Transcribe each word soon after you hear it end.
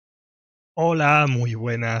Hola, muy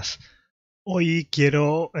buenas. Hoy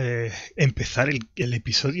quiero empezar el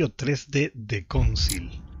episodio 3 de The Council.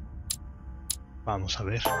 Vamos a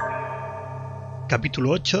ver.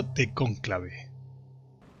 Capítulo 8 de cónclave.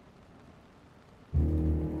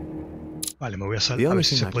 Vale, me voy a ver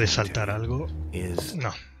si se puede saltar algo.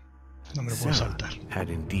 No, no me lo puedo Sarah saltar. had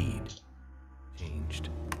indeed changed.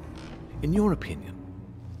 In your opinion,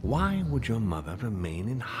 why would your mother remain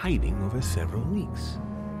in hiding over several weeks?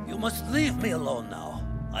 You must leave me alone now.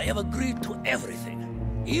 I have agreed to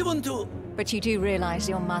everything, even to... But you do realize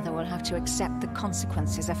your mother will have to accept the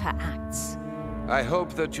consequences of her acts. I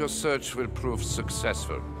hope that your search will prove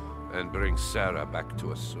successful and bring Sarah back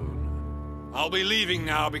to us soon. I'll be leaving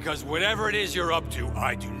now because whatever it is you're up to,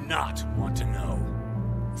 I do not want to know.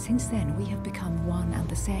 Since then, we have become one and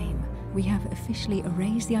the same. We have officially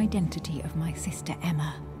erased the identity of my sister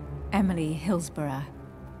Emma. Emily Hillsborough,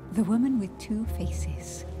 the woman with two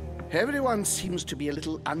faces. Everyone seems to be a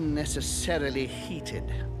little unnecessarily heated.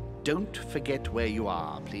 Don't forget where you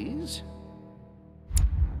are, please.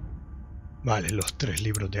 Vale, los 3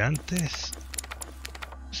 libros de antes.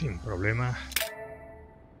 Sin problema.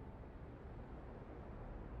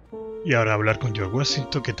 Y ahora hablar con George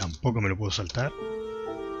Washington, que tampoco me lo puedo saltar.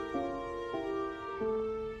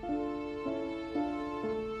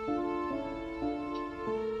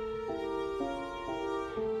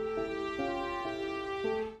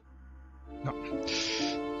 No.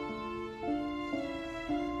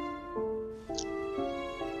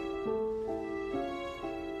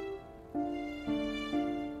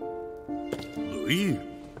 Louis?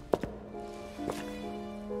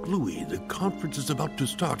 Louis, the conference is about to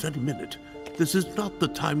start any minute. This is not the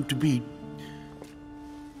time to be...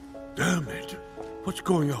 Damn it. What's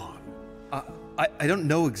going on? I don't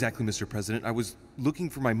know exactly, Mr. President. I was looking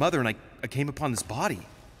for my mother and I came upon this body.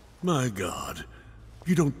 My God.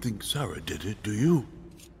 You don't think Sarah did it, do you?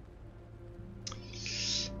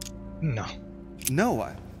 No. No,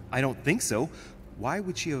 I don't think so. Why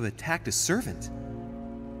would she have attacked a servant?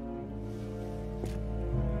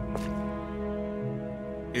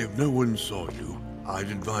 If no one saw you, I'd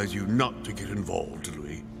advise you not to get involved,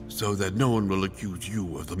 Louis, so that no one will accuse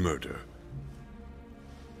you of the murder.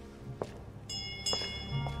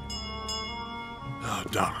 Ah,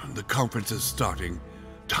 darn, the conference is starting.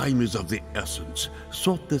 Time is of the essence.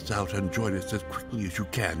 Sort this out and join us as quickly as you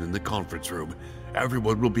can in the conference room.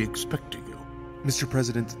 Everyone will be expecting you. Mr.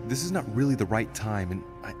 President, this is not really the right time, and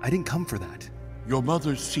I didn't come for that. Your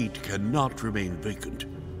mother's seat cannot remain vacant.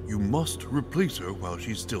 You must replace her while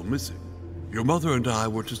she's still missing. Your mother and I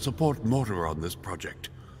were to support Mortimer on this project.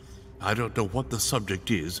 I don't know what the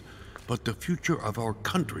subject is, but the future of our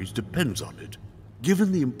countries depends on it.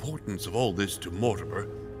 Given the importance of all this to Mortimer,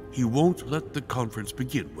 he won't let the conference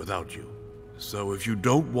begin without you. So if you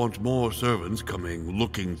don't want more servants coming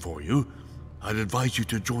looking for you, I'd advise you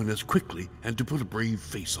to join us quickly and to put a brave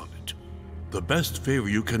face on it. The best favor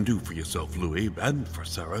you can do for yourself, Louis, and for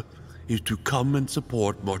Sarah, is to come and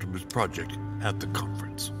support Mortimer's project at the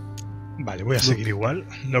conference. Vale, voy a seguir igual.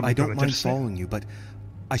 No I don't mind comprometerse. following you, but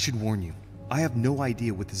I should warn you. I have no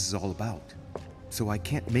idea what this is all about. So I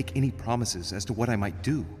can't make any promises as to what I might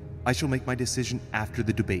do. I shall make my decision after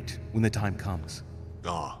the debate, when the time comes.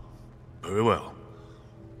 Ah, very well.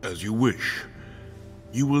 As you wish.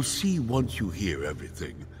 You will see once you hear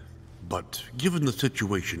everything. But given the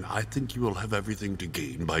situation, I think you will have everything to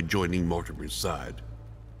gain by joining Mortimer's side.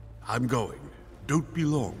 I'm going. Don't be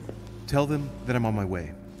long. Tell them that I'm on my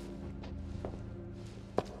way.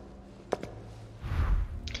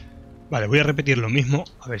 Vale, voy a repetir lo mismo.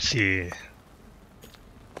 A ver si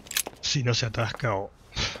no se atasca o...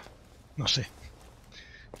 No sé.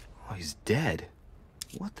 Oh, he's dead.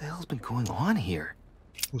 What the hell's been going on here?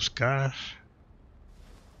 Buscar...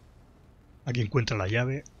 Aquí encuentra la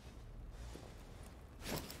llave.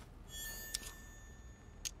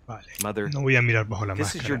 Vale. Mother, no voy a mirar bajo la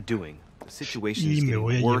this is your máscara. doing. The situation Y is me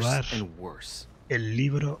voy a getting worse llevar and worse. el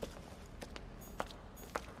libro.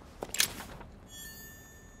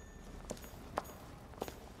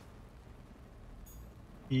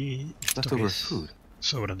 Y esto que Leftover es food.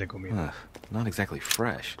 sobras de comida. Ugh, not exactly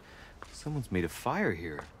fresh. Someone's made a fire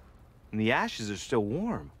here. And the ashes are still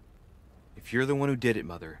warm. If you're the one who did it,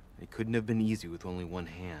 Mother, it couldn't have been easy with only one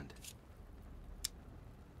hand.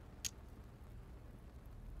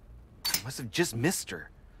 I must have just missed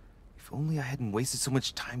her. If only I hadn't wasted so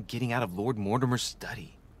much time getting out of Lord Mortimer's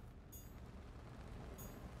study.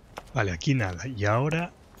 Vale, aquí nada. Y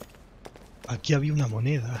ahora... Aquí había una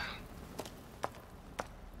moneda.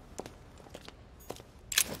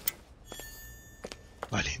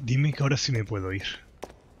 Vale, dime que ahora sí me puedo ir.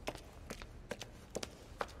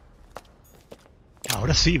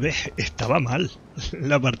 Ahora sí, ves, estaba mal.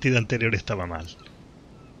 La partida anterior estaba mal.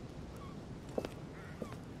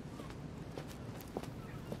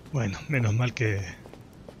 Bueno, menos mal que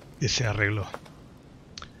se arregló.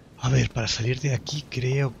 A ver, para salir de aquí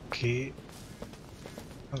creo que...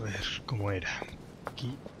 A ver, ¿cómo era?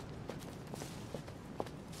 Aquí...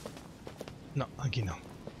 No, aquí no.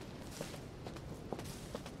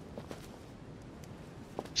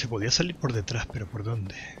 Se podía salir por detrás, pero ¿por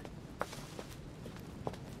dónde?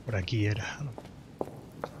 Por aquí era.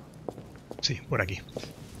 Sí, por aquí.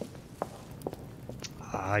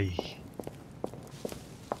 Ay.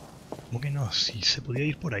 ¿Cómo que no? Sí, se podía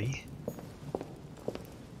ir por ahí.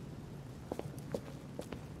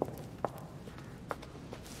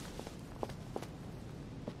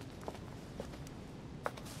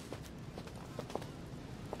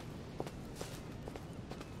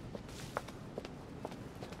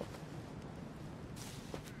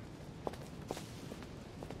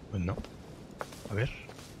 Pues no. A ver.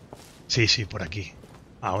 Sí, sí, por aquí.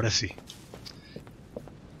 Ahora sí.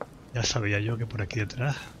 Ya sabía yo que por aquí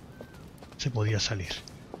detrás se podía salir.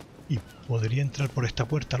 Y podría entrar por esta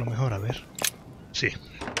puerta a lo mejor, a ver. Sí,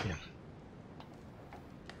 bien.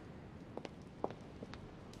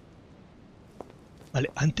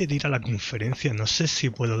 Vale, antes de ir a la conferencia, no sé si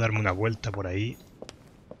puedo darme una vuelta por ahí.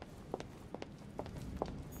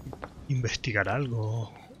 Investigar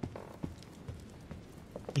algo.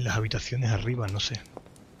 En las habitaciones arriba, no sé.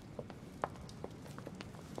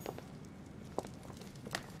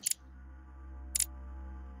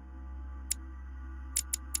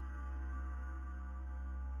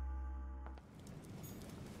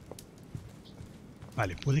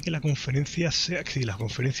 Vale, puede que la conferencia sea... Sí, la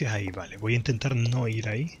conferencia es ahí, vale. Voy a intentar no ir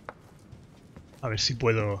ahí. A ver si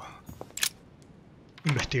puedo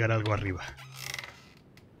investigar algo arriba.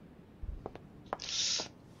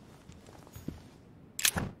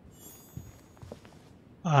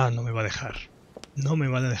 Ah, no me va a dejar. No me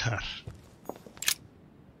va a dejar.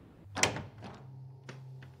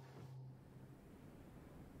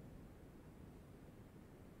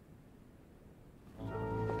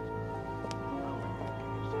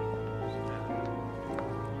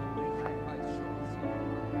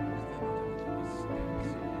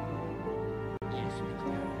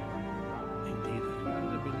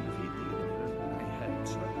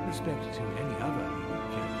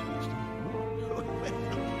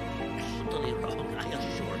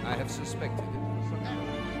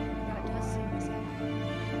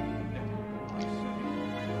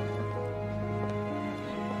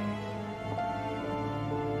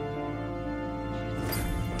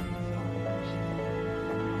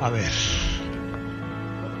 A ver.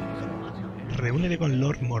 Reúnete con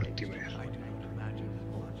Lord Mortimer.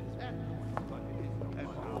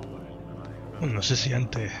 Bueno, no sé si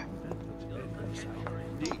antes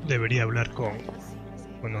debería hablar con...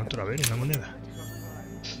 Bueno, otra vez, una moneda.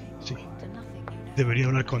 Sí. Debería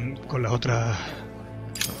hablar con las otras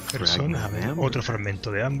personas. A ver, otro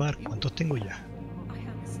fragmento de ámbar. ¿Cuántos tengo ya?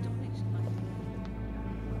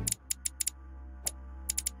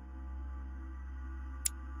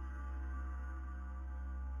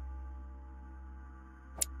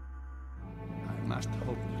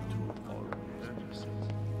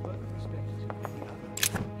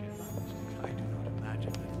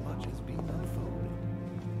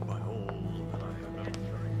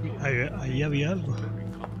 Ahí había algo.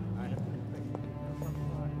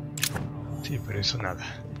 Sí, pero eso nada.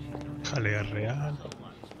 Jalea real.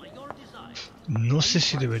 No sé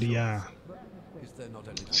si debería...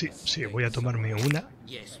 Sí, sí, voy a tomarme una.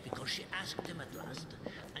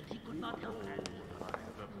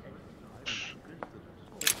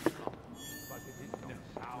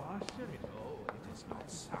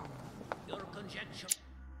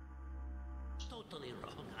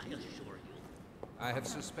 I have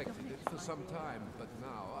suspected it for some time, but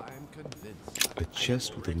now I am convinced. A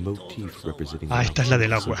chest with a motif representing... Ah, esta es la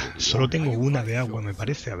del agua. Solo tengo una de agua, me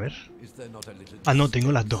parece. A ver. Ah, no,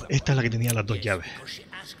 tengo las dos. Esta es la que tenía las dos llaves.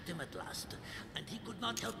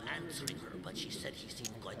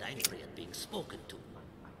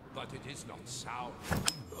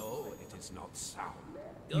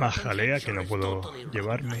 Más jalea que no puedo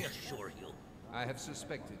llevarme.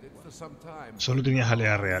 Solo tenía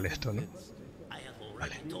jalea real esto, ¿no?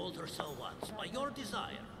 Vale.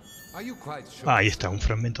 Ah, ahí está, un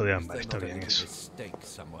fragmento de ámbar. Está bien eso.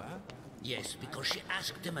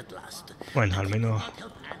 Bueno, al menos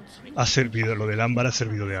ha servido, lo del ámbar ha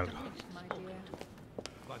servido de algo.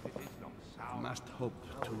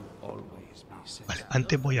 Vale,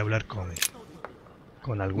 antes voy a hablar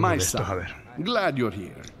con alguno de estos, a ver. Glad you're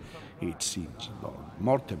here. It seems Lord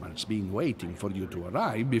Mortimer's been waiting for you to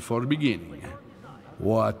arrive before beginning.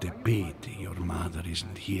 What a pity your mother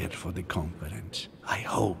isn't here for the conference. I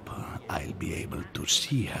hope I'll be able to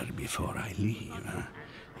see her before I leave.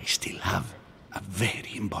 I still have a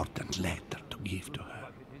very important letter to give to her.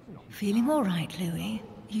 Feeling all right, Louis?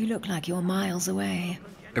 You look like you're miles away.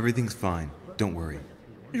 Everything's fine. Don't worry.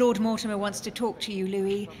 Lord Mortimer wants to talk to you,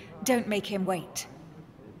 Louis. Don't make him wait.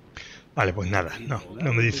 Vale, pues nada, no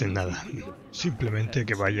me dicen nada. Simplemente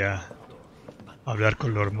que vaya a hablar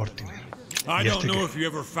con Lord Mortimer. I don't know if you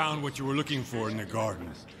ever found what you were looking for in the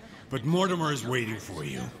garden, but Mortimer is waiting for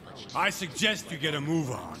you. I suggest you get a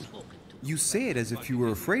move on. You say it as if you were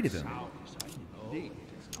afraid of him.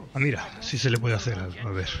 Ah, mira, sí se le puede hacer algo.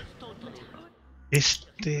 A ver.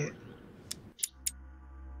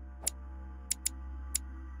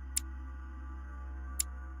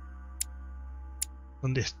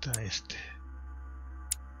 ¿Dónde está este?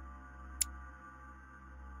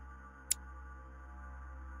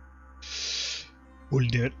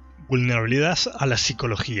 Vulnerabilidad a la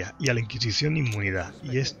psicología y a la Inquisición inmunidad.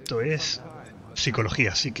 Y esto es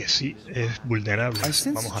psicología, así que sí, es vulnerable.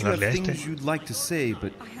 Vamos a darle a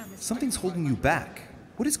este. Something's holding you back.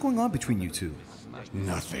 What is going on between you two?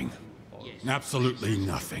 Nothing. Absolutely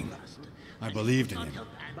nothing. I believed in him.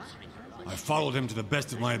 I followed him to the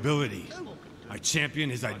best of my ability. I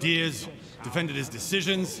championed his ideas, defended his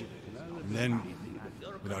decisions, and then,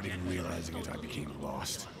 without even realizing it, I became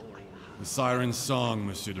lost. The siren's song,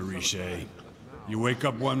 Monsieur de Richet. You wake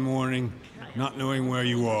up one morning, not knowing where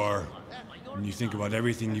you are, and you think about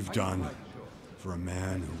everything you've done for a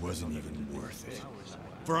man who wasn't even worth it.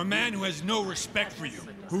 For a man who has no respect for you,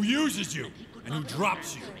 who uses you, and who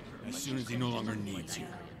drops you as soon as he no longer needs you.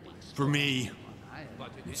 For me,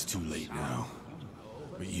 it's too late now.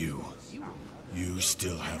 But you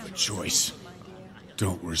still have a choice.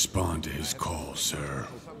 Don't respond to his call, sir.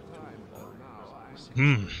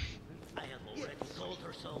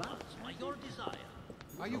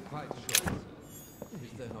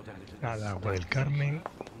 Nada, agua del Carmen.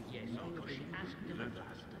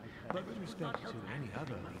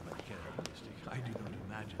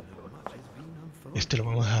 Este lo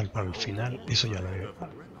vamos a dejar para el final. Eso ya lo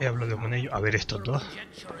he hablado con ellos. A ver estos dos,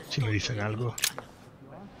 si me dicen algo.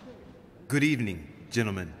 Good evening,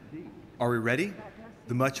 gentlemen. Are we ready?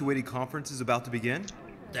 The much-awaited conference is about to begin?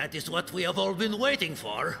 That is what we have all been waiting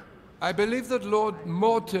for. I believe that Lord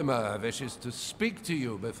Mortimer wishes to speak to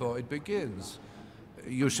you before it begins.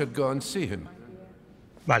 You should go and see him.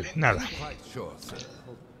 Vale, nada. Quite sure, sir.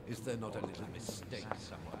 Is there not a little mistake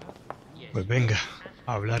somewhere? Pues venga,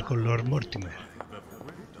 a hablar con Lord Mortimer.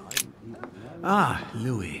 Ah,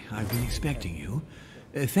 Louis, I've been expecting you.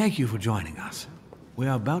 Thank you for joining us. We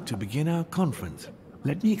are about to begin our conference.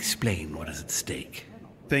 Let me explain what is at stake.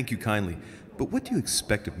 Thank you kindly, but what do you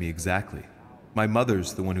expect of me exactly? My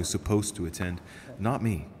mother's the one who's supposed to attend, not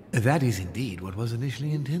me. That is indeed what was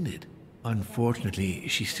initially intended. Unfortunately,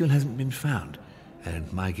 she still hasn't been found,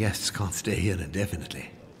 and my guests can't stay here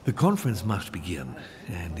indefinitely. The conference must begin,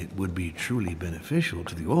 and it would be truly beneficial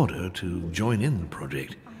to the Order to join in the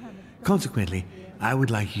project. Consequently, I would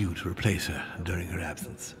like you to replace her during her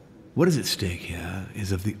absence. What is at stake here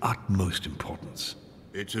is of the utmost importance.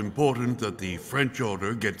 It's important that the French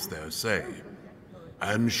Order gets their say.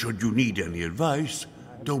 And should you need any advice,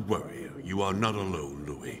 don't worry. You are not alone,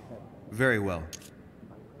 Louis. Very well.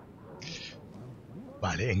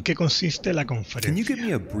 Vale, ¿en qué consiste la conferencia? Can you give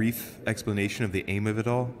me a brief explanation of the aim of it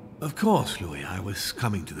all? Of course, Louis. I was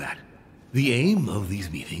coming to that. The aim of these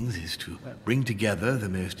meetings is to bring together the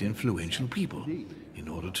most influential people in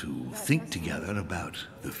order to think together about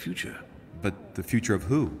the future. But the future of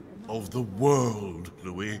who? Of the world,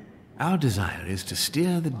 Louis. Our desire is to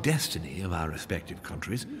steer the destiny of our respective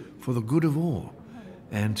countries for the good of all,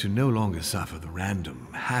 and to no longer suffer the random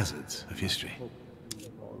hazards of history.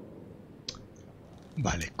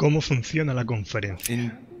 Vale, ¿cómo funciona la conferencia?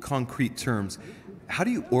 In concrete terms, how do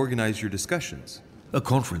you organize your discussions? A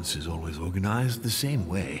conference is always organized the same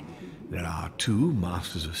way. There are two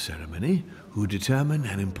masters of ceremony who determine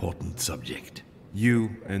an important subject. You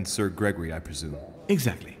and Sir Gregory, I presume.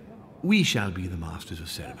 Exactly. We shall be the masters of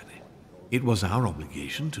ceremony. It was our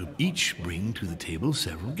obligation to each bring to the table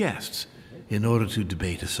several guests in order to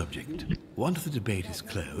debate a subject. Once the debate is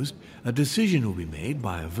closed, a decision will be made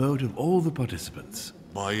by a vote of all the participants.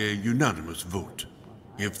 By a unanimous vote.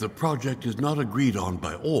 If the project is not agreed on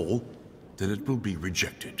by all, then it will be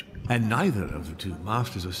rejected. And neither of the two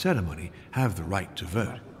masters of ceremony have the right to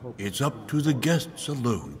vote. It's up to the guests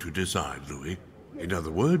alone to decide, Louis. In other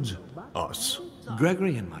words, us.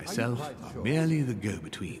 Gregory and myself are merely the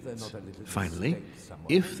go-betweens. Finally,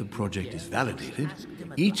 if the project is validated,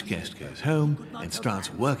 each guest goes home and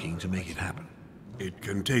starts working to make it happen. It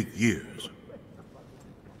can take years.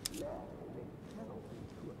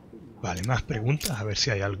 Vale, más preguntas, a ver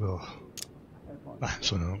si hay algo.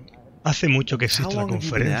 Eso no. Hace mucho que existe la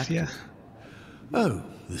conferencia. Oh,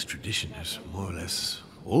 this tradition has more or less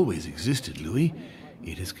always existed, Louis.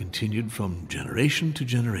 It has continued from generation to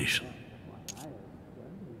generation.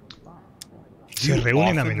 ¿Se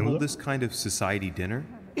reúnen a menudo? This kind of society dinner?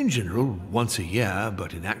 In general, once a year,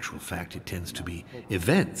 but in actual fact it tends to be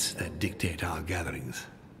events that dictate our gatherings.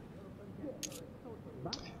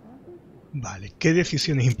 Vale, ¿qué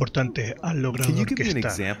decisiones importantes han logrado Can you give me an orquestar?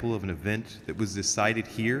 example of an event that was decided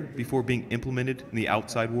here before being implemented in the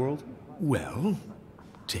outside world? Well,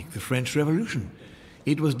 take the French Revolution.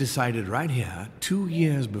 It was decided right here 2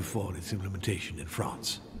 years before its implementation in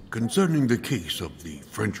France. Concerning the case of the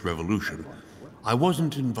French Revolution, I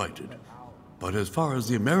wasn't invited. But as far as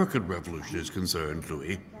the American Revolution is concerned,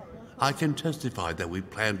 Louis, I can testify that we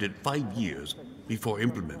planned it 5 years before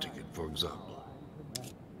implementing it, for example.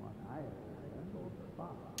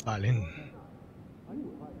 Vale.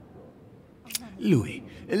 Louis,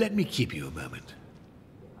 let me keep you a moment.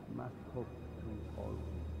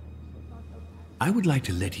 I would like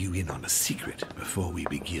to let you in on a secret before we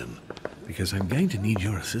begin, because I'm going to need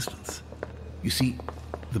your assistance. You see,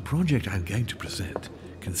 the project I'm going to present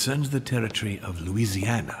concerns the territory of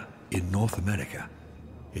Louisiana in North America.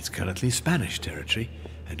 It's currently Spanish territory,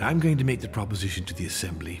 and I'm going to make the proposition to the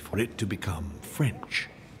Assembly for it to become French.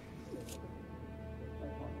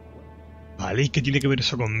 Vale, ¿y qué tiene que ver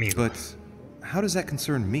eso conmigo? But how does that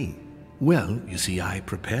concern me? Well, you see, I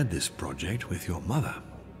prepared this project with your mother.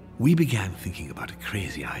 We began thinking about a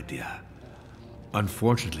crazy idea.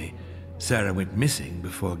 Unfortunately, Sarah went missing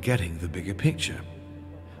before getting the bigger picture.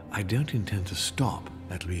 I don't intend to stop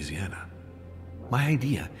at Louisiana. My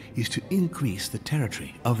idea is to increase the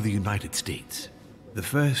territory of the United States. The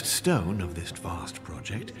first stone of this vast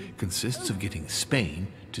project consists of getting Spain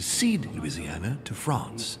to cede Louisiana to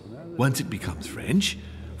France. Once it becomes French,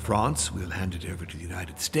 France will hand it over to the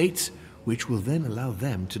United States, which will then allow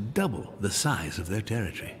them to double the size of their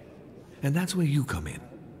territory. And that's where you come in.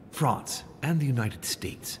 France and the United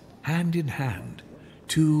States, hand in hand,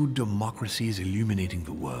 two democracies illuminating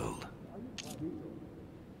the world.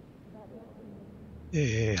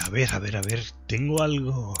 A ver, tengo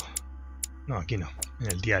algo... No, aquí no, en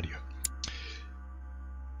el diario.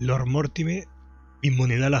 Lord Mortimer,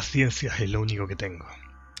 inmunidad a las ciencias es lo único que tengo.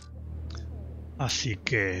 Así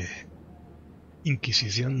que...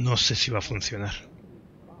 Inquisición no sé si va a funcionar.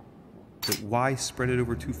 But why spread it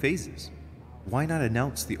over 2 phases? Why not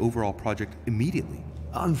announce the overall project immediately?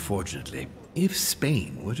 Unfortunately, if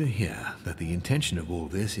Spain were to hear that the intention of all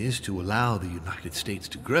this is to allow the United States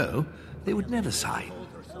to grow, they would never sign.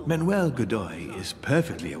 Manuel Godoy is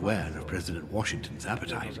perfectly aware of President Washington's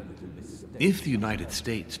appetite. If the United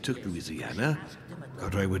States took Louisiana,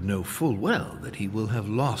 Godoy would know full well that he will have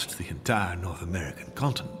lost the entire North American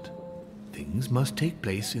continent. Things must take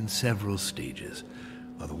place in several stages.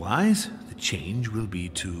 Otherwise, the change will be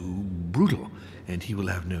too brutal, and he will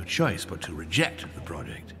have no choice but to reject the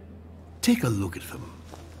project. Take a look at them.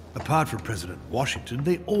 Apart from President Washington,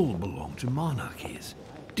 they all belong to monarchies.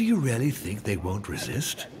 Do you really think they won't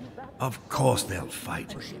resist? Of course they'll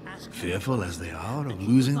fight, fearful as they are of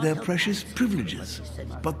losing their precious privileges.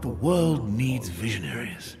 But the world needs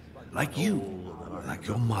visionaries, like you, like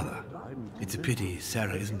your mother. It's a pity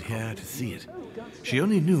Sarah isn't here to see it. She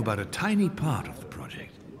only knew about a tiny part of the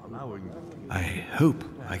project. I hope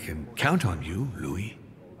I can count on you, Louis.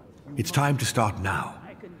 It's time to start now.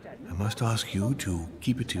 I must ask you to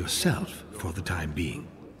keep it to yourself for the time being.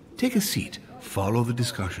 Take a seat, follow the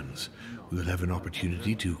discussions. We'll have an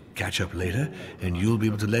opportunity to catch up later, and you'll be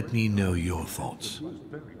able to let me know your thoughts.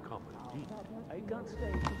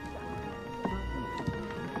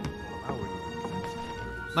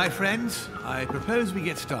 My friends, I propose we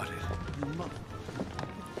get started.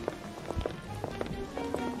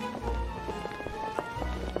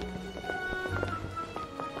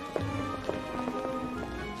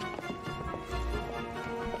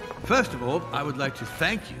 First of all, I would like to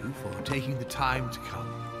thank you for taking the time to come.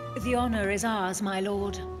 The honor is ours, my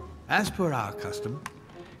lord. As per our custom,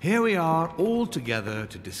 here we are all together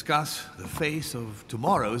to discuss the face of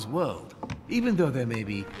tomorrow's world. Even though there may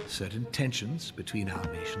be certain tensions between our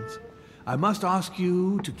nations, I must ask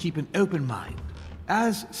you to keep an open mind.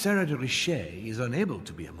 As Sarah de Richet is unable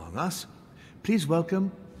to be among us, please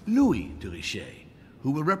welcome Louis de Richet,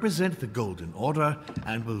 who will represent the Golden Order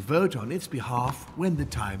and will vote on its behalf when the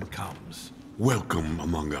time comes. welcome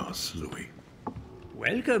among us, Louis.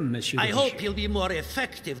 Welcome, Monsieur. I hope he'll be more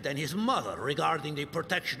effective than his mother regarding the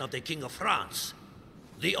protection of the King of France.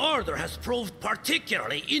 The Order has proved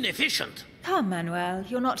particularly inefficient. Come, Manuel,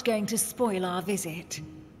 you're not going to spoil our visit.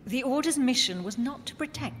 The Order's mission was not to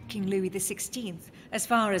protect King Louis XVI, as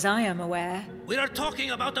far as I am aware. We are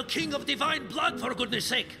talking about a king of divine blood, for goodness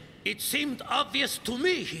sake. It seemed obvious to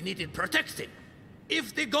me he needed protecting.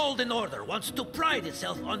 If the Golden Order wants to pride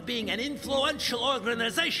itself on being an influential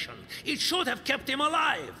organization, it should have kept him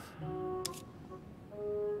alive.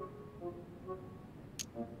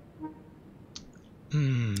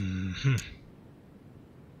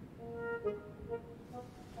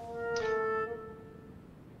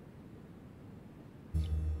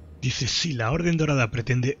 Dice, si la Orden Dorada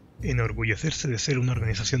pretende enorgullecerse de ser una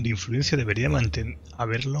organización de influencia, debería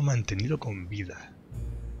haberlo mantenido con vida.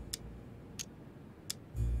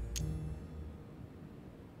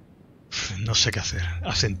 No sé qué hacer.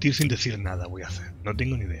 Asentir sin decir nada voy a hacer. No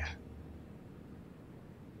tengo ni idea.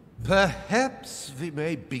 Perhaps we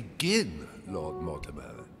may begin, Lord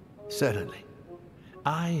Mortimer. Certainly.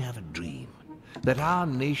 I have a dream that our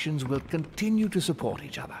nations will continue to support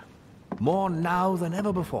each other, more now than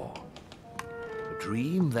ever before. A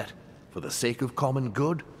dream that, for the sake of common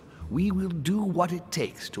good, we will do what it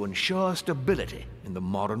takes to ensure stability in the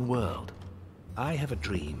modern world. I have a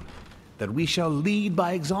dream that we shall lead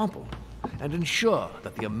by example and ensure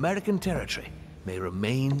that the American territory may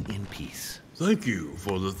remain in peace. Thank you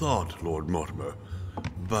for the thought, Lord Mortimer,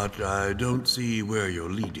 but I don't see where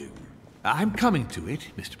you're leading. I'm coming to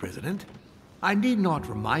it, Mr. President. I need not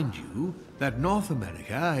remind you that North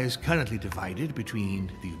America is currently divided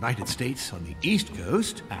between the United States on the east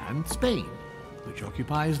coast and Spain, which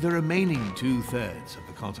occupies the remaining 2/3 of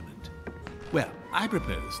the continent. Well, I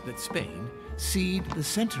propose that Spain cede the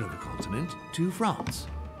center of the continent to France,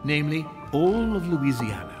 namely all of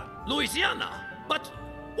Louisiana. Louisiana? But,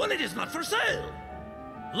 well, it is not for sale.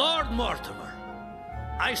 Lord Mortimer,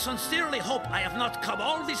 I sincerely hope I have not come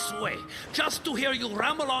all this way just to hear you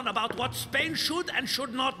ramble on about what Spain should and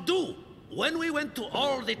should not do. When we went to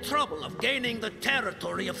all the trouble of gaining the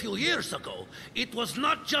territory a few years ago, it was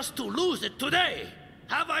not just to lose it today.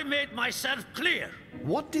 Have I made myself clear?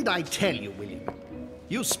 What did I tell you, William?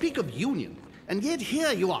 You speak of union, and yet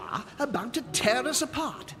here you are, about to tear us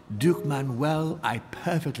apart. Duke Manuel, I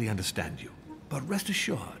perfectly understand you. But rest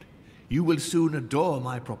assured, you will soon adore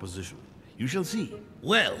my proposition. You shall see.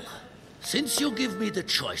 Well, since you give me the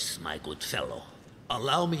choice, my good fellow,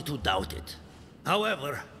 allow me to doubt it.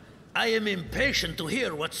 However, I am impatient to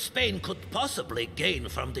hear what Spain could possibly gain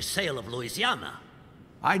from the sale of Louisiana.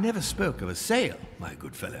 I never spoke of a sale, my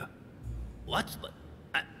good fellow. What?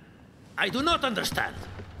 I do not understand.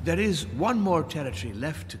 There is one more territory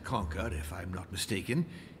left to conquer, if I'm not mistaken,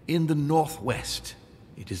 in the northwest.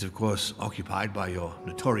 It is, of course, occupied by your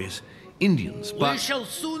notorious Indians, but... We shall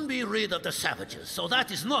soon be rid of the savages, so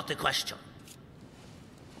that is not the question.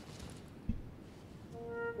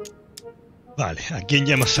 Vale, ¿a quién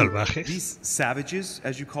llamas salvajes? These savages,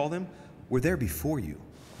 as you call them, were there before you.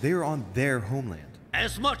 They are on their homeland.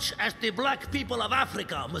 As much as the black people of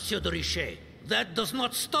Africa, Monsieur de Richet. That does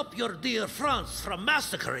not stop your dear France from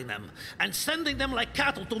massacring them and sending them like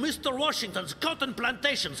cattle to Mr. Washington's cotton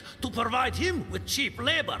plantations to provide him with cheap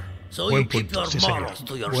labor. So you keep your morals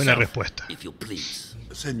to yourself, if you please.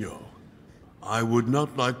 Senor, I would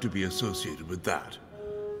not like to be associated with that.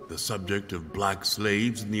 The subject of black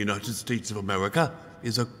slaves in the United States of America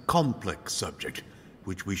is a complex subject,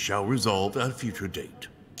 which we shall resolve at a future date.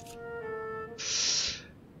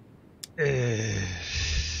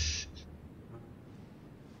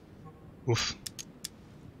 Uf.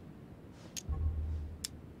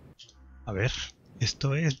 A ver,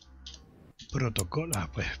 esto es protocolo. Ah,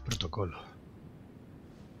 pues protocolo.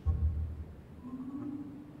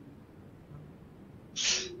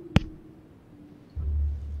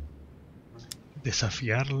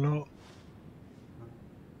 Desafiarlo.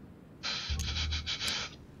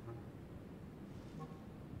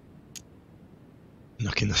 No,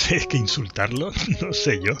 es que no sé, es que insultarlo, no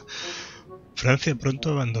sé yo. Francia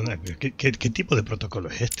pronto abandona. ¿Qué tipo de protocolo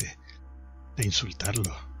es este? De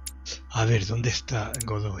insultarlo. A ver, ¿dónde está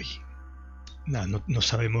Godoy? No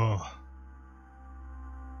sabemos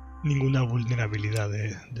ninguna vulnerabilidad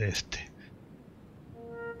de este.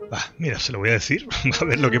 Mira, se lo voy a decir. A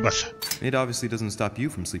ver lo que pasa. It obviously doesn't stop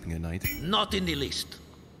you from sleeping at night. Not in the least.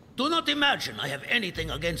 Do not imagine I have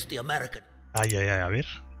anything against the American. A ver.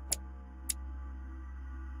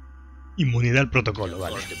 Inmunidad al protocolo,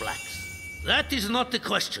 vale. That is not the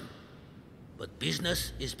question. But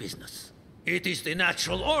business is business. It is the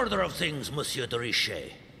natural order of things, Monsieur de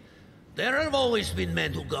Richet. There have always been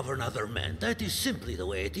men who govern other men. That is simply the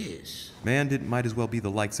way it is. And it might as well be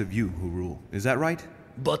the likes of you who rule. Is that right?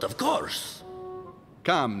 But of course.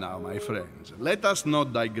 Come now, my friends. Let us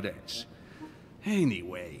not digress.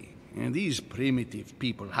 Anyway, these primitive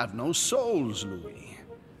people have no souls, Louis.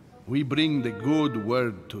 We bring the good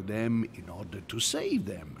word to them in order to save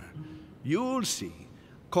them. You'll see.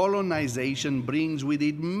 Colonization brings with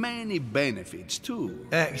it many benefits, too.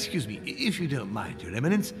 Excuse me, if you don't mind, Your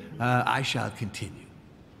Eminence, I shall continue.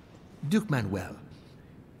 Duke Manuel,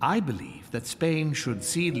 I believe that Spain should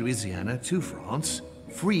cede Louisiana to France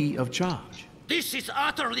free of charge. This is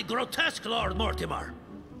utterly grotesque, Lord Mortimer.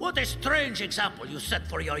 What a strange example you set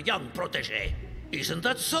for your young protégé. Isn't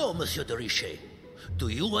that so, Monsieur de Richet? Do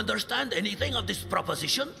you understand anything of this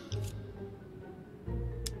proposition?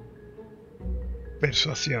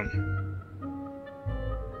 Persuasión.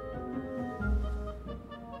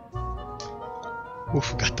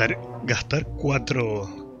 Uf, gastar cuatro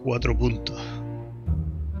puntos.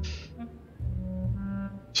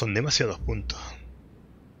 Son demasiados puntos.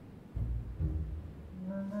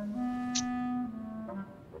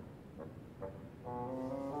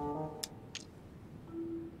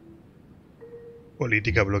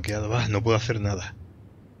 Política bloqueada. Va, no puedo hacer nada.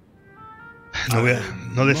 No voy a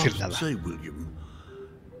no decir nada. Say, William,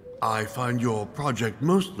 I find your project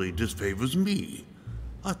mostly disfavors me.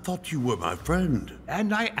 I thought you were my friend.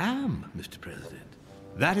 And I am, Mr. President.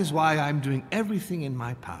 That is why I'm doing everything in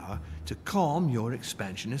my power to calm your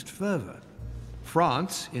expansionist fervor.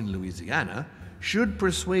 France, in Louisiana, should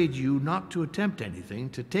persuade you not to attempt anything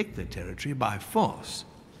to take the territory by force.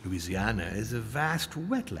 Louisiana is a vast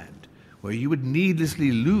wetland where you would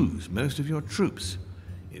needlessly lose most of your troops.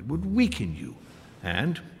 It would weaken you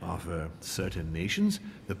and offer certain nations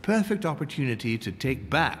the perfect opportunity to take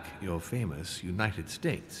back your famous United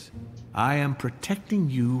States. I am protecting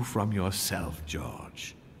you from yourself,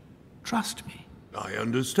 George. Trust me. I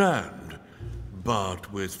understand.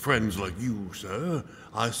 But with friends like you, sir,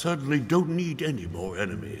 I certainly don't need any more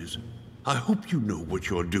enemies. I hope you know what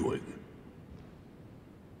you're doing.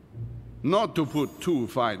 Not to put too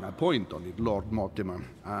fine a point on it, Lord Mortimer,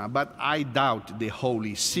 but I doubt the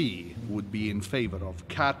Holy See would be in favor of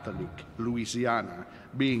Catholic Louisiana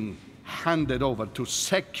being handed over to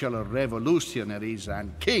secular revolutionaries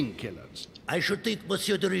and king killers. I should think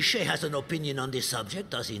Monsieur de Richet has an opinion on this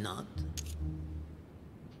subject, does he not?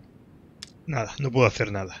 Nada, no puedo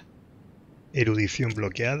hacer nada. Erudición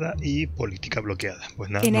bloqueada y política bloqueada.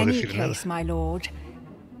 Pues nada, In no any decir case, nada. my lord,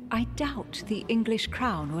 I doubt the English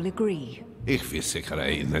crown will agree. Ich versichere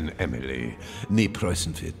Ihnen, Emily, nie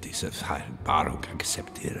Preußen wird diese Vereinbarung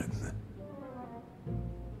akzeptieren.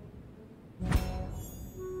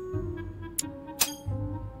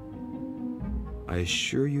 I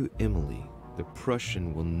assure you, Emily, the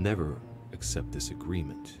Prussian will never accept this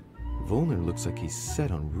agreement. Volner looks like he's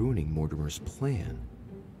set on ruining Mortimer's plan.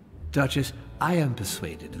 Duchess, I am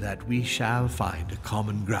persuaded that we shall find a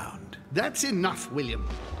common ground. That's enough, William.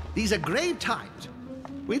 These are grave times.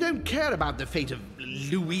 We don't care about the fate of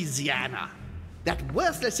Louisiana. That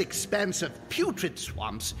worthless expanse of putrid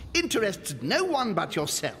swamps interests no one but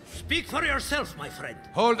yourself. Speak for yourself, my friend.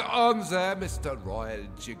 Hold on there, Mr. Royal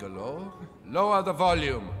Gigolo. Lower the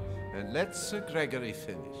volume, and let Sir Gregory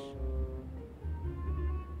finish.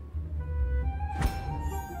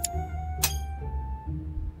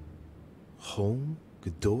 Home,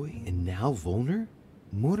 Godoy, and now Volner?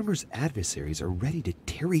 Mortimer's adversaries are ready to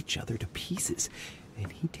tear each other to pieces,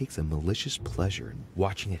 and he takes a malicious pleasure in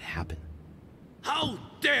watching it happen. How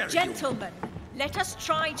dare you! Gentlemen, let us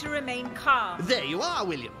try to remain calm. There you are,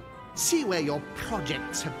 William. See where your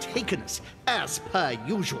projects have taken us, as per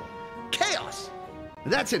usual. Chaos!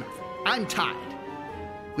 That's enough. I'm tired.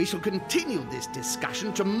 We shall continue this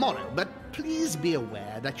discussion tomorrow, but please be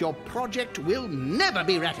aware that your project will never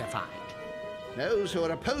be ratified. Those who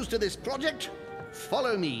are opposed to this project,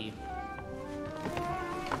 follow me.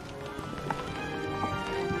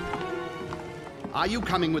 Are you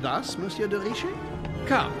coming with us, Monsieur de Richet?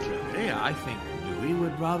 Come, Gregory, I think Louis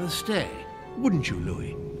would rather stay. Wouldn't you,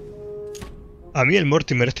 Louis? A mí el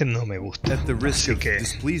Mortimer este no me gusta. At the risk Así of que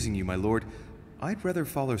displeasing you, my lord, I'd rather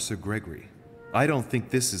follow Sir Gregory. I don't think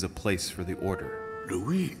this is a place for the Order.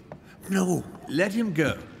 Louis? No. Let him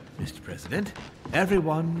go, Mr. President.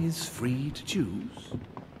 Everyone is free to choose.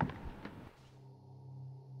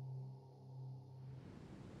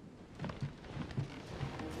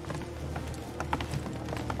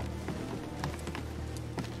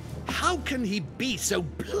 How can he be so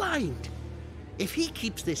blind? If he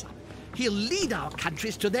keeps this up, he'll lead our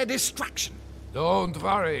countries to their destruction. Don't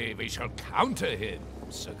worry, we shall counter him,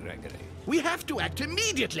 Sir Gregory. We have to act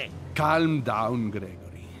immediately. Calm down,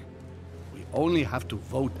 Gregory. We only have to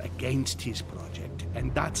vote against his project,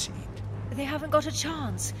 and that's it. They haven't got a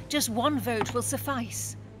chance. Just one vote will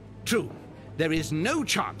suffice. True. There is no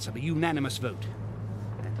chance of a unanimous vote.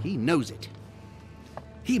 And he knows it.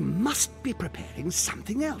 He must be preparing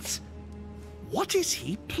something else. What is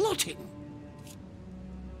he plotting?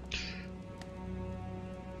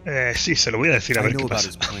 Sí, se lo voy a decir a ver qué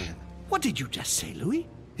pasa. What did you just say, Louis?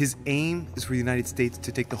 His aim is for the United States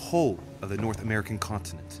to take the whole of the North American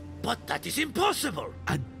continent. But that is impossible.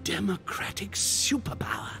 A democratic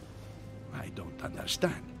superpower. I don't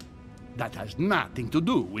understand. That has nothing to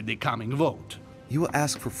do with the coming vote. You will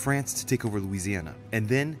ask for France to take over Louisiana, and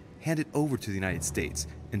then hand it over to the United States,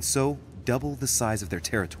 and so double the size of their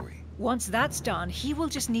territory. Once that's done, he will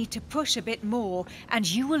just need to push a bit more, and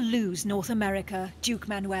you will lose North America, Duke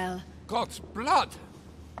Manuel. God's blood!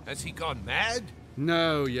 Has he gone mad?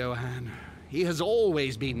 No, Johann. He has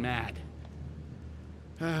always been mad.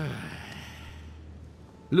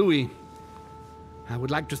 Louis, I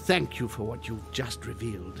would like to thank you for what you've just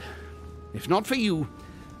revealed. If not for you,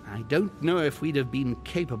 I don't know if we'd have been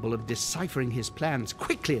capable of deciphering his plans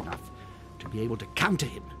quickly enough to be able to counter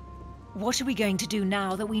him. What are we going to do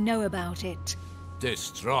now that we know about it?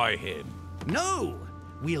 Destroy him. No!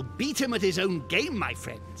 We'll beat him at his own game, my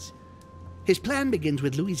friends. His plan begins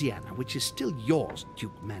with Louisiana, which is still yours,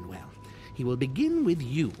 Duke Manuel. He will begin with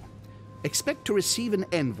you. Expect to receive an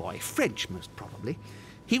envoy, French most probably.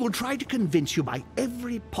 He will try to convince you by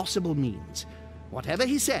every possible means. Whatever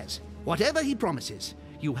he says, whatever he promises,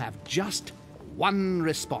 you have just one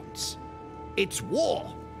response. It's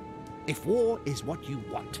war. If war is what you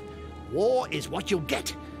want, war is what you'll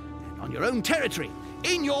get. And on your own territory,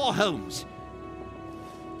 in your homes.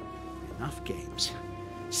 Enough games.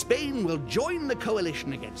 Spain will join the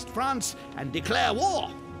coalition against France and declare war.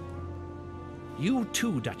 You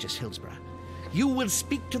too, Duchess Hillsborough. You will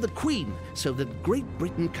speak to the Queen so that Great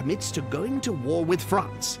Britain commits to going to war with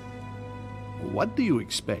France. What do you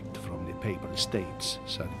expect from the Papal States,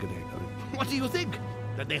 Sir Gregory? What do you think?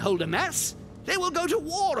 That they hold a mass? They will go to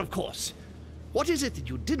war, of course. What is it that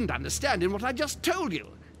you didn't understand in what I just told you?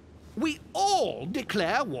 We all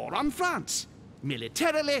declare war on France.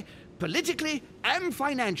 Militarily, politically, and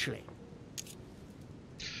financially.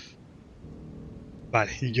 Vale,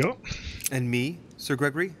 ¿y yo? And me, Sir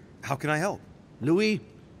Gregory? How can I help? Louis,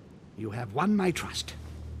 you have won my trust.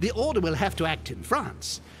 The Order will have to act in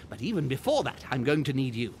France, but even before that, I'm going to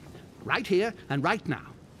need you. Right here and right now.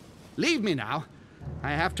 Leave me now.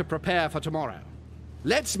 I have to prepare for tomorrow.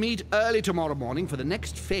 Let's meet early tomorrow morning for the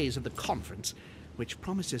next phase of the conference, which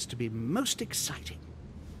promises to be most exciting.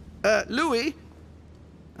 Louis,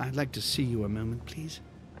 I'd like to see you a moment, please.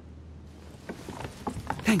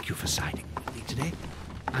 Thank you for siding with me today.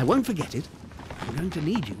 I won't forget it. I'm going to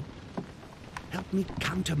need you. Help me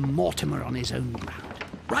counter Mortimer on his own ground.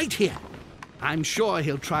 Right here. I'm sure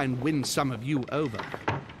he'll try and win some of you over.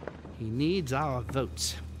 He needs our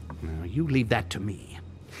votes. Now, you leave that to me.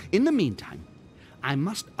 In the meantime, I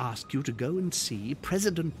must ask you to go and see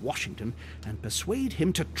President Washington and persuade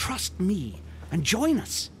him to trust me and join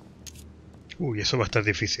us. Uy, eso va a estar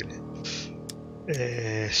difícil.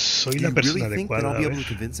 Soy la persona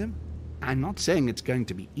adecuada. I'm not saying it's going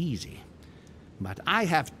to be easy, but I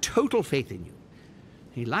have total faith in you.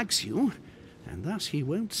 He likes you, and thus he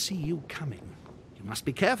won't see you coming. You must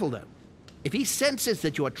be careful, though. If he senses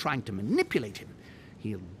that you are trying to manipulate him,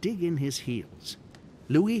 he'll dig in his heels.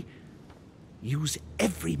 Louis, use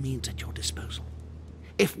every means at your disposal.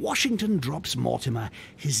 If Washington drops Mortimer,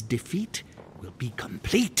 his defeat will be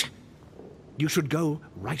complete. You should go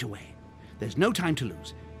right away. There's no time to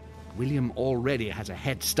lose. William already has a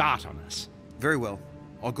head start on us. Very well.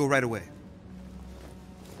 I'll go right away.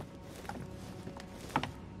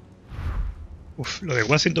 Uf, lo de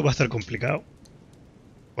Washington va a estar complicado.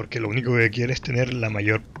 Porque lo único que quiere es tener la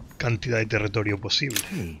mayor cantidad de territorio posible.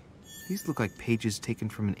 Hey, these look like pages taken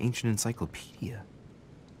from an ancient encyclopedia.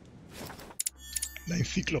 La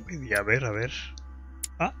enciclopedia, a ver.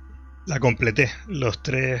 Ah, la completé. Los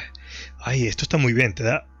tres... Ay, esto está muy bien. Te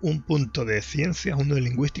da un punto de ciencias, uno de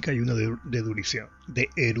lingüística y uno de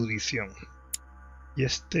erudición. Y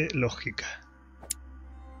este, lógica.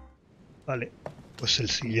 Vale, pues el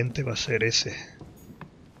siguiente va a ser ese.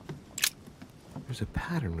 There's a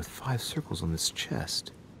pattern with 5 circles on this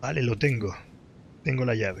chest. Vale, lo tengo. Tengo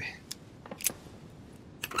la llave.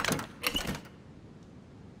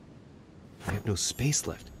 I have no space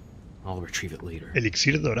left. I'll retrieve it later.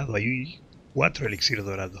 Elixir dorado. Hay 4 elixir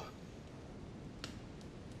dorados.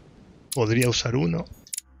 Podría usar uno.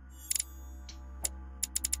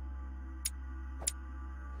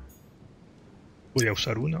 Voy a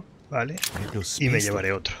usar uno. Vale. I have no Y me space llevaré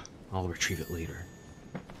left. otro. I'll retrieve it later.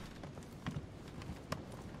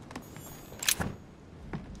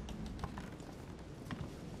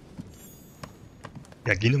 Y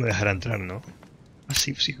aquí no me dejará entrar, ¿no? Ah,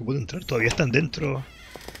 sí, sí que puedo entrar. Todavía están dentro.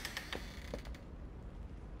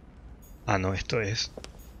 Ah, no, esto es...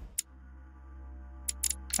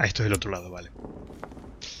 Ah, esto es el otro lado, vale.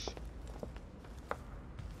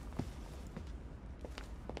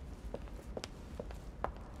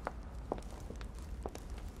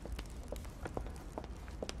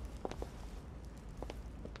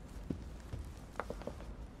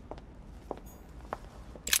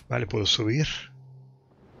 Vale, puedo subir.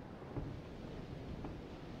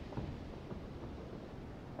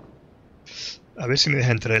 A ver si me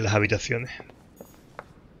deja entrar en las habitaciones.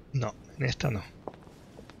 No, en esta no.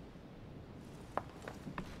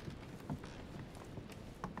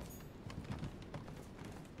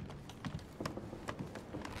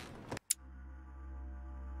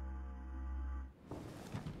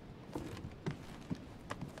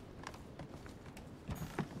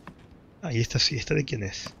 Ahí está, sí, ¿esta de quién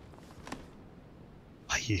es?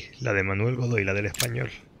 Ay, la de Manuel Godoy, la del Español.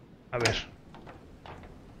 A ver.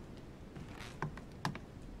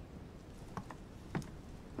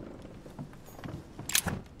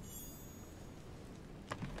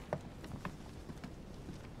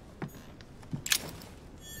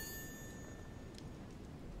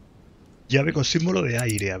 Llave con símbolo de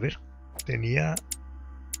aire, a ver. Tenía...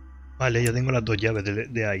 Vale, ya tengo las dos llaves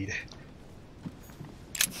de aire.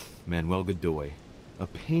 Manuel Godoy, a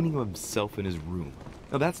painting of himself in his room.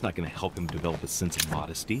 Now that's not going to help him develop a sense of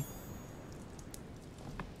modesty.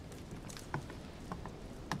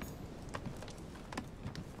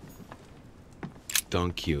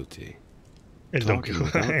 Don Quixote. El Don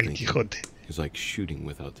Quijote. El Quijote. It's like shooting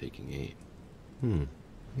without taking aim. I'm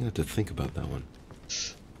gonna have to think about that one.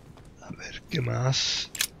 A ver, ¿qué más?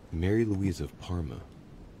 Mary Louise of Parma.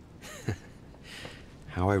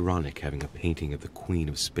 How ironic having a painting of the Queen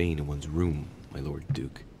of Spain in one's room, my Lord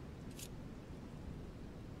Duke.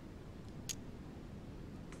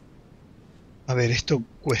 A ver, esto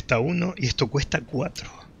cuesta 1 y esto cuesta 4.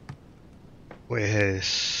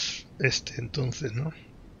 Pues... este entonces, ¿no?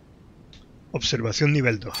 Observación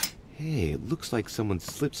nivel 2. Hey, it looks like someone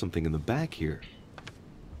slipped something in the back here.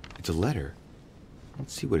 It's a letter.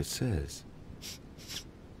 Let's see what it says.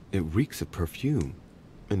 It reeks of perfume,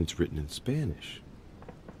 and it's written in Spanish.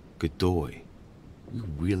 Godoy, you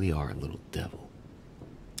really are a little devil.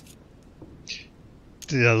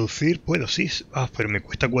 Traducir puedo, sí. Ah, pero me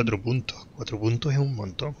cuesta 4 puntos. 4 puntos es un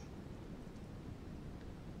montón.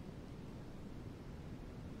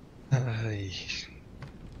 Ay.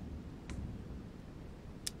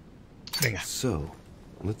 Venga. So,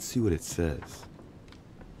 let's see what it says.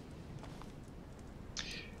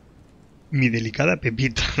 Mi delicada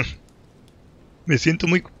Pepita. Me siento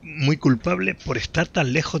muy culpable por estar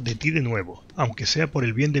tan lejos de ti de nuevo, aunque sea por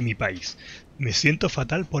el bien de mi país. Me siento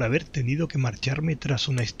fatal por haber tenido que marcharme tras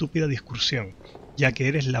una estúpida discusión, ya que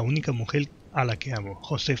eres la única mujer a la que amo,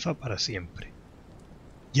 Josefa, para siempre.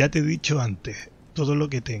 Ya te he dicho antes, todo lo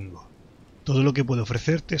que tengo, todo lo que puedo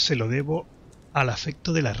ofrecerte se lo debo al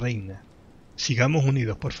afecto de la reina. Sigamos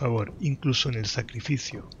unidos, por favor, incluso en el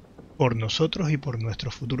sacrificio, por nosotros y por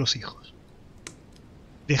nuestros futuros hijos.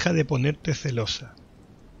 Deja de ponerte celosa.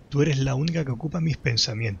 Tú eres la única que ocupa mis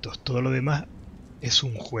pensamientos. Todo lo demás es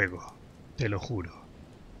un juego. Te lo juro.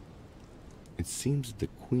 It seems the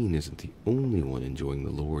Queen isn't the only one enjoying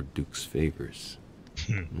the Lord Duke's favors.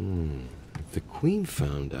 If the Queen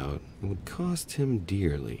found out, it would cost him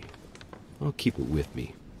dearly. I'll keep it with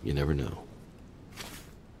me. You never know.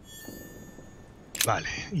 Vale,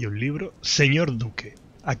 y un libro. Señor Duque,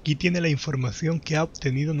 aquí tiene la información que ha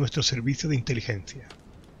obtenido nuestro servicio de inteligencia.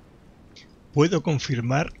 Puedo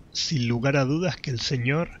confirmar sin lugar a dudas que el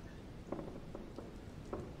señor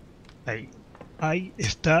Ahí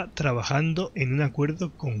está trabajando en un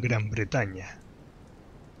acuerdo con Gran Bretaña.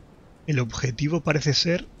 El objetivo parece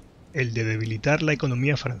ser el de debilitar la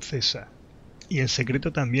economía francesa y en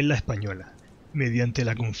secreto también la española, mediante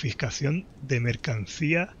la confiscación de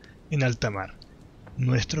mercancía en alta mar.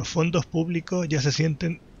 Nuestros fondos públicos ya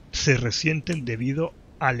se resienten debido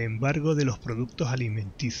al embargo de los productos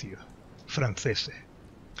alimenticios franceses,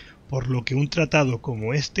 por lo que un tratado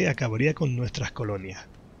como este acabaría con nuestras colonias.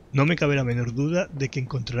 No me cabe la menor duda de que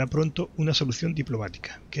encontrará pronto una solución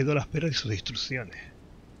diplomática. Quedo a la espera de sus instrucciones.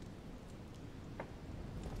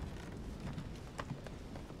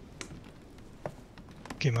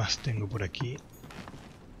 ¿Qué más tengo por aquí?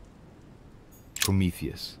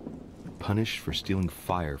 Prometheus, punished for stealing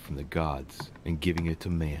fire from the gods and giving it to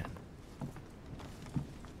man.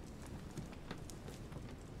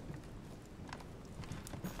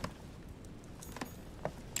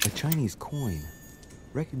 Chinese coin,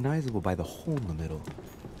 recognizable by the hole in the middle.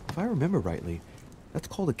 If I remember rightly, that's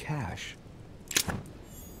called a cash.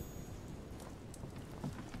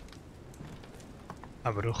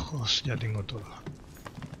 Abrojos, ya tengo todo.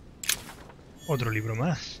 Otro libro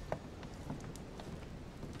más.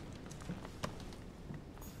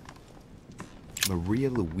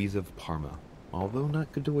 Maria Louisa of Parma. Although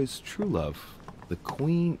not Godoy's true love, the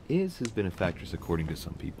queen is his benefactress according to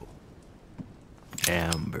some people.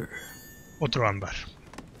 Amber. Otro ámbar.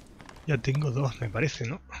 Ya tengo dos, me parece,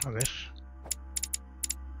 ¿no? A ver.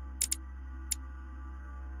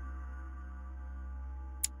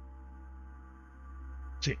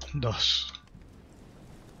 Sí, dos.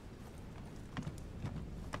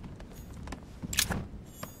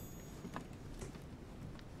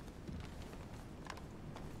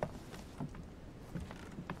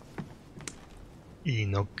 Y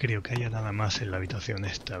no creo que haya nada más en la habitación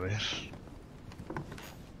esta, a ver.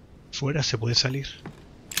 ¿Fuera se puede salir?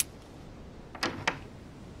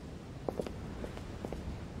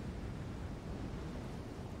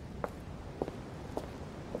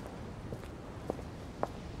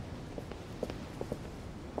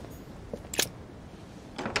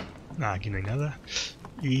 Ah, aquí no hay nada.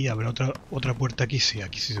 Y habrá otra puerta aquí, sí,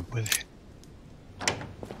 aquí sí se puede.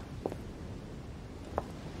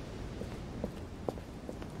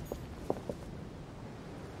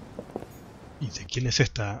 ¿Y de quién es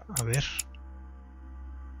esta? A ver.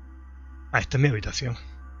 Ah, esta es mi habitación.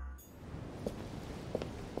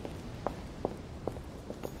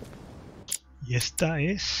 Y esta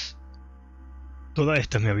es... Toda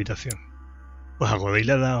esta es mi habitación. Pues a Godoy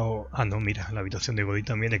le ha dado... Ah, no, mira, la habitación de Godoy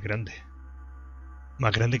también es grande.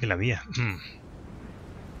 Más grande que la mía.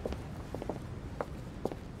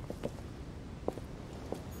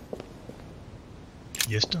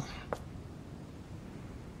 ¿Y esto?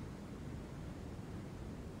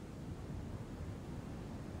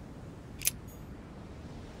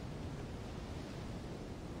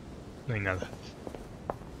 No hay nada.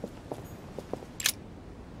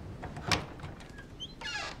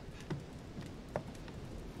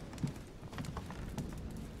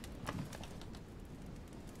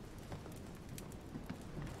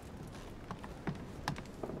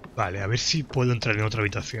 Vale, a ver si puedo entrar en otra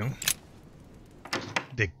habitación.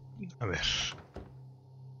 A ver.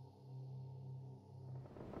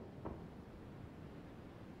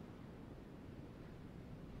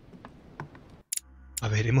 A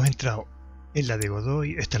ver, hemos entrado en la de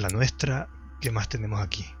Godoy, esta es la nuestra. ¿Qué más tenemos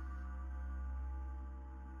aquí?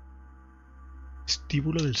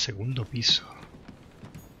 Vestíbulo del segundo piso.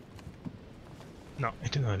 No,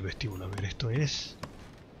 este no es el vestíbulo. A ver, esto es...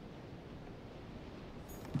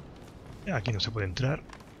 Aquí no se puede entrar.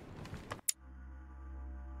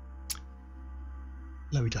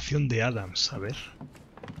 La habitación de Adams, a ver.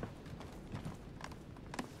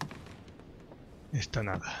 Esta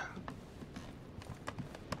nada.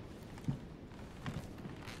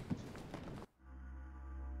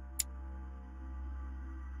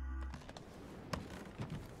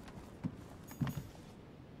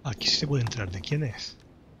 Aquí sí se puede entrar. ¿De quién es?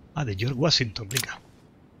 Ah, de George Washington, venga.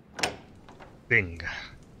 Venga.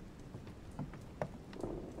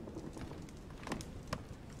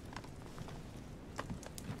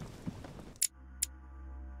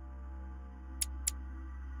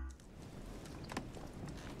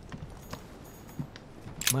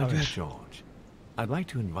 My dear George, I'd like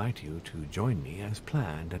to invite you to join me as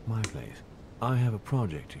planned at my place. I have a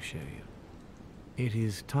project to show you. It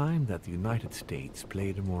is time that the United States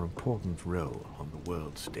played a more important role on the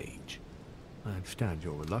world stage. I understand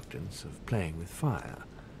your reluctance of playing with fire.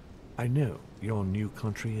 I know your new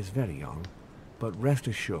country is very young, but rest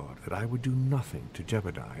assured that I would do nothing to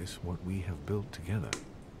jeopardize what we have built together.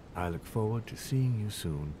 I look forward to seeing you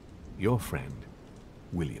soon. Your friend,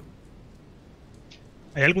 William.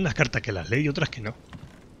 Hay algunas cartas que las leí y otras que no.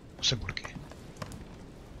 No sé por qué.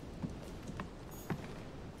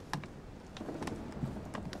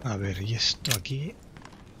 A ver, ¿y esto aquí?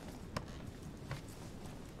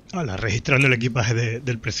 Hola, registrando el equipaje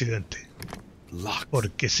del presidente.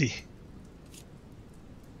 Porque sí.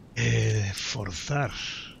 Forzar.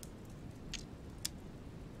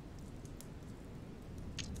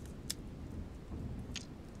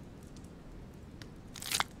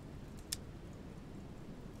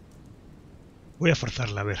 Voy a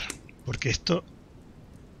forzarla, a ver. Porque esto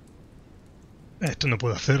no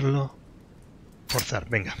puedo hacerlo. Forzar,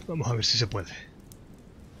 venga, vamos a ver si se puede.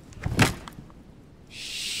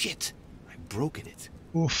 Shit, I've broken it.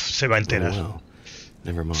 Uf, se va a enterar. Oh, well.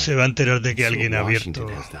 Never mind. Se va a enterar de que alguien ha Washington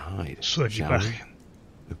abierto has to hide, su equipaje.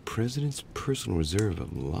 The president's personal reserve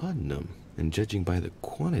of laudanum. and judging by the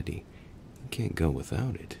quantity, you can't go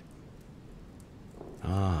without it.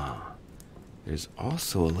 Ah, there's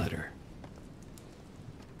also a letter.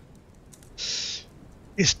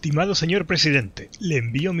 Estimado señor presidente, le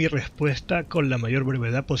envío mi respuesta con la mayor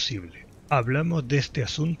brevedad posible. Hablamos de este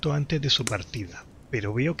asunto antes de su partida,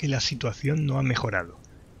 pero veo que la situación no ha mejorado.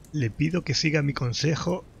 Le pido que siga mi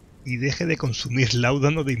consejo y deje de consumir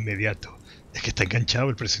láudano de inmediato. Es que está enganchado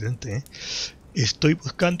el presidente, ¿eh? Estoy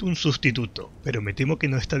buscando un sustituto, pero me temo que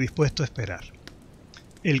no está dispuesto a esperar.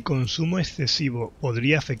 El consumo excesivo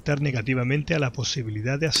podría afectar negativamente a la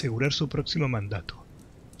posibilidad de asegurar su próximo mandato.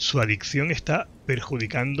 Su adicción está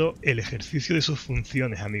perjudicando el ejercicio de sus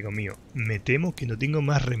funciones, amigo mío. Me temo que no tengo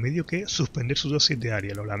más remedio que suspender su dosis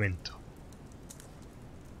diaria, lo lamento.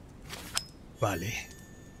 Vale.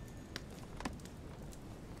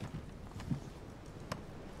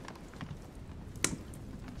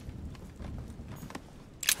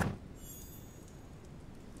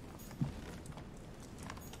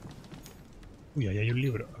 Uy, ahí hay un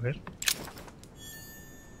libro, a ver.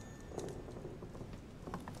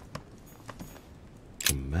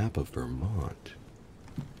 A map of Vermont.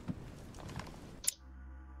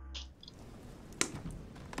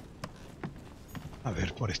 A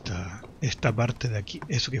ver, por esta parte de aquí.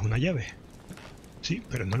 ¿Eso que es una llave? Sí,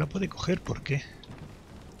 pero no la puede coger, ¿por qué?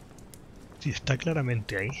 Sí, está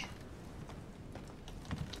claramente ahí.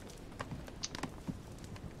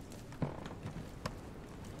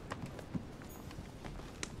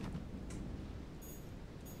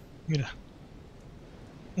 Mira.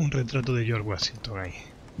 Un retrato de George Washington ahí.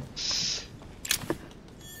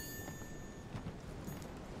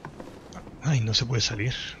 Ay, no se puede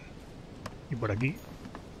salir. Y por aquí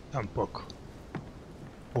tampoco.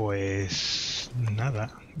 Pues nada.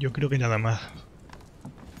 Yo creo que nada más.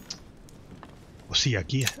 O sí,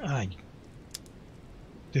 aquí. Ay.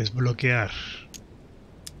 Desbloquear.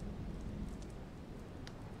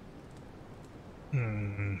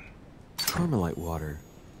 Carmelite water.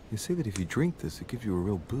 You say that if you drink this, it gives you a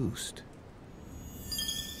real boost.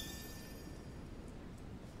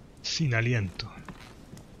 Sin aliento.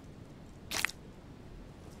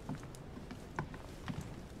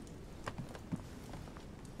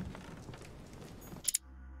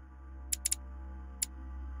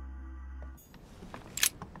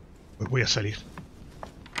 Pues voy a salir.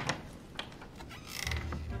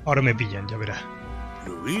 Ahora me pillan, ya verás.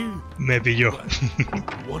 Louis? Me pilló.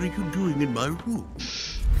 What are you doing in my room?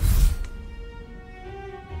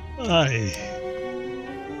 Ay.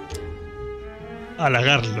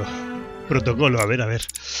 Halagarlo. Protocolo, a ver, a ver.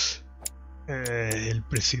 El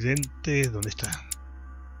presidente... ¿Dónde está?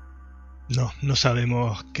 No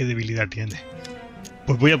sabemos qué debilidad tiene.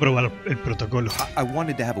 Pues voy a probar el protocolo. I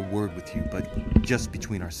wanted to have a word with you, but just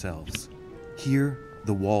between ourselves. Here,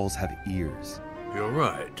 the walls have ears. You're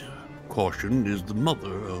right. Caution is the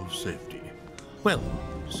mother of safety. Well,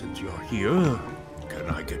 since you're here, can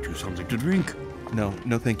I get you something to drink? No,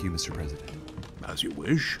 thank you, Mr. President. As you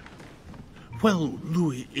wish. Well,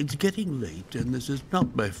 Louis, it's getting late, and this is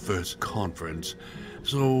not my first conference,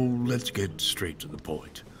 so let's get straight to the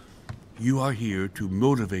point. You are here to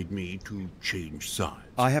motivate me to change sides.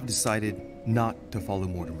 I have decided not to follow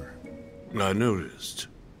Mortimer. I noticed.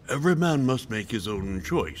 Every man must make his own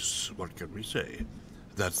choice. What can we say?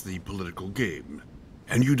 That's the political game.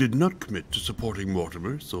 And you did not commit to supporting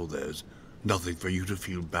Mortimer, so there's nothing for you to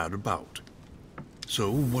feel bad about.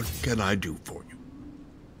 So, what can I do for you?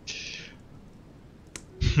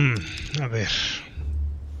 A ver.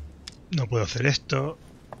 No puedo hacer esto.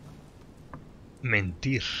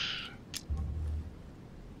 Mentir.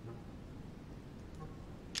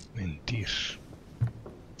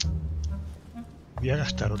 Voy a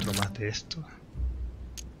gastar otro más de esto.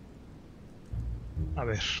 A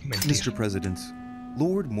ver, mentir. Mr. President,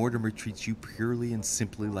 Lord Mortimer treats you purely and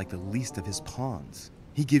simply like the least of his pawns.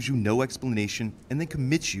 He gives you no explanation and then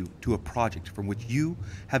commits you to a project from which you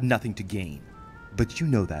have nothing to gain. But you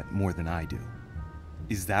know that more than I do.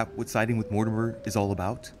 Is that what siding with Mortimer is all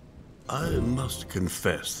about? I must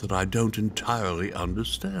confess that I don't entirely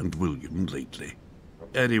understand William lately.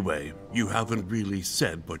 Anyway, you haven't really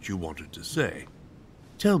said what you wanted to say.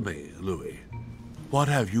 Tell me, Louis, what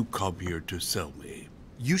have you come here to sell me?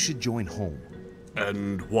 You should join home.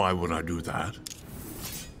 And why would I do that?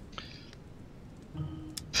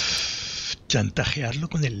 Chantajearlo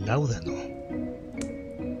con el láudano.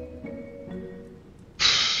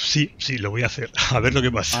 Sí, lo voy a hacer. A ver lo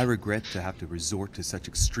que pasa. I regret to have to resort to such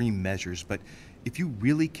extreme measures, but if you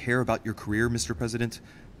really care about your career, Mr. President,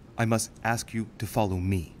 I must ask you to follow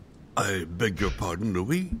me. I beg your pardon,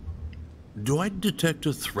 Louis? Do I detect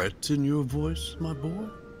a threat in your voice, my boy?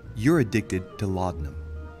 You're addicted to laudanum.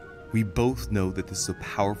 We both know that this is a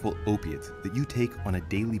powerful opiate that you take on a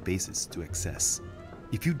daily basis to excess.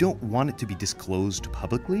 If you don't want it to be disclosed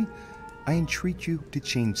publicly, I entreat you to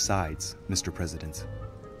change sides, Mr. President.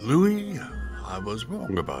 Louis, I was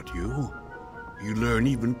wrong about you. You learn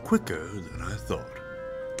even quicker than I thought.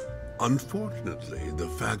 Unfortunately, the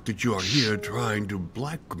fact that you are here trying to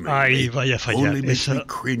blackmail me only makes me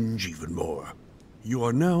cringe even more. You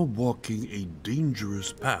are now walking a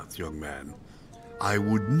dangerous path, young man. I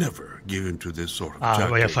would never give in to this sort of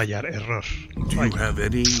voy a fallar, error. Do you have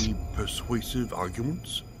any persuasive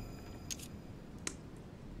arguments?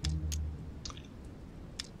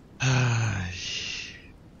 Ay.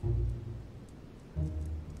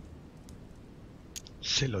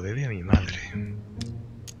 Se lo debe a mi madre.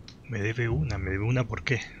 Me debe una, ¿por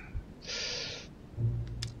qué?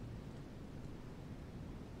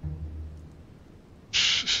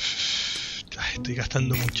 Estoy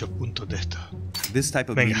gastando muchos puntos de esto. This type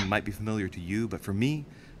of meeting might be familiar to you, but for me,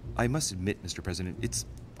 I must admit, Mr. President, it's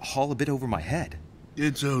all a bit over my head.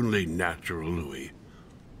 It's only natural, Louis.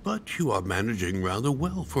 But you are managing rather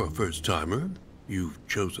well for a first-timer. You've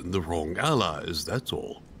chosen the wrong allies, that's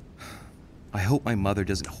all. I hope my mother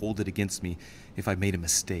doesn't hold it against me if I made a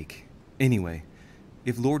mistake. Anyway,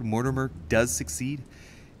 if Lord Mortimer does succeed,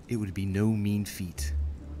 it would be no mean feat.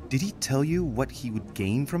 Did he tell you what he would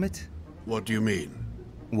gain from it? What do you mean?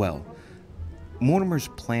 Well, Mortimer's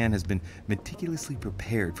plan has been meticulously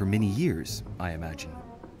prepared for many years, I imagine.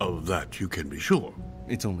 Of that you can be sure.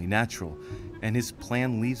 It's only natural, and his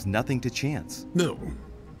plan leaves nothing to chance. No,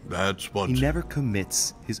 that's what... He never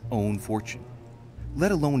commits his own fortune,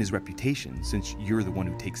 let alone his reputation, since you're the one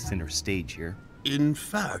who takes center stage here. In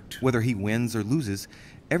fact... Whether he wins or loses,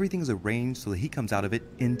 everything is arranged so that he comes out of it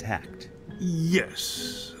intact.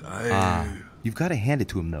 Yes, You've got to hand it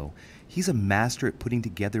to him, though. He's a master at putting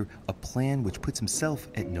together a plan which puts himself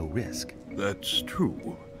at no risk. That's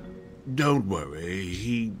true. Don't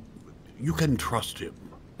worry, you can trust him.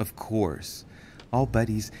 Of course. I'll bet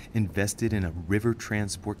he's invested in a river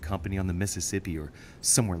transport company on the Mississippi or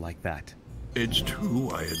somewhere like that. It's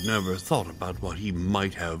true I had never thought about what he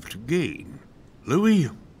might have to gain. Louis,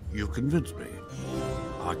 you convinced me.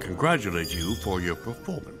 I congratulate you for your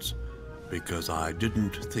performance, because I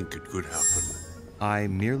didn't think it could happen. I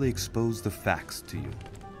merely exposed the facts to you.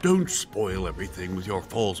 Don't spoil everything with your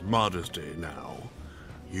false modesty now.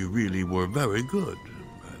 You really were very good,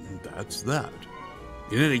 and that's that.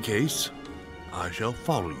 In any case, I shall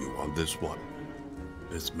follow you on this one.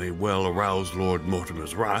 This may well arouse Lord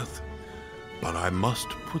Mortimer's wrath, but I must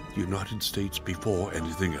put the United States before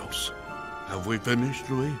anything else. Have we finished,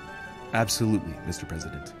 Louis? Absolutely, Mr.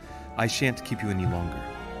 President. I shan't keep you any longer.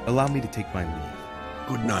 Allow me to take my leave.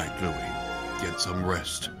 Good night, Louis. Get some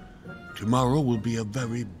rest. Tomorrow will be a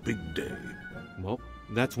very big day. Well,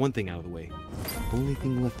 that's one thing out of the way. The only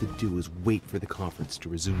thing left to do is wait for the conference to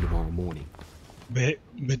resume tomorrow morning.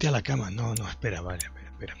 Vete a la cama. No, espera, vale,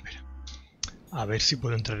 espera. A ver si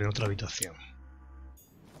puedo entrar en otra habitación.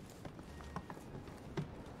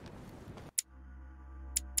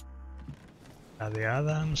 La de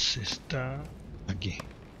Adams está aquí.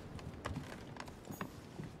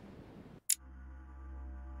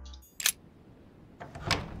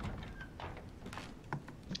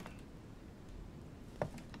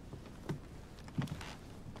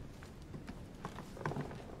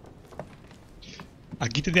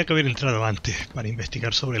 Aquí tendría que haber entrado antes para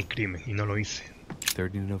investigar sobre el crimen y no lo hice.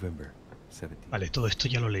 30 November, 17. Vale, todo esto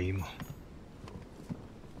ya lo leímos.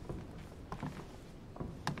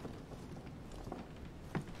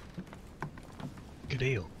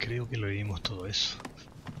 Creo que lo leímos todo eso.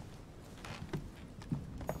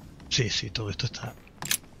 Sí, todo esto está.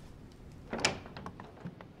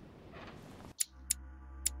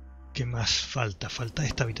 ¿Qué más falta? Falta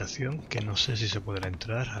esta habitación que no sé si se podrá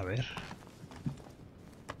entrar. A ver.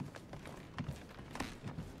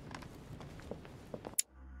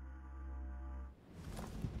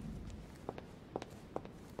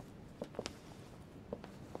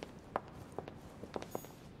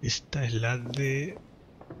 Esta es la de...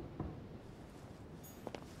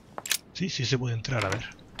 Sí se puede entrar, a ver.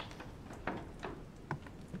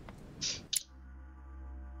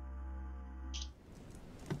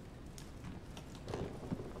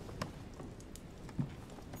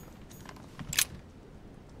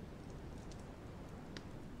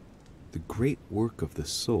 The Great Work of the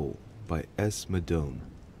Soul by S. Madone.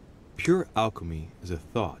 Pure alchemy is a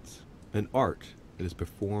thought, an art that is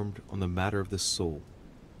performed on the matter of the soul.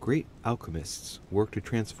 Great alchemists work to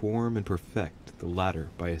transform and perfect the latter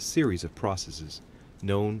by a series of processes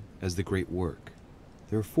known as the Great Work.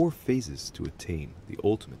 There are 4 phases to attain the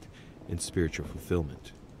ultimate in spiritual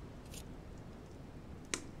fulfillment.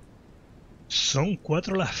 Son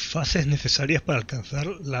 4 las fases necesarias para alcanzar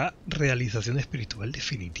la realización espiritual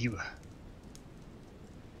definitiva.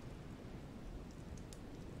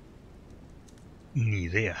 Ni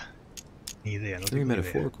idea. Ni idea, no Very tengo idea.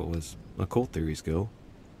 metaphorical as occult theories go.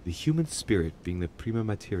 The human spirit being the prima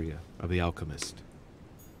materia of the alchemist.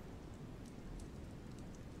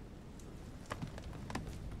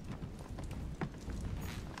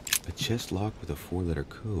 A chest locked with a 4-letter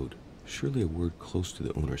code. Surely a word close to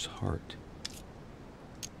the owner's heart.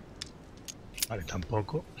 Vale,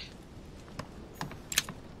 tampoco.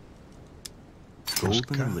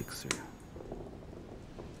 Golden elixir.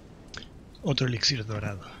 Otro elixir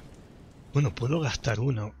dorado. Bueno, puedo gastar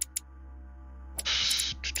uno.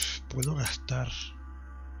 Puedo gastar...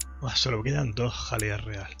 Buah, solo quedan 2 jaleas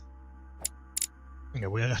real. Venga,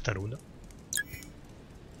 voy a gastar uno.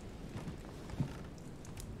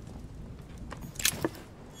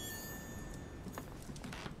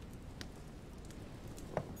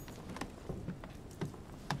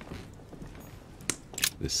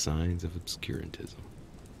 The signs of obscurantism.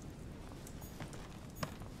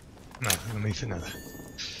 Nada, no me dice nada.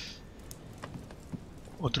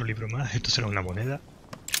 Otro libro más. Esto será una moneda.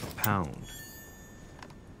 A pound.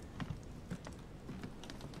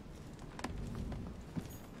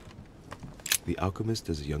 The alchemist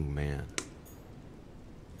is a young man.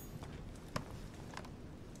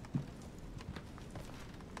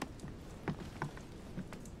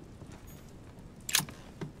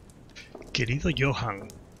 Querido Johan,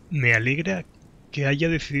 me alegra que haya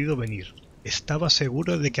decidido venir. Estaba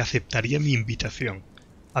seguro de que aceptaría mi invitación,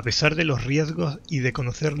 a pesar de los riesgos y de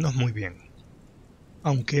conocernos muy bien.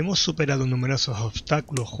 Aunque hemos superado numerosos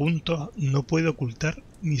obstáculos juntos, no puedo ocultar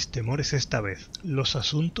mis temores esta vez. Los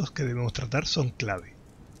asuntos que debemos tratar son clave.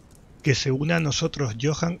 Que se una a nosotros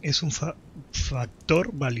Johan es un factor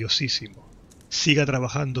valiosísimo. Siga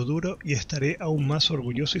trabajando duro y estaré aún más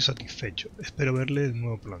orgulloso y satisfecho. Espero verle de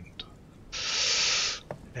nuevo pronto.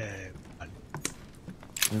 Vale.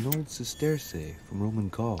 An old sesterce from Roman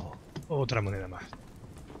Gaul. Otra moneda más.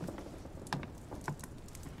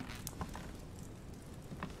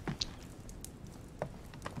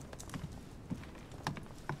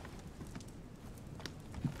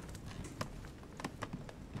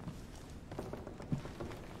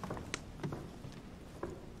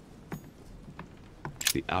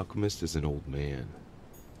 The alchemist is an old man.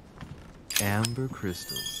 Amber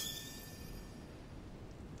crystals.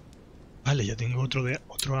 Vale, ya tengo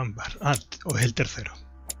otro ámbar. Ah, o es el tercero.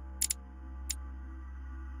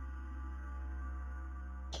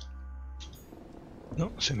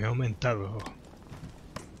 No, se me ha aumentado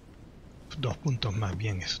 2 puntos más.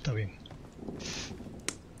 Bien, eso está bien.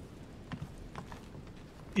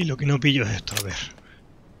 Y lo que no pillo es esto, a ver.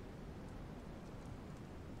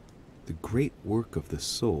 The Great Work of the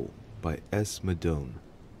Soul by S. Madone.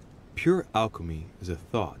 Pure alchemy is a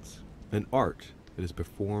thought, an art that is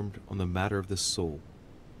performed on the matter of the soul.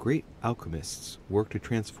 Great alchemists work to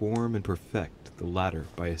transform and perfect the latter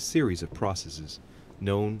by a series of processes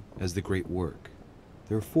known as the Great Work.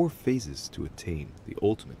 There are 4 phases to attain the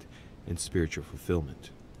ultimate in spiritual fulfillment.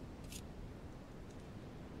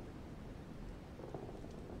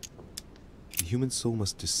 The human soul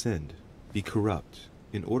must descend, be corrupt,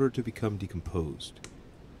 in order to become decomposed.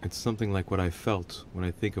 It's something like what I felt when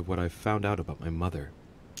I think of what I've found out about my mother.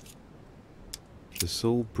 The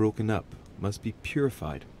soul broken up must be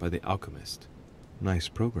purified by the alchemist. Nice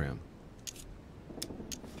program.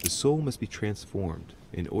 The soul must be transformed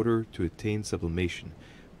in order to attain sublimation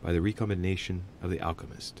by the recombination of the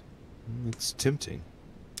alchemist. It's tempting.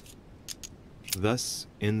 Thus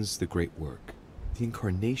ends the great work. The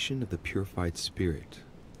incarnation of the purified spirit,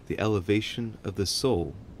 the elevation of the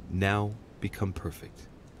soul, now become perfect.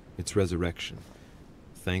 Its resurrection,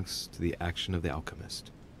 thanks to the action of the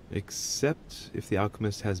alchemist. Except if the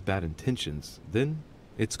alchemist has bad intentions, then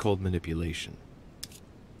it's called manipulation.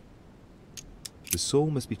 The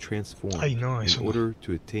soul must be transformed in order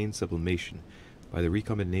to attain sublimation by the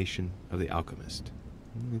recombination of the alchemist.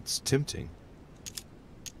 It's tempting.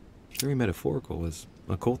 Very metaphorical as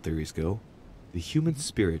occult theories go. The human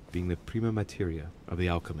spirit being the prima materia of the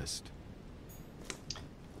alchemist.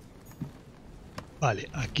 Vale,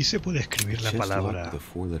 aquí se puede escribir la palabra. With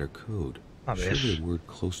a 4-letter code. A ver. Surely a word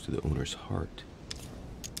close to the owner's heart.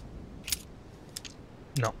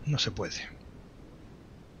 No, no se puede.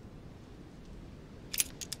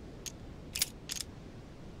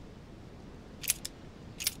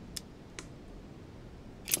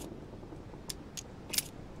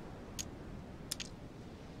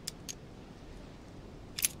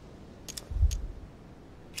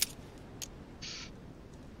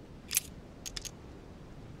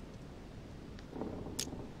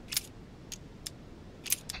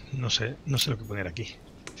 no sé lo que poner aquí.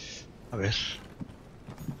 A ver.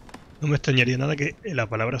 No me extrañaría nada que la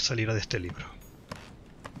palabra saliera de este libro.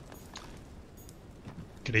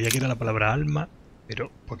 Creía que era la palabra alma,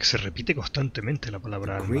 pero porque se repite constantemente la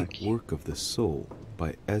palabra alma aquí. Great Work of the Soul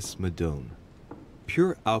by S. Madone.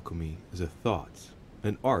 Pure alchemy is a thought,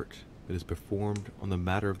 an art that is performed on the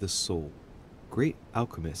matter of the soul. Great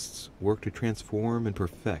alchemists work to transform and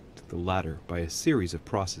perfect the latter by a series of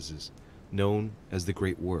processes known as the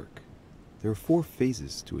Great Work. There are 4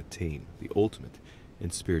 phases to attain the ultimate in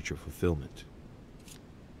spiritual fulfillment.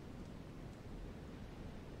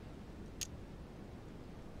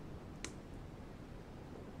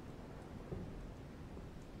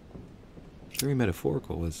 Very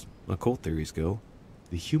metaphorical as occult theories go,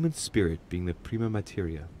 the human spirit being the prima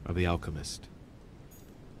materia of the alchemist.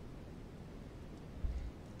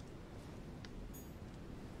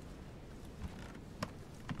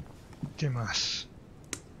 ¿Qué más?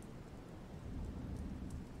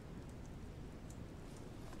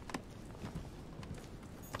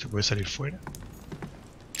 ¿Se puede salir fuera?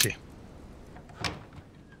 Sí.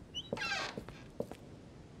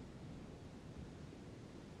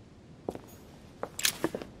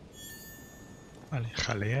 Vale,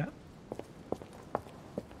 jalea.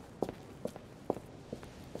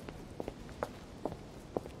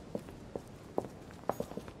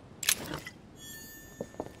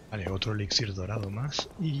 Vale, otro elixir dorado más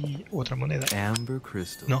y otra moneda. Amber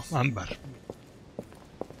crystals. No, ámbar.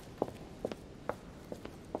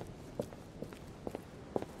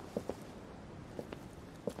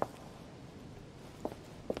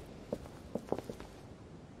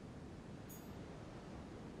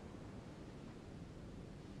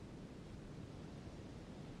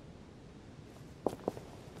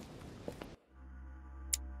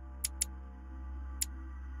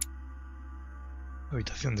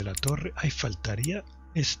 Habitación de la torre. Ahí faltaría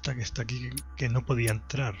esta que está aquí, que no podía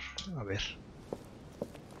entrar. A ver.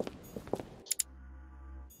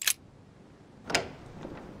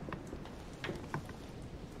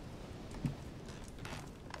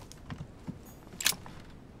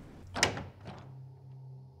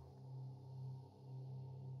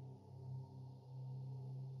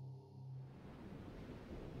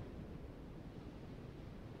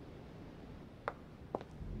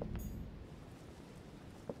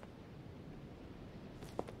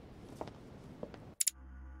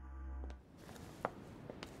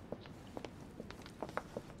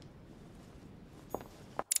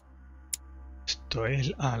 Esto es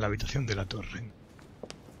la habitación de la torre.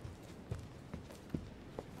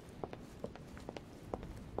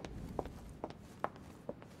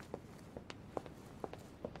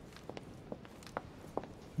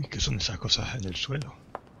 ¿Y qué son esas cosas en el suelo?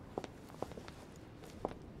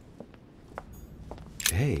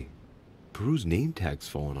 Hey, Peru's name tag's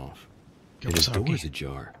fallen off. And his door is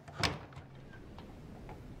ajar.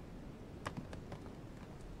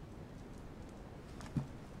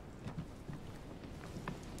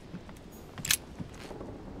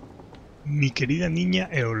 Mi querida niña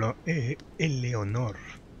Eleonor,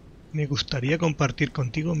 me gustaría compartir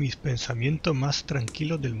contigo mis pensamientos más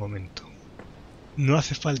tranquilos del momento. No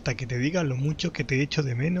hace falta que te diga lo mucho que te echo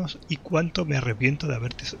de menos y cuánto me arrepiento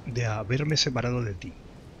de haberme separado de ti.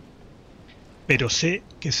 Pero sé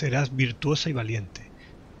que serás virtuosa y valiente,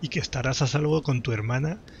 y que estarás a salvo con tu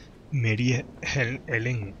hermana Marie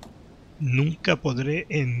Helen. Nunca podré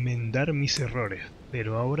enmendar mis errores,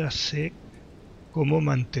 pero ahora sé cómo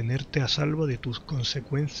mantenerte a salvo de tus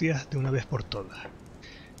consecuencias de una vez por todas.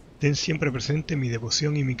 Ten siempre presente mi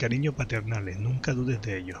devoción y mi cariño paternales, nunca dudes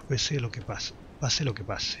de ellos, pase lo que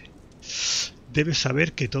pase. Debes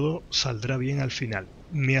saber que todo saldrá bien al final.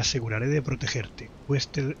 Me aseguraré de protegerte,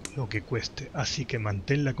 cueste lo que cueste, así que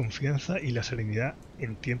mantén la confianza y la serenidad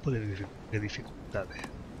en tiempo de dificultades.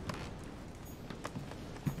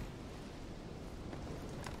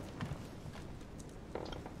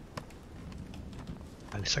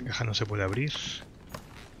 Vale, esa caja no se puede abrir.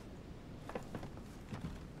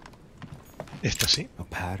 Esta sí. A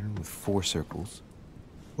pattern with 4 circles.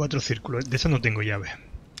 4 círculos. De esa no tengo llave.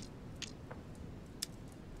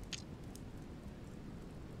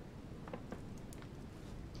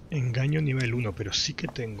 Engaño nivel 1, pero sí que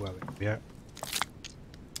tengo. A ver,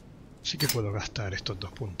 sí que puedo gastar estos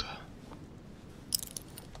 2 puntos.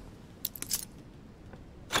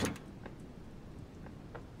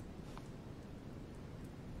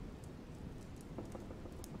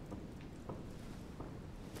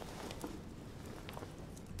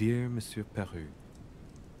 Dear Monsieur Peru,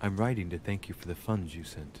 I'm writing to thank you for the funds you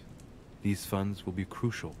sent. These funds will be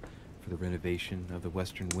crucial for the renovation of the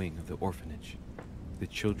western wing of the orphanage. The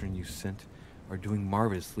children you sent are doing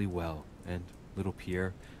marvelously well, and little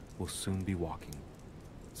Pierre will soon be walking.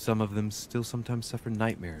 Some of them still sometimes suffer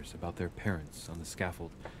nightmares about their parents on the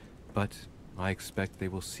scaffold, but I expect they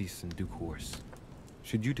will cease in due course.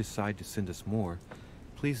 Should you decide to send us more,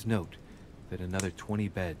 please note that another 20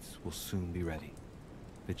 beds will soon be ready.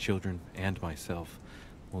 The children and myself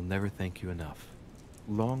will never thank you enough.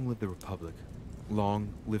 Long live the Republic.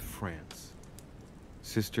 Long live France.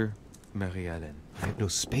 Sister Marie-Hélène. I have no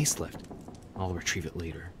space left. I'll retrieve it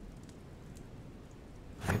later.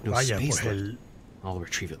 I have no Vaya, space pues left. I'll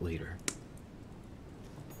retrieve it later.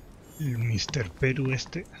 El Mr. Perú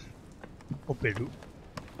este, o Perú,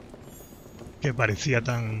 que parecía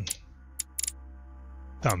tan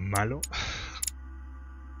malo.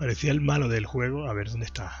 Parecía el malo del juego. A ver, ¿dónde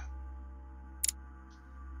está?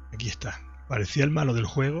 Aquí está. Parecía el malo del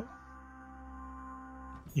juego.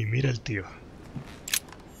 Y mira el tío.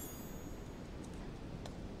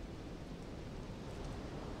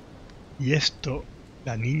 Y esto,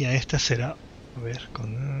 la niña esta será, a ver,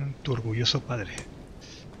 con tu orgulloso padre.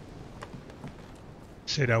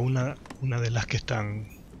 Será una de las que están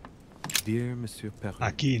Dear Monsieur Perrin,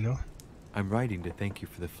 aquí, ¿no? I'm writing to thank you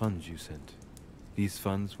for the funds you sent. These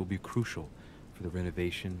funds will be crucial for the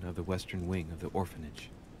renovation of the western wing of the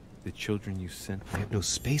orphanage. The children you sent. I have no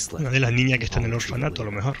space left. Una de las niñas que está en el orfanato, a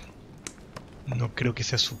lo mejor. No creo que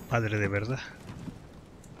sea su padre de verdad.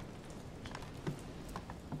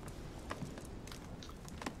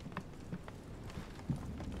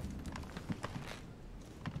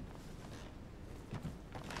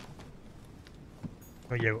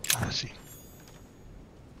 No llego. Ah, sí.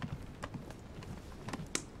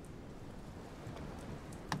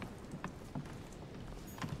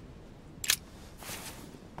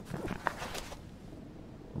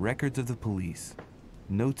 Records of the police.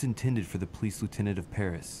 Notes intended for the police lieutenant of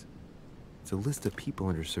Paris. It's a list of people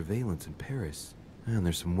under surveillance in Paris. And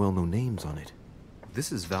there's some well-known names on it.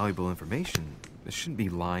 This is valuable information. This shouldn't be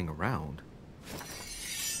lying around.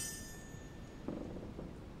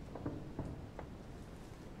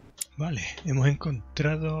 Vale, hemos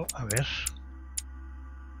encontrado, a ver,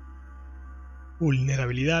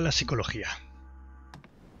 vulnerabilidad a la psicología.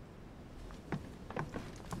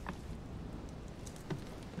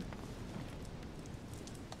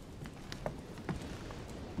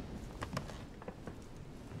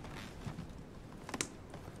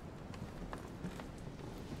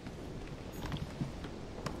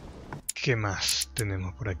 ¿Qué más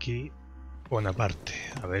tenemos por aquí? Bonaparte,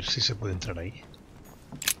 a ver si se puede entrar ahí.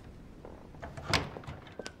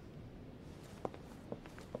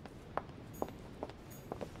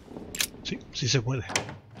 Sí se puede.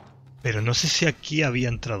 Pero no sé si aquí había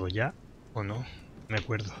entrado ya o no. Me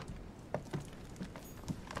acuerdo.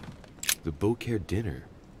 The Beaucaire dinner.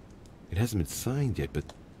 It hasn't been signed yet, but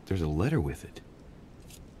there's a letter with it.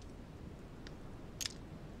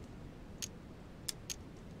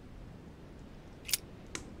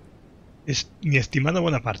 Mi estimado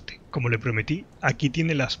Bonaparte, como le prometí, aquí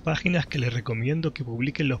tiene las páginas que le recomiendo que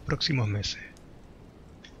publique en los próximos meses.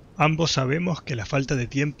 Ambos sabemos que la falta de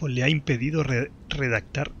tiempo le ha impedido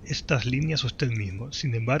redactar estas líneas usted mismo,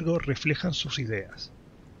 sin embargo reflejan sus ideas.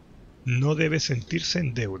 No debe sentirse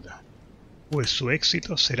en deuda, pues su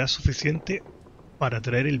éxito será suficiente para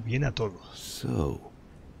traer el bien a todos. So,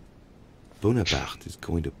 Bonaparte is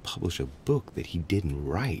going to publish a book that he didn't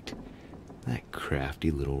write. That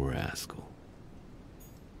crafty little rascal.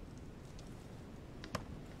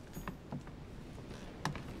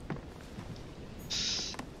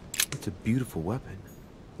 It's a beautiful weapon.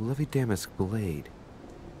 A lovely damask blade.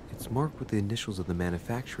 It's marked with the initials of the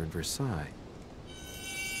manufacturer in Versailles.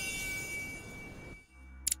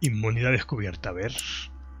 Inmunidad descubierta. A ver,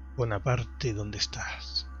 Bonaparte, ¿dónde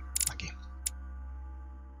estás? Aquí.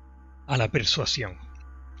 A la persuasión.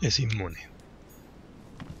 Es inmune.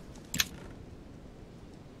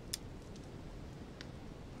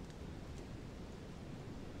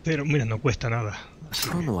 Pero mira, no cuesta nada.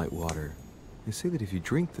 Carmelite water. They say that if you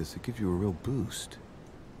drink this, it gives you a real boost.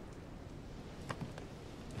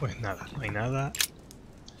 Pues nada, no hay nada.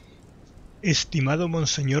 Estimado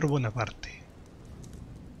Monseñor Bonaparte,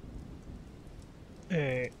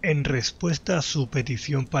 en respuesta a su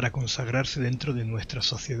petición para consagrarse dentro de nuestra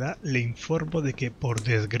sociedad, le informo de que, por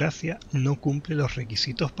desgracia, no cumple los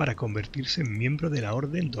requisitos para convertirse en miembro de la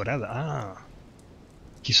Orden Dorada. Ah,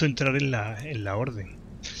 quiso entrar en la Orden.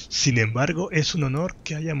 Sin embargo, es un honor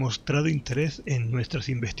que haya mostrado interés en nuestras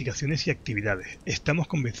investigaciones y actividades. Estamos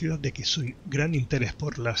convencidos de que su gran interés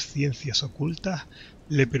por las ciencias ocultas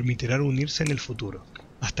le permitirá unirse en el futuro.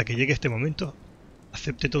 Hasta que llegue este momento,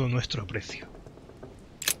 acepte todo nuestro aprecio.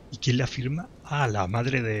 ¿Y quién la firma? Ah, la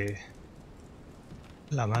madre de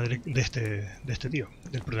La madre de este tío,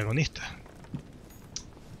 del protagonista.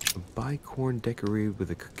 A bicorn decorated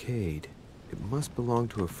with a cockade. It must belong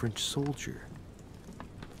to a French soldier.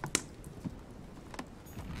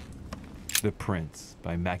 The Prince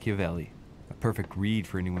by Machiavelli. A perfect read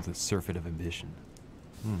for anyone with a surfeit of ambition.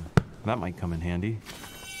 That might come in handy.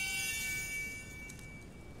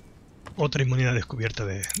 Otra inmunidad descubierta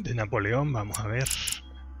de Napoleón, vamos a ver.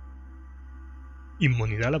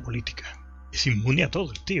 Inmunidad a la política. Es inmune a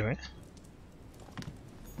todo el tío, ¿eh?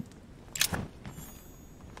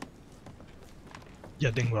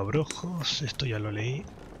 Ya tengo abrojos, esto ya lo leí.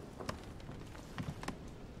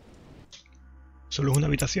 ¿Solo es una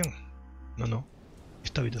habitación? No.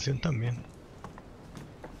 Esta habitación también.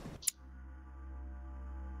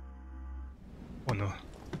 ¿O no?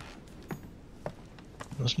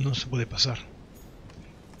 No se puede pasar.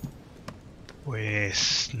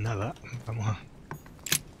 Pues nada, vamos a...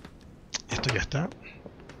 Esto ya está.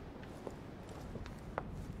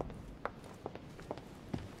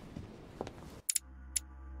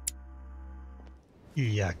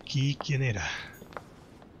 Y aquí, ¿quién era?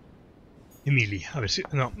 Emily, a ver si...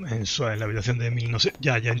 No, en la habitación de Emily, no sé.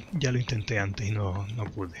 Ya lo intenté antes y no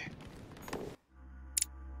pude.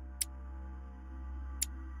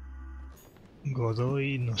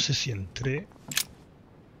 Godoy, no sé si entré.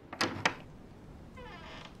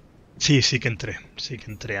 Sí que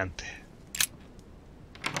entré antes.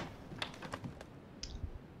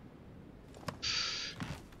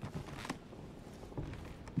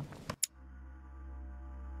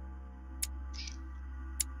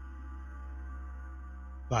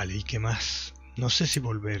 Vale, ¿y qué más? No sé si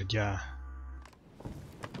volver ya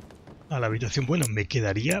a la habitación. Bueno, me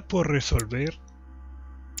quedaría por resolver...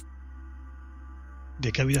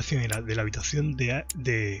 ¿De qué habitación era? De la habitación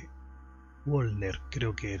de Wolner,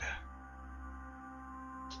 creo que era.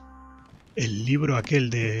 El libro aquel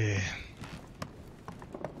de...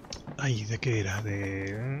 Ay, ¿de qué era?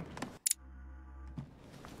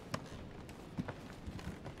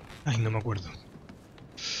 Ay, no me acuerdo.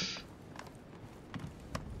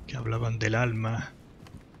 Que hablaban del alma.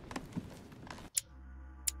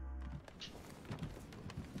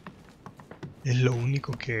 Es lo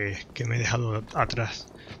único que me he dejado atrás.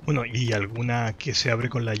 Bueno, y alguna que se abre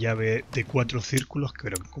con la llave de 4 círculos,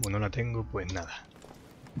 pero como no la tengo, pues nada.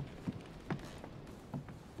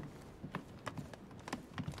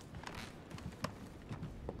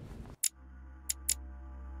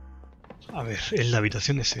 A ver, en la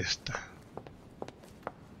habitación es esta.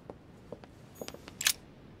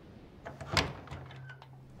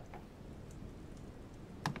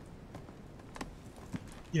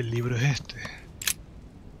 Y el libro es este.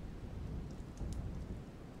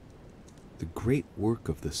 The Great Work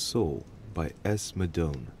of the Soul by S.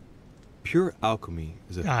 Madone. Pure alchemy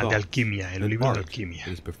is a thought, de alquimia, el libro de alquimia.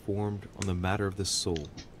 Is performed on the matter of the soul.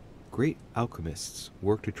 Great alchemists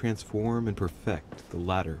work to transform and perfect the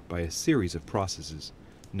latter by a series of processes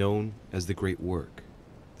known as the Great Work.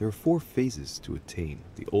 There are 4 phases to attain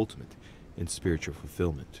the ultimate in spiritual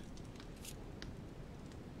fulfillment.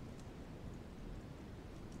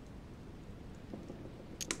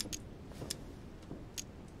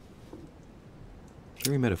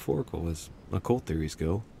 Very metaphorical as occult theories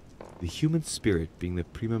go, the human spirit being the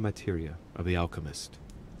prima materia of the alchemist.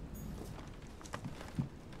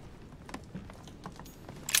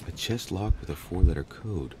 A chest locked with a 4-letter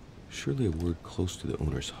code, surely a word close to the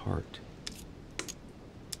owner's heart.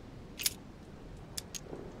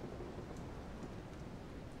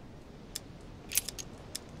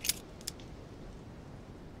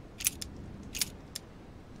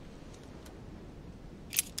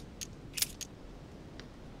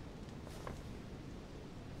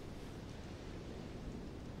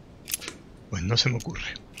 Pues no se me ocurre.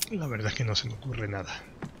 La verdad es que no se me ocurre nada.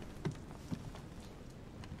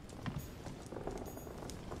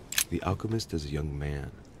 The alchemist is a young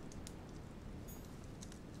man.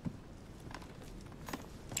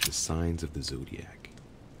 The signs of the zodiac.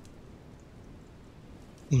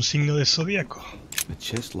 Un signo de zodiaco. A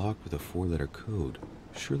chest locked with a 4-letter code,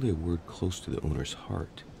 surely a word close to the owner's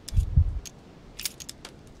heart.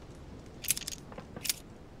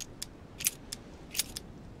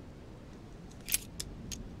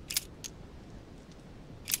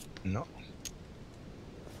 No.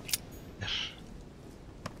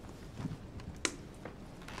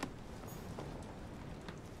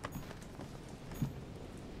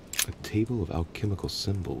 A table of alchemical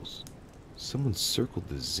symbols. Someone circled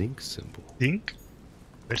the zinc symbol. ¿Zinc?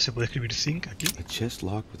 A ver, ¿se puede escribir zinc aquí? A chest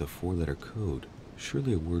locked with a 4-letter code.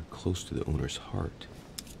 Surely a word close to the owner's heart.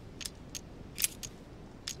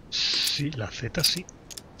 Sí, la Z sí.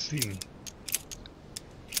 Zinc.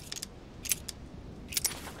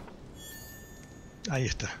 Ahí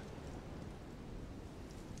está.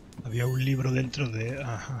 Había un libro dentro de...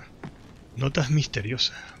 Ajá. Notas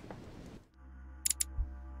misteriosas.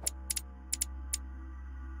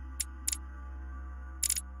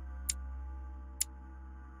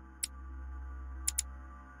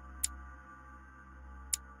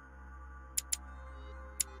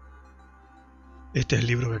 Este es el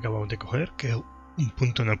libro que acabamos de coger, que es un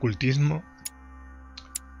punto en ocultismo.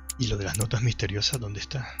 Y lo de las notas misteriosas, ¿dónde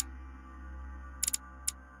está?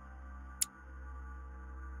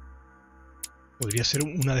 Podría ser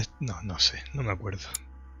una de... No, no sé, no me acuerdo.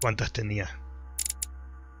 ¿Cuántas tenía?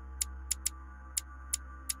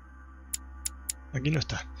 Aquí no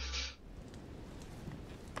está.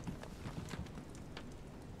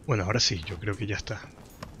 Bueno, ahora sí, yo creo que ya está.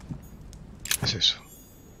 ¿Qué es eso?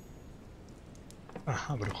 Ah,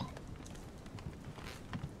 abrojo.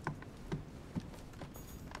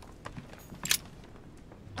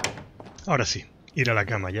 Ahora sí, ir a la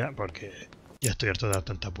cama ya, porque ya estoy harto de dar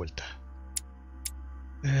tantas vueltas.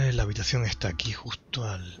 La habitación está aquí, justo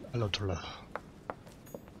al otro lado.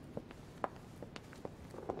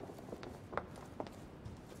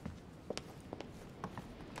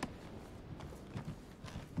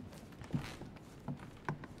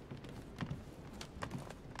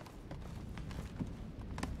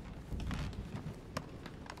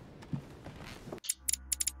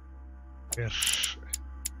 A ver.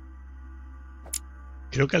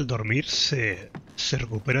 Creo que al dormir se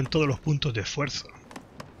recuperan todos los puntos de esfuerzo.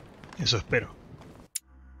 Eso espero.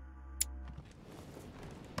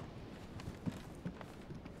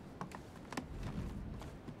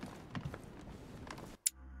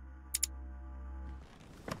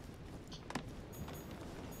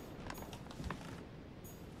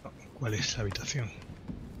 ¿Cuál es la habitación?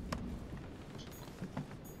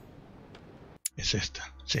 Es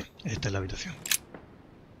esta. Sí, esta es la habitación.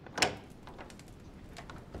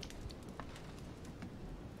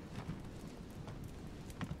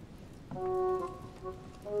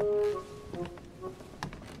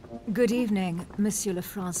 Good evening, Monsieur le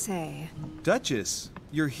Français. Duchess,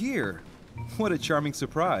 you're here. What a charming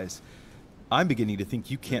surprise. I'm beginning to think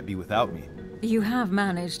you can't be without me. You have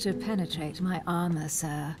managed to penetrate my armor,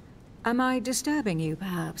 sir. Am I disturbing you,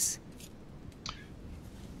 perhaps?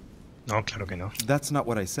 No, claro que no. That's not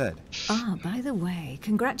what I said. Ah, by the way,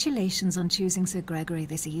 congratulations on choosing Sir Gregory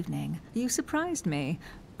this evening. You surprised me.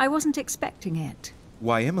 I wasn't expecting it.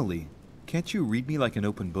 Why, Emily? Can't you read me like an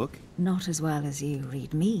open book? Not as well as you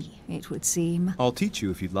read me, it would seem. I'll teach you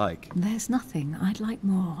if you'd like. There's nothing I'd like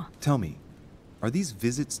more. Tell me, are these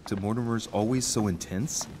visits to Mortimer's always so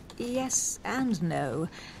intense? Yes and no.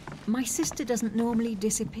 My sister doesn't normally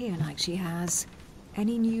disappear like she has.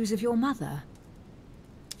 Any news of your mother?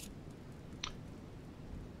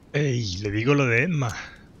 Ey, le digo lo de Emma.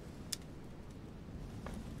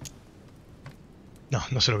 No,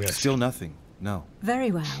 no se lo voy a decir. Still nothing, no.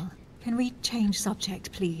 Very well. Can we change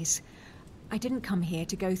subject, please? I didn't come here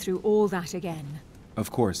to go through all that again. Of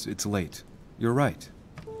course, it's late. You're right.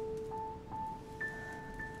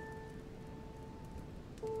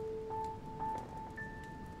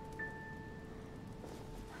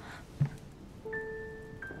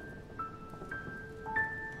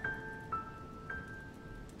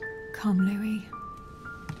 Come, Louis.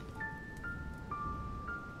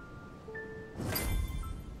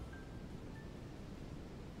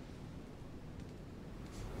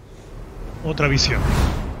 Otra visión.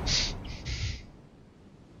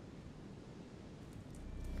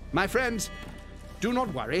 My friends, do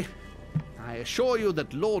not worry. I assure you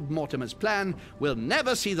that Lord Mortimer's plan will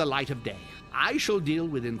never see the light of day. I shall deal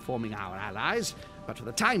with informing our allies, but for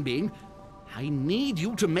the time being, I need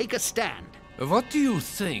you to make a stand. What do you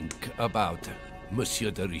think about Monsieur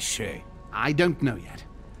de Richet? I don't know yet.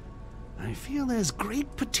 I feel there's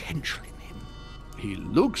great potential in him. He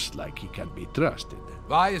looks like he can be trusted.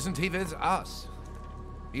 Why isn't he with us?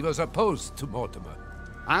 He was opposed to Mortimer.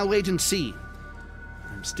 I'll wait and see.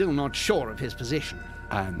 I'm still not sure of his position.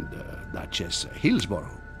 And Duchess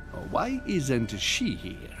Hillsborough, why isn't she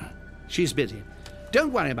here? She's busy.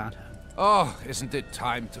 Don't worry about her. Oh, isn't it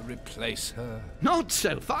time to replace her? Not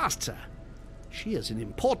so fast, sir. She is an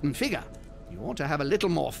important figure. You ought to have a little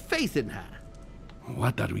more faith in her.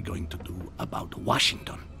 What are we going to do about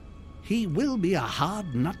Washington? He will be a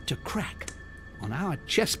hard nut to crack. On our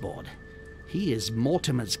chessboard, he is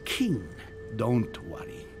Mortimer's king. Don't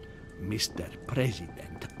worry. Mr.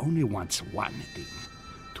 President only wants one thing.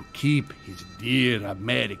 To keep his dear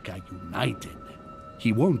America united.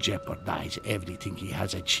 He won't jeopardize everything he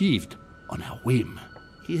has achieved on a whim.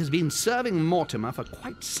 He has been serving Mortimer for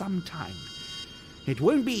quite some time. It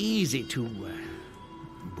won't be easy to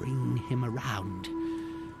bring him around.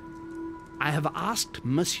 I have asked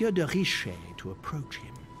Monsieur de Richet to approach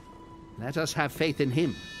him. Let us have faith in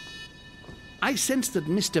him. I sense that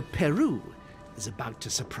Mr. Peru is about to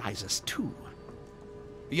surprise us too.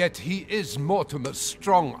 Yet he is Mortimer's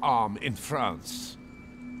strong arm in France.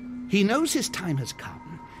 He knows his time has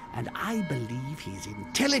come, and I believe he's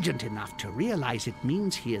intelligent enough to realize it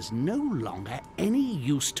means he is no longer any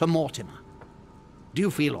use to Mortimer. Do you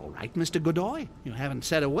feel all right, Mr. Godoy? You haven't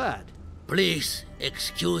said a word. Please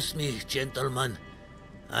excuse me, gentlemen.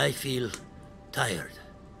 I feel tired.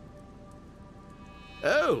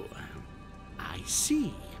 Oh, I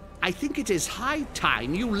see. I think it is high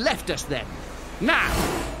time you left us then. Now!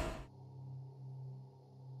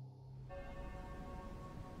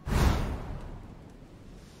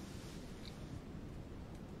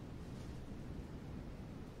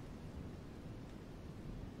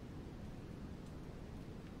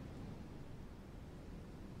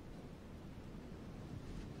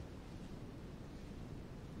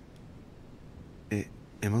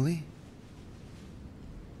 Emily?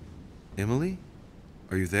 Emily?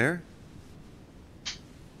 Are you there?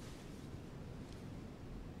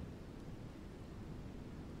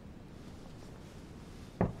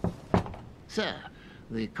 Sir,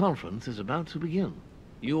 the conference is about to begin.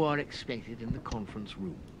 You are expected in the conference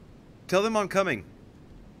room. Tell them I'm coming.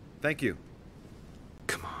 Thank you.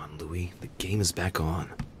 Come on, Louis. The game is back on.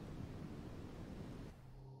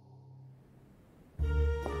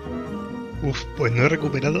 Uf, pues no he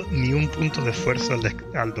recuperado ni un punto de esfuerzo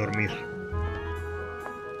al dormir.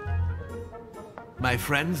 My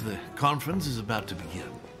friends, the conference is about to begin.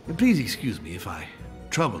 Please excuse me if I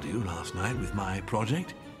troubled you last night with my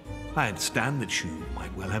project. I understand that you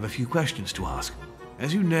might well have a few questions to ask.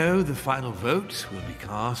 As you know, the final vote will be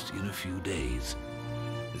cast in a few days.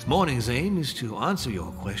 This morning's aim is to answer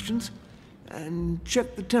your questions and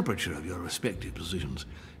check the temperature of your respective positions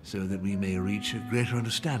so that we may reach a greater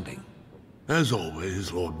understanding. As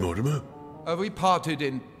always, Lord Mortimer. We parted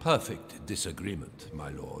in perfect disagreement, my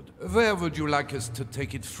lord. Where would you like us to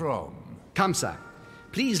take it from? Come, sir.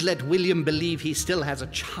 Please let William believe he still has a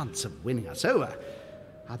chance of winning us over.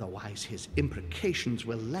 Otherwise, his imprecations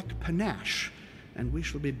will lack panache, and we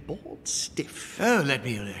shall be bored stiff. Oh, let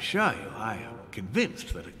me assure you, I am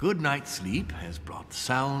convinced that a good night's sleep has brought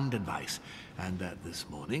sound advice, and that this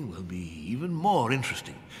morning will be even more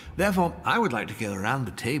interesting. Therefore, I would like to go around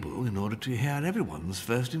the table in order to hear everyone's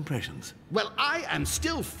first impressions. Well, I am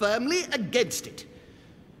still firmly against it,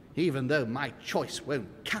 even though my choice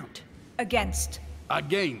won't count. Against.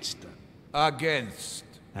 Against. Against.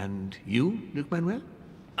 And you, Luc Manuel?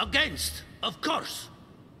 Against, of course.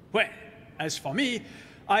 Well, as for me,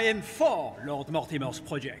 I am for Lord Mortimer's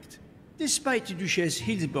project, despite Duchess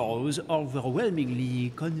Hillsborough's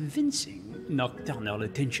overwhelmingly convincing nocturnal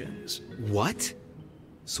attentions. What?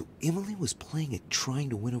 So Emily was playing at trying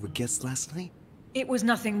to win over guests last night? It was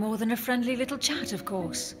nothing more than a friendly little chat, of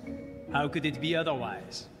course. How could it be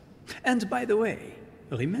otherwise? And by the way,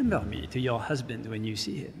 remember me to your husband when you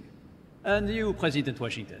see him. And you, President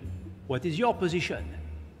Washington, what is your position?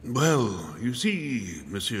 Well, you see,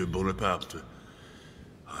 Monsieur Bonaparte,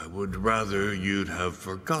 I would rather you'd have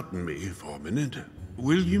forgotten me for a minute.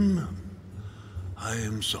 William, I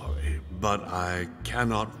am sorry, but I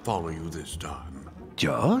cannot follow you this time.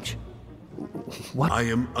 George? What? I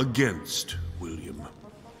am against William.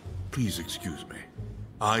 Please excuse me.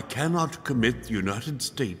 I cannot commit the United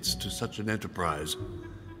States to such an enterprise.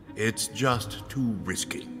 It's just too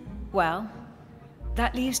risky. Well,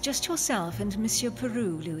 that leaves just yourself and Monsieur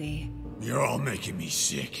Peru, Louis. You're all making me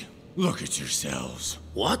sick. Look at yourselves.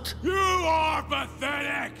 What? You are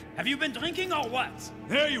pathetic! Have you been drinking or what?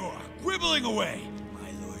 There you are, quibbling away. My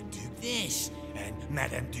Lord Duke this, and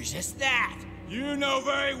Madame Duchess that. You know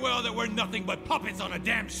very well that we're nothing but puppets on a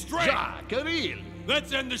damn string. Jacques,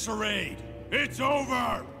 Let's end the charade. It's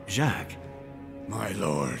over. Jacques. My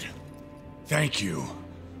lord, thank you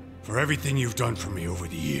for everything you've done for me over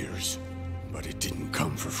the years. But it didn't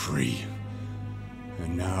come for free.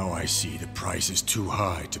 And now I see the price is too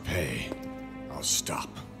high to pay. I'll stop.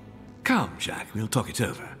 Come, Jacques, we'll talk it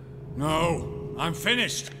over. No, I'm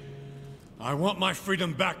finished. I want my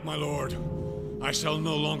freedom back, my lord. I shall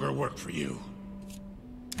no longer work for you.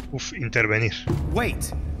 Uf, intervenir.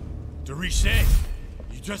 Wait! De Richet,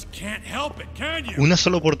 you just can't help it, can you? Una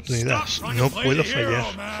sola oportunidad. No puedo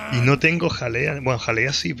fallar. Y no tengo jalea. Bueno,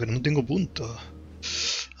 jalea sí, pero no tengo puntos.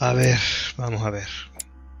 A ver, vamos a ver.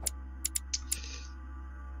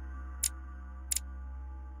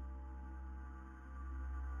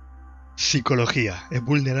 Psicología. Es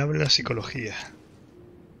vulnerable a la psicología.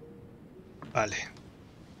 Vale.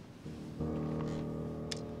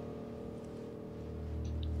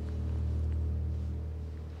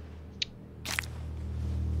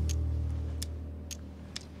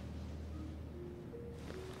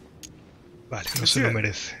 Vale, no se lo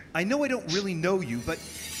merece. I know I don't really know you, but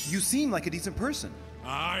you seem like a decent person.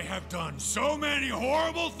 I have done so many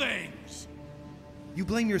horrible things. You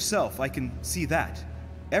blame yourself, I can see that.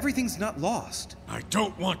 Everything's not lost. I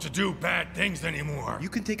don't want to do bad things anymore. You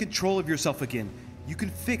can take control of yourself again. You can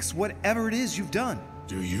fix whatever it is you've done.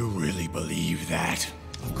 Do you really believe that?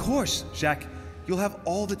 Of course, Jack. You'll have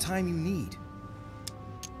all the time you need.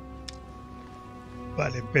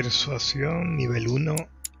 Vale, persuasión, nivel 1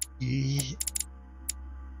 y...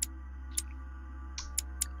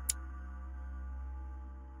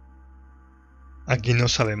 Aquí no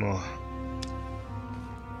sabemos.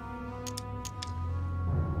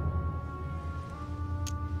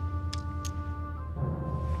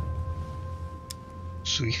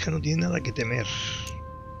 Su hija no tiene nada que temer.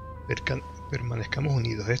 Permanezcamos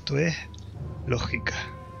unidos. Esto es lógica.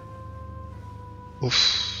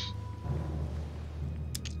 Uff.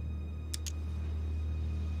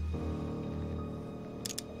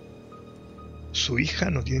 Su hija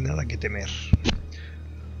no tiene nada que temer.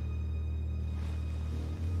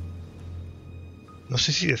 No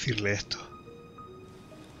sé si decirle esto.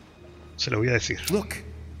 Se lo voy a decir. Look,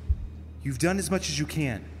 you've done as much as you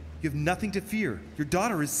can. You have nothing to fear. Your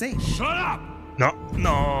daughter is safe. Shut up! No,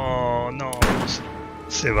 no, no.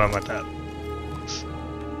 Se va a matar.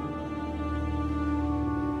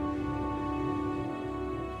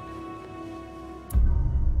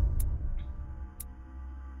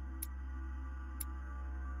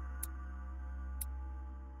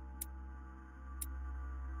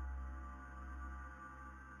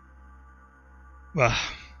 Bah.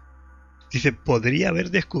 Dice, podría haber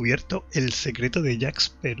descubierto el secreto de Jack's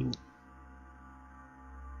Perú.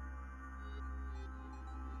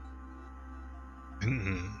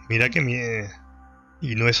 Mira que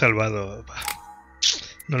y no he salvado. Bah.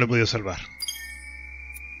 No lo he podido salvar.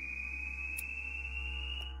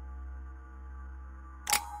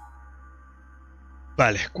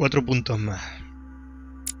 Vale, 4 puntos más.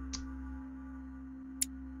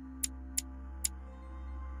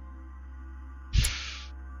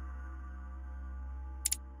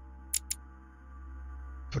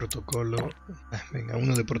 Protocolo. Venga,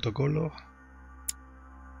 uno de protocolo.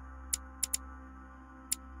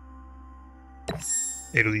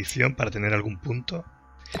 Erudición para tener algún punto.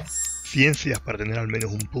 Ciencias para tener al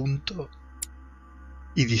menos un punto.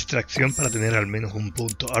 Y distracción para tener al menos un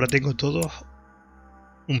punto. Ahora tengo todos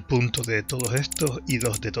un punto de todos estos y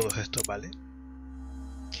 2 de todos estos, ¿vale?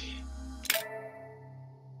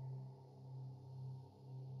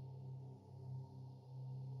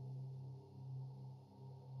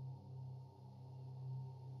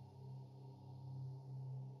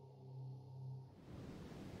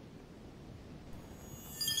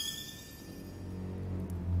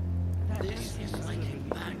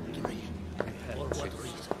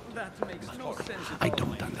 I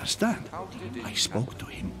don't understand. I spoke to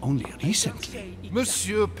him only recently.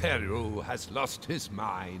 Monsieur Peru has lost his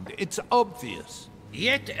mind. It's obvious.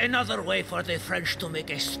 Yet another way for the French to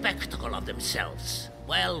make a spectacle of themselves.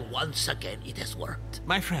 Well, once again it has worked.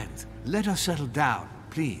 My friends, let us settle down,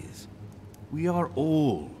 please. We are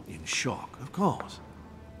all in shock, of course.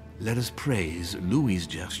 Let us praise Louis's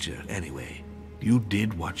gesture anyway. You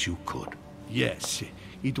did what you could. Yes,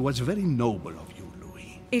 it was very noble of you,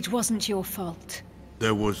 Louis. It wasn't your fault.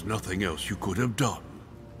 There was nothing else you could have done.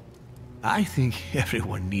 I think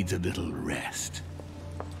everyone needs a little rest.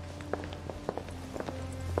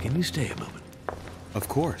 Can you stay a moment? Of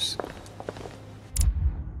course.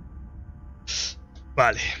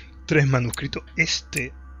 Vale, 3 manuscritos.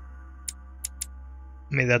 Este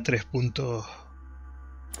me da 3 puntos.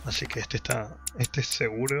 Así que este es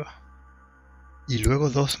seguro. Y luego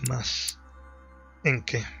 2 más. ¿En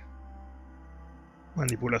qué?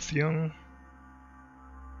 Manipulación.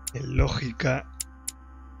 En lógica.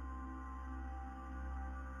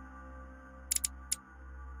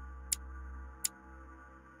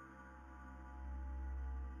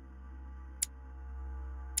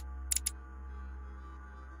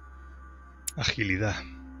 Agilidad.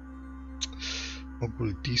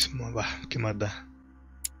 Ocultismo. Va, ¿qué más da?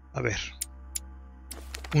 A ver.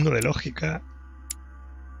 Uno de lógica.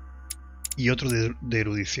 Y otro de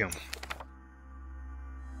erudición.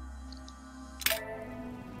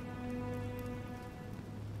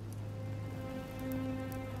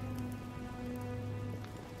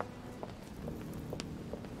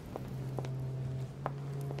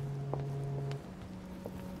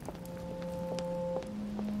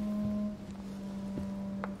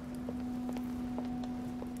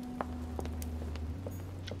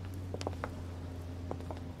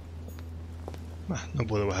 No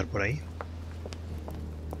puedo bajar por ahí.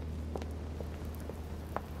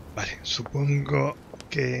 Vale, supongo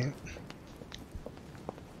que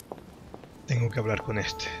tengo que hablar con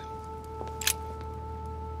este.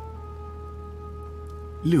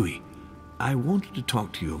 Louis, I wanted to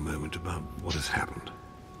talk to you a moment about what has happened.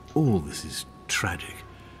 All this is tragic,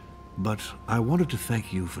 but I wanted to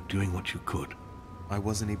thank you for doing what you could. I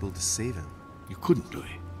wasn't able to save him. You couldn't,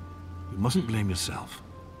 Louis. You mustn't blame yourself.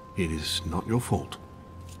 It is not your fault.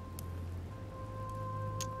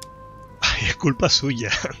 Ay, es culpa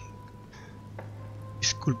suya.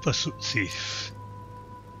 Es culpa suya. Sí.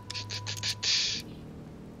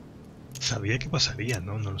 Sabía que pasaría,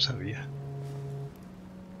 ¿no? No lo sabía.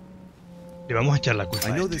 Le vamos a echar la culpa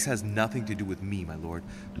I a know este. this has nothing to do with me, my lord,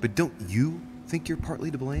 but don't you think you're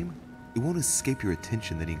partly to blame? It won't escape your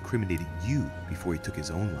attention that he incriminated you before he took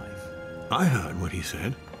his own life. I heard what he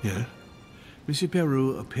said, yes. Monsieur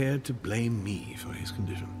Peru appeared to blame me for his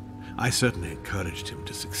condition. I certainly encouraged him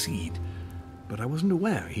to succeed, but I wasn't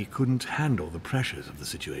aware he couldn't handle the pressures of the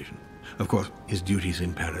situation. Of course, his duties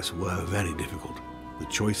in Paris were very difficult. The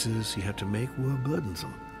choices he had to make were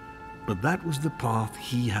burdensome. But that was the path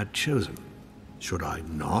he had chosen. Should I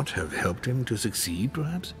not have helped him to succeed,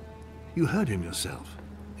 perhaps? You heard him yourself.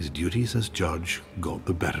 His duties as judge got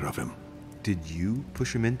the better of him. Did you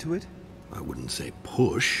push him into it? I wouldn't say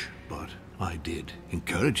push, but I did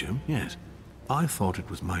encourage him, yes. I thought it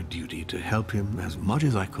was my duty to help him as much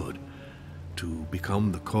as I could to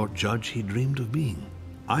become the court judge he dreamed of being.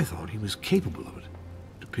 I thought he was capable of it.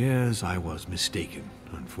 It appears I was mistaken,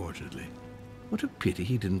 unfortunately. What a pity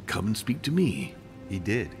he didn't come and speak to me. He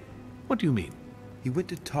did. What do you mean? He went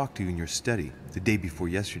to talk to you in your study the day before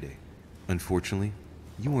yesterday. Unfortunately,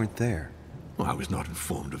 you weren't there. Well, I was not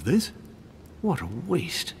informed of this. What a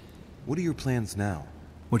waste. What are your plans now?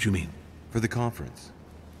 What do you mean? For the conference.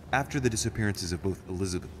 After the disappearances of both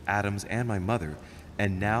Elizabeth Adams and my mother,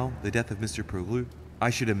 and now the death of Mr. Perlu, I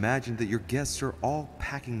should imagine that your guests are all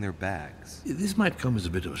packing their bags. This might come as a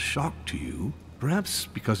bit of a shock to you, perhaps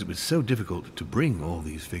because it was so difficult to bring all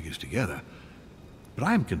these figures together. But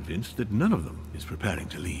I am convinced that none of them is preparing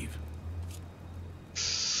to leave.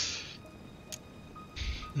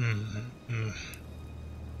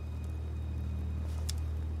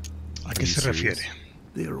 ¿A qué se refiere?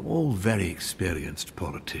 They are all very experienced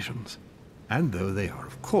politicians. And though they are,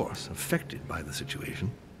 of course, affected by the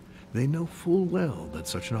situation, they know full well that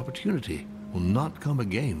such an opportunity will not come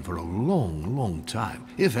again for a long, long time,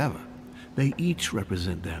 if ever. They each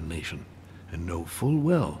represent their nation, and know full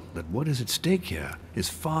well that what is at stake here is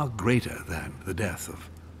far greater than the death of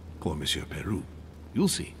poor Monsieur Peru. You'll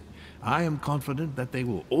see. I am confident that they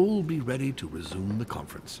will all be ready to resume the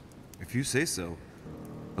conference. If you say so.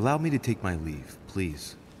 Allow me to take my leave,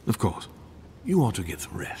 please. Of course. You ought to get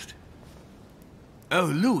some rest. Oh,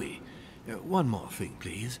 Louis, one more thing,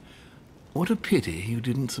 please. What a pity you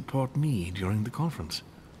didn't support me during the conference.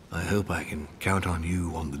 I hope I can count on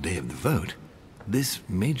you on the day of the vote. This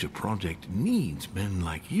major project needs men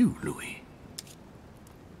like you, Louis.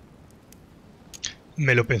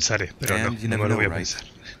 Me lo pensaré, pero no, you no never me lo know, voy a right? pensar.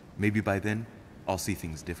 Maybe by then, I'll see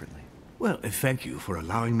things differently. Well, thank you for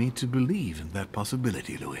allowing me to believe in that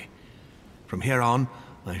possibility, Louis. From here on,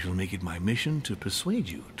 I shall make it my mission to persuade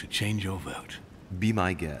you to change your vote. Be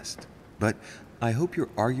my guest. But I hope your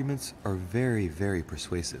arguments are very, very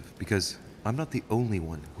persuasive, because I'm not the only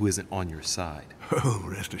one who isn't on your side. Oh,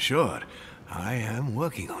 rest assured, I am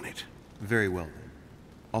working on it. Very well, then.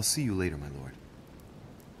 I'll see you later, my lord.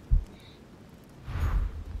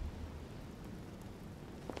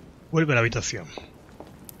 Vuelve a la habitación.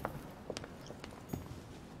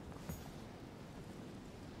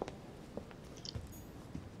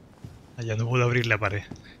 Allá no puedo abrir la pared.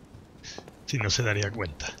 Si no se daría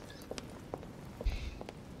cuenta.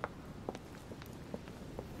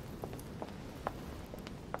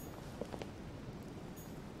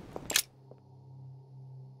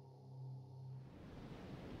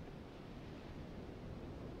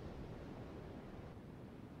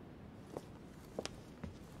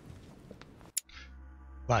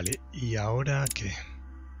 Vale, ¿y ahora qué?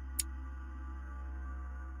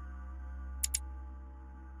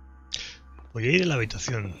 Voy a ir a la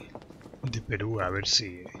habitación de Perú a ver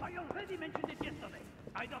si...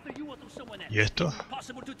 ¿Y esto?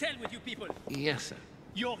 Yes, sir.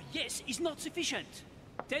 Your yes is not sufficient.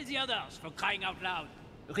 Tell the others, for crying out loud.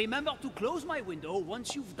 Remember to close my window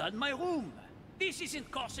once you've done my room. This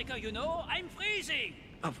isn't Corsica, you know. I'm freezing.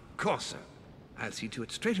 Of course, sir. I'll see to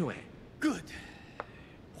it straight away. Good.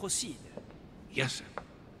 Proceed. Yes, sir.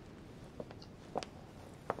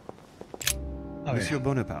 Monsieur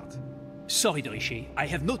Bonaparte. Sorry, Dorishi. I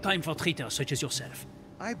have no time for traitors such as yourself.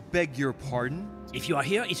 I beg your pardon? If you are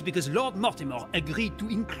here, it's because Lord Mortimer agreed to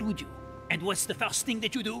include you. And what's the first thing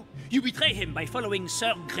that you do? You betray him by following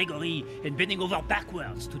Sir Gregory and bending over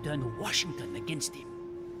backwards to turn Washington against him.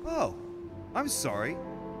 Oh, I'm sorry.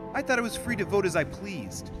 I thought I was free to vote as I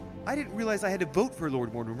pleased. I didn't realize I had to vote for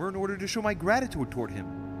Lord Mortimer in order to show my gratitude toward him.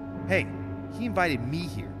 Hey, he invited me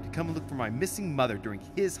here to come and look for my missing mother during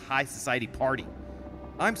his high society party.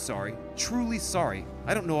 I'm sorry, truly sorry.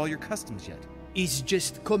 I don't know all your customs yet. It's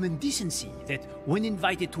just common decency that when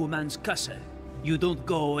invited to a man's castle, you don't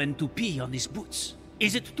go and to pee on his boots.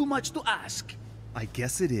 Is it too much to ask? I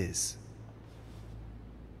guess it is.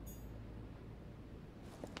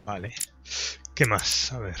 Vale. ¿Qué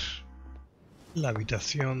más? A ver. La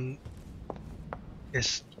habitación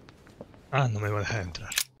es... Ah, no me va a dejar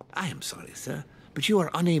entrar. I am sorry, sir, but you are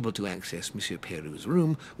unable to access Monsieur Peru's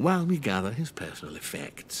room while we gather his personal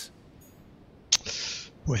effects.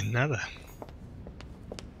 Pues nada.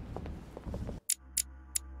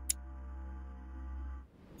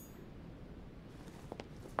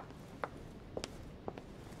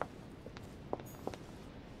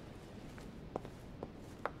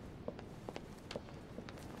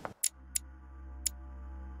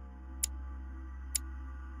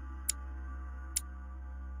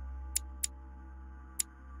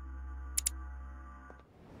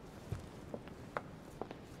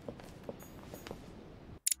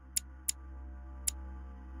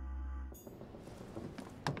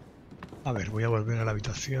 A ver, voy a volver a la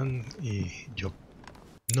habitación y yo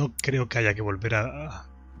no creo que haya que volver a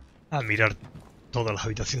mirar todas las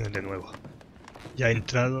habitaciones de nuevo. Ya he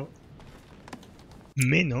entrado,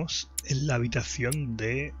 menos en la habitación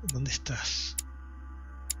de... ¿Dónde estás?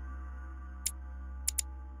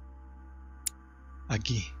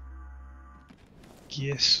 Aquí.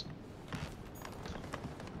 Aquí es...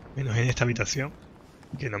 Menos en esta habitación,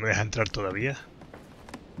 que no me deja entrar todavía.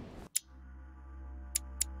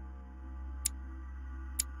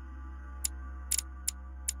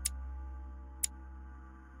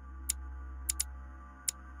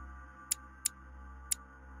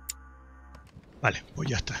 Vale, pues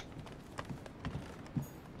ya está.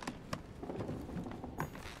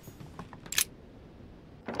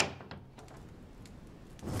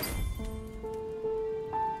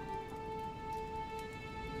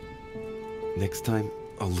 Next time,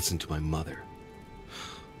 I'll listen to my mother.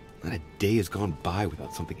 Not a day has gone by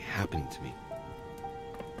without something happening to me.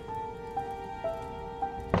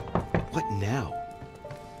 What now?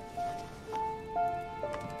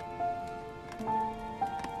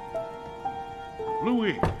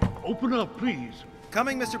 Louis, open up, please.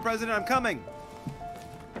 Coming, Mr. President, I'm coming.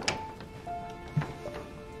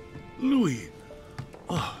 Louis.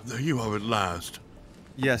 Ah, there you are at last.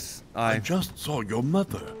 Yes, I just saw your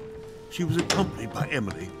mother. She was accompanied by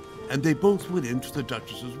Emily, and they both went into the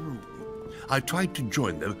Duchess's room. I tried to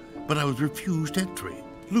join them, but I was refused entry.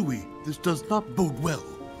 Louis, this does not bode well.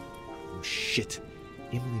 Oh, shit.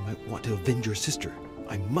 Emily might want to avenge her sister.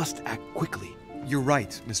 I must act quickly. You're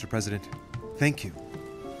right, Mr. President. Thank you.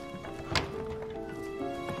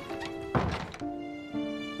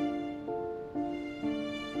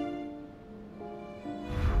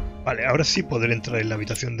 Vale, ahora sí podré entrar en la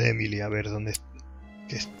habitación de Emily a ver dónde es,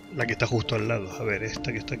 que es la que está justo al lado. A ver,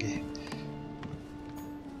 esta que está aquí.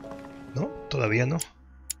 ¿No? Todavía no.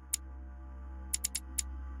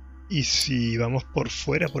 ¿Y si vamos por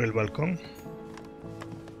fuera, por el balcón?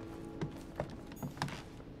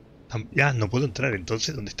 Ya, no puedo entrar,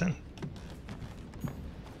 entonces, ¿dónde están?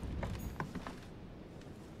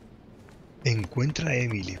 Encuentra a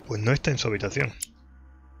Emily. Pues no está en su habitación.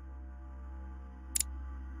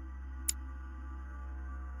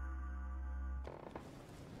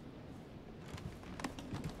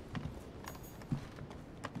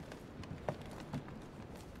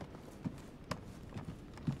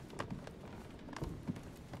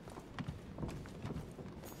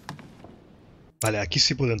 Vale, aquí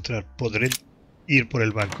sí puedo entrar. Podré ir por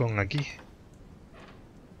el balcón aquí.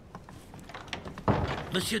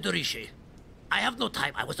 Monsieur de Richet, I have no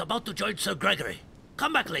time. I was about to join Sir Gregory.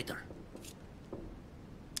 Come back later.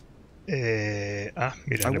 Mira,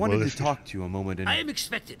 I le wanted puedo to decir. talk to you a moment and... I am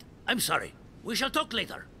expected. I'm sorry. We shall talk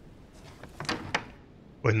later.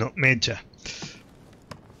 Pues no, me echa.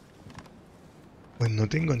 Pues no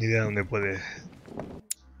tengo ni idea de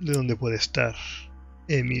dónde puede estar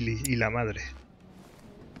Emily y la madre.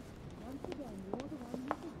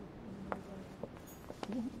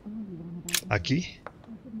 ¿Aquí?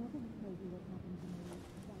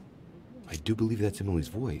 I do believe that's Emily's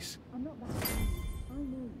voice.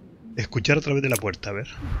 Escuchar a través de la puerta, a ver.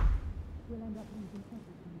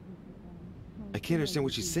 I can't understand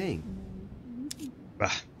what she's saying. Va.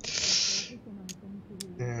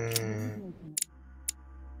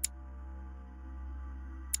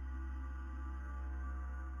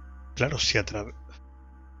 Claro, si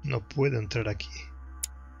no puedo entrar aquí.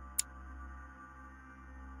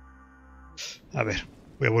 A ver,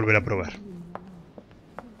 voy a volver a probar.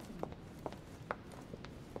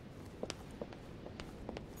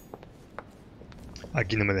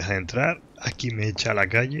 Aquí no me deja entrar, aquí me echa a la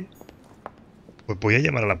calle. Pues voy a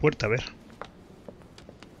llamar a la puerta, a ver.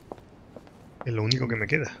 Es lo único que me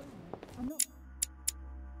queda.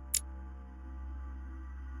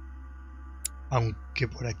 Aunque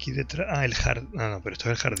por aquí detrás... Ah, el jardín... Ah, no, pero esto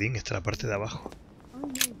es el jardín, esta es la parte de abajo.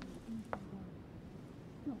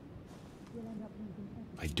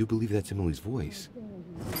 I do believe that's Emily's voice.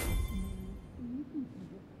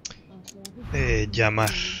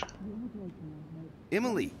 Llamar.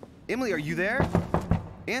 Emily! Emily, are you there?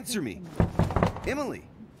 Answer me. Emily!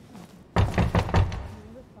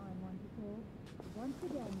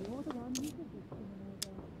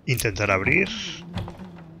 Intentar abrir.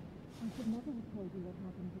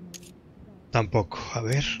 Tampoco. A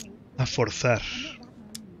ver. A forzar.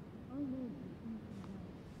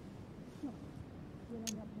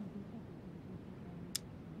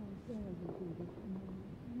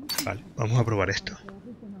 Vale, vamos a probar esto.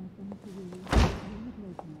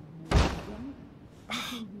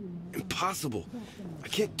 Impossible. I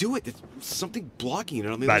can't do it. There's something blocking it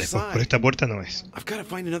on the Vale, other pues side. por esta puerta no es. I've got to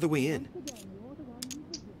find another way in.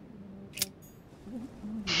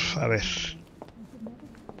 A ver.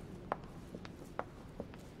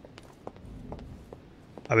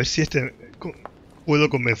 A ver si puedo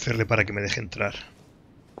convencerle para que me deje entrar.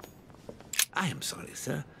 I am sorry,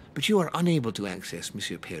 sir, but you are unable to access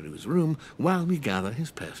Monsieur Peru's room while we gather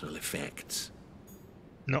his personal effects.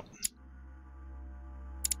 No.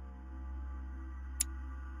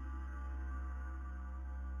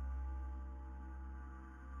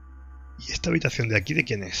 ¿Y esta habitación de aquí de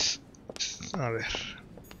quién es? A ver.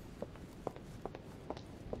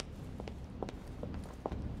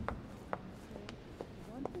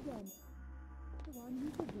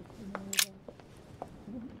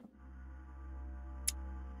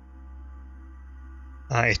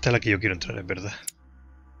 Ah, esta es la que yo quiero entrar, es verdad.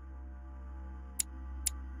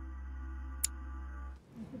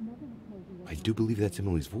 I do believe that's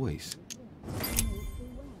Emily's voice.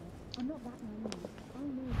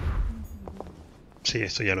 Sí,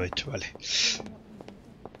 esto ya lo he hecho, vale.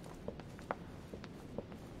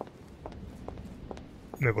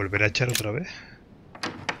 ¿Me volverá a echar otra vez?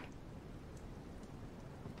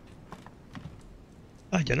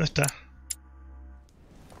 Ah, ya no está.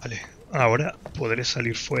 Vale, ahora podré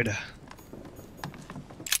salir fuera.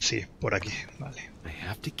 Sí, por aquí, vale. I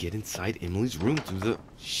have to get inside Emily's room through the...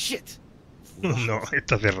 Shit! No,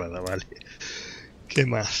 está cerrada, vale. ¿Qué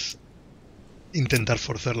más? Intentar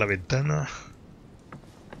forzar la ventana.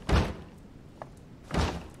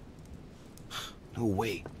 No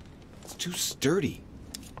way. It's too sturdy.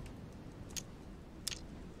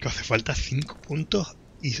 Que hace falta 5 puntos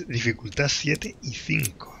y dificultad 7 y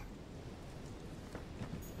 5.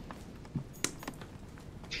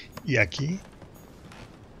 Y aquí...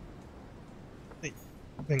 Ay,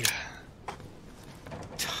 venga.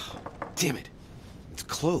 Damn it. It's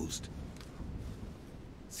closed.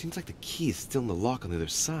 Seems like the key is still in the lock on the other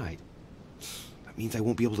side. That means I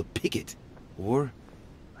won't be able to pick it. Or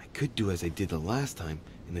I could do as I did the last time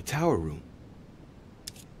in the tower room.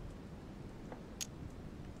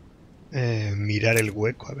 Mirar el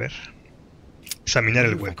hueco, a ver. Examinar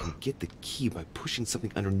el hueco. I can get the key by pushing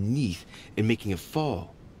something underneath and making it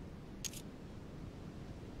fall.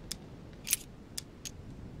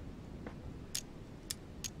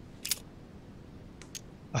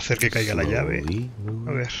 Hacer que caiga la llave.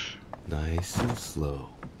 A ver. Nice and slow.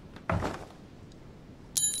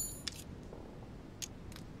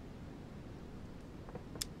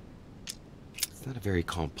 It's not a very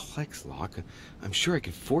complex lock. I'm sure I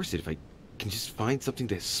can force it if I can just find something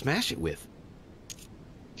to smash it with.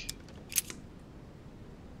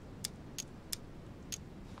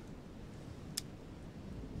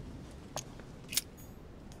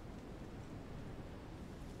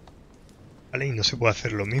 Vale, y no se puede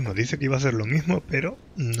hacer lo mismo. Dice que iba a hacer lo mismo, pero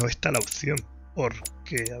no está la opción.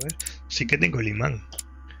 Porque, a ver, sí que tengo el imán.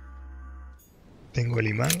 Tengo el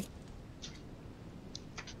imán.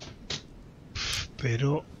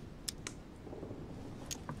 Pero...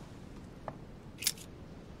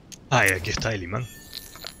 Ah, y aquí está el imán.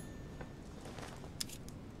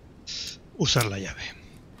 Usar la llave.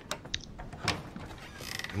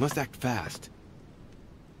 I must act fast.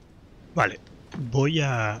 Vale, voy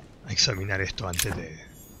a examinar esto antes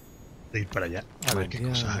de ir para allá a ver qué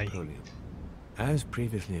cosas hay. As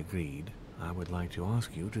previously agreed, I would like to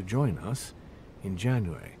ask you to join us in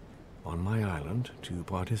January on my island to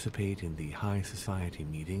participate in the High Society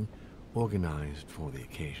meeting organized for the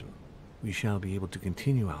occasion. We shall be able to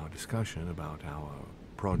continue our discussion about our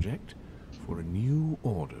project for a new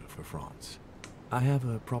order for France. I have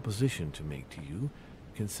a proposition to make to you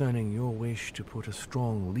concerning your wish to put a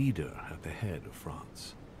strong leader at the head of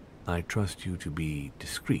France. I trust you to be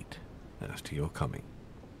discreet as to your coming.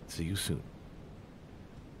 See you soon.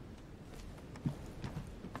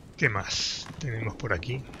 ¿Qué más tenemos por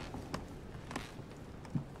aquí?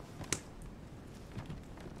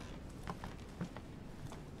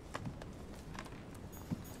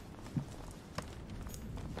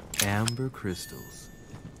 Amber crystals.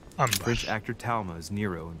 Ambas. French actor Talma is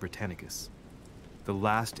Nero in Britannicus, the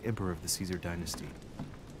last emperor of the Caesar dynasty.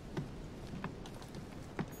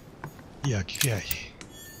 ¿Y aquí qué hay?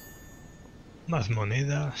 Más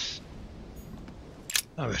monedas.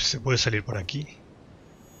 A ver, ¿se puede salir por aquí?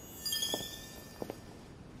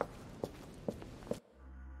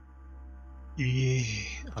 Y...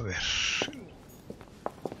 a ver...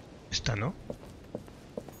 esta no.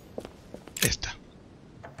 Esta.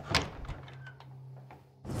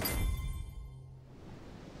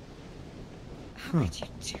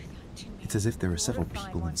 It's as if there are several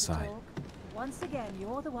people inside. Once again,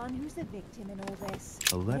 you're the one who's the victim in all this.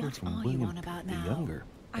 A letter from William the Younger.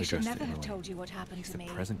 I should never have told you what happened to me.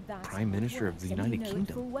 He's the present Prime Minister of the United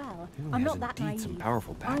Kingdom. I'm not that naive. Some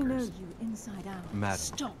powerful I know backers. you inside out. Madam,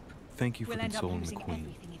 Stop. thank you for We'll end up consoling the losing Queen.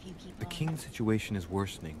 everything if you keep The on. King's situation is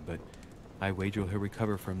worsening, but I wager he'll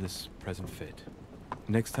recover from this present fit.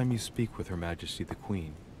 Next time you speak with Her Majesty the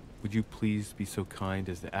Queen, would you please be so kind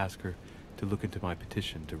as to ask her to look into my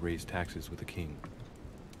petition to raise taxes with the King?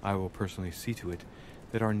 I will personally see to it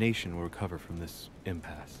that our nation will recover from this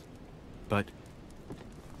impasse. But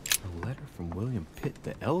a letter from William Pitt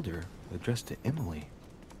the Elder addressed to Emily.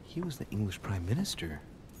 He was the English Prime Minister.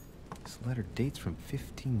 This letter dates from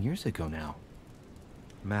 15 years ago now.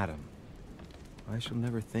 Madam, I shall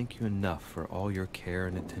never thank you enough for all your care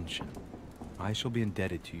and attention. I shall be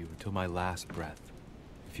indebted to you until my last breath.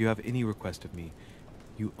 If you have any request of me,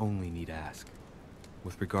 you only need ask.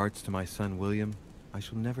 With regards to my son William, I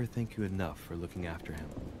shall never thank you enough for looking after him.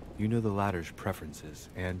 You know the latter's preferences,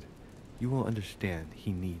 and you will understand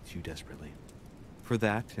he needs you desperately. For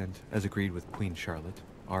that, and as agreed with Queen Charlotte,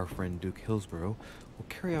 our friend Duke Hillsborough will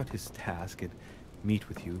carry out his task and meet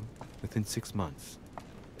with you within 6 months.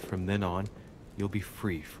 From then on, you'll be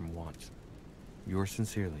free from want. Yours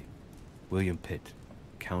sincerely, William Pitt,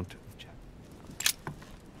 Count of Jack.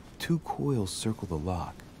 2 coils circle the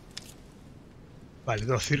lock. Vale,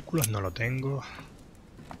 2 círculos, no lo tengo.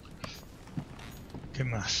 ¿Qué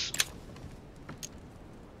más?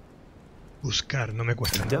 Buscar, no me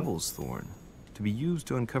cuesta nada. Devil's Thorn, to be used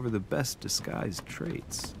to uncover the best disguised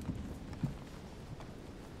traits.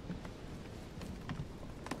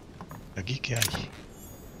 ¿Aquí qué hay?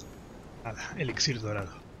 Nada, elixir dorado.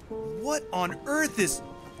 What on earth is...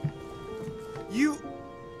 You...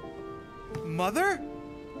 Mother?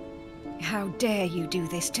 How dare you do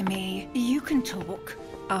this to me? You can talk.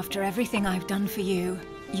 After everything I've done for you.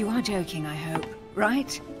 You are joking, I hope,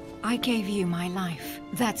 right? I gave you my life.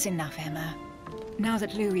 That's enough, Emma. Now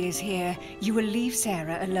that Louis is here, you will leave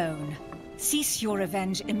Sarah alone. Cease your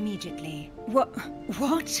revenge immediately.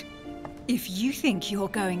 What? If you think you're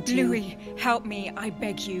going to... Louis, help me, I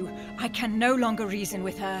beg you. I can no longer reason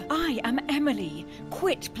with her. I am Emily.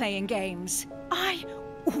 Quit playing games.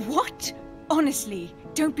 What? Honestly,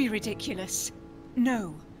 don't be ridiculous.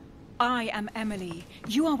 No. I am Emily.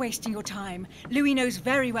 You are wasting your time. Louis knows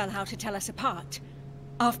very well how to tell us apart.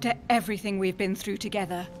 After everything we've been through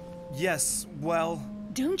together. Yes, well...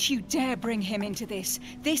 Don't you dare bring him into this.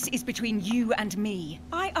 This is between you and me.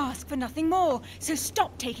 I ask for nothing more, so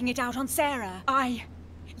stop taking it out on Sarah.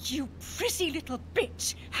 You prissy little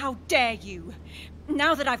bitch! How dare you!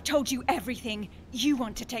 Now that I've told you everything, you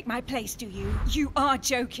want to take my place, do you? You are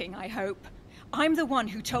joking, I hope. I'm the one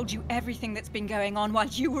who told you everything that's been going on while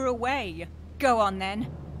you were away. Go on then.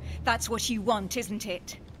 That's what you want, isn't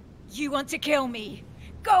it? You want to kill me.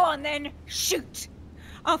 Go on then, shoot!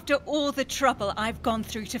 After all the trouble I've gone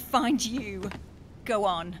through to find you. Go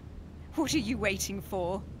on. What are you waiting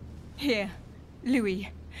for? Here, Louis,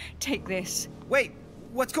 take this. Wait,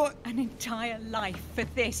 what's going... An entire life for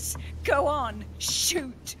this. Go on,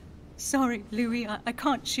 shoot! Sorry, Louis, I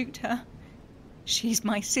can't shoot her. She's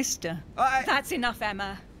my sister. That's enough,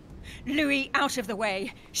 Emma. Louis, out of the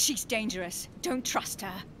way. She's dangerous. Don't trust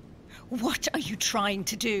her. What are you trying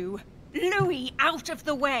to do? Louis, out of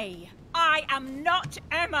the way. I am not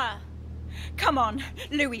Emma. Come on,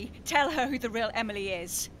 Louis, tell her who the real Emily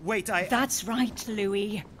is. Wait, That's right,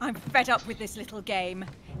 Louis. I'm fed up with this little game.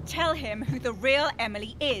 Tell him who the real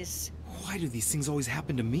Emily is. Why do these things always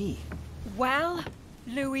happen to me? Well,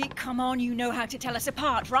 Louis, come on, you know how to tell us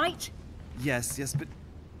apart, right? Yes, but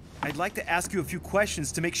I'd like to ask you a few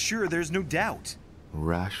questions to make sure there's no doubt.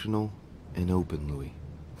 Rational and open, Louis.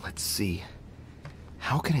 Let's see.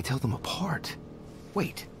 How can I tell them apart?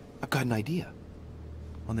 Wait, I've got an idea.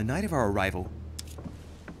 On the night of our arrival,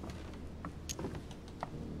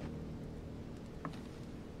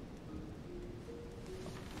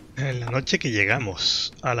 en la noche que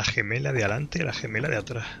llegamos a la gemela de adelante y la gemela de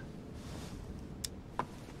atrás.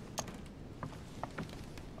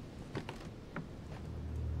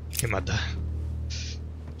 ¿Qué mata?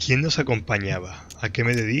 ¿Quién nos acompañaba? ¿A qué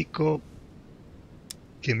me dedico?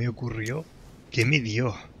 ¿Qué me ocurrió? ¿Qué me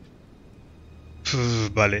dio?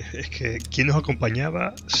 Vale, es que ¿quién nos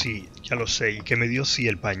acompañaba? Sí, ya lo sé. ¿Y qué me dio? Sí,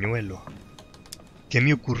 el pañuelo. ¿Qué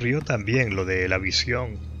me ocurrió? También lo de la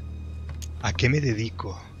visión. ¿A qué me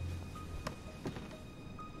dedico?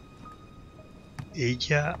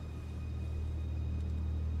 Ella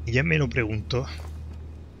me lo preguntó.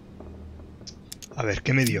 A ver,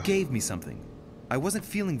 ¿qué me dio? You gave me something. I wasn't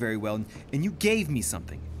feeling very well, and you gave me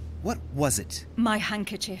something. What was it? My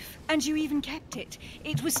handkerchief. And you even kept it.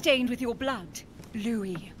 It was stained with your blood.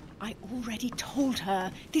 Louis, I already told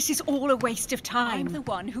her. This is all a waste of time. I'm the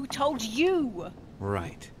one who told you.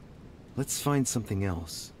 Right. Let's find something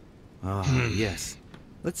else. Yes.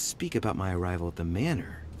 Let's speak about my arrival at the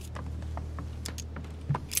manor.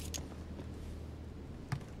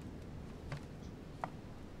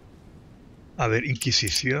 A ver,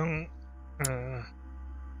 Inquisición...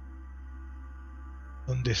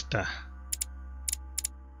 ¿Dónde está?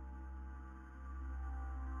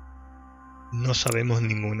 No sabemos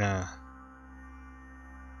ninguna...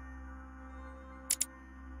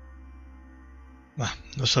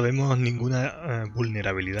 no sabemos ninguna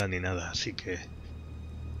vulnerabilidad ni nada, así que...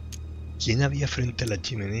 ¿Quién había frente a la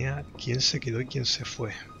chimenea? ¿Quién se quedó y quién se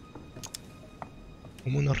fue?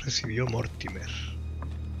 ¿Cómo nos recibió Mortimer?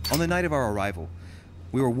 On the night of our arrival,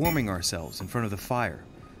 we were warming ourselves in front of the fire.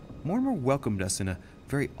 Mortimer welcomed us in a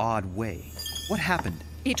very odd way. What happened?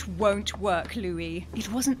 It won't work, Louis.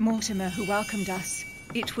 It wasn't Mortimer who welcomed us.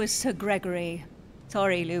 It was Sir Gregory.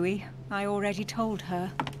 Sorry, Louis. I already told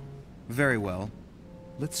her. Very well.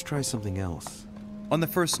 Let's try something else. On the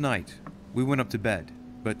first night, we went up to bed,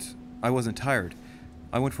 but I wasn't tired.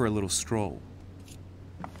 I went for a little stroll.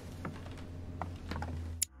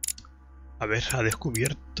 A ver, ha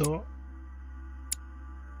descubierto...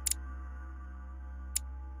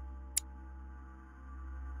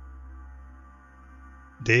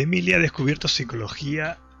 De Emily ha descubierto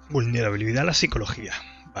psicología, vulnerabilidad a la psicología.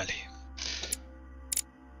 Vale.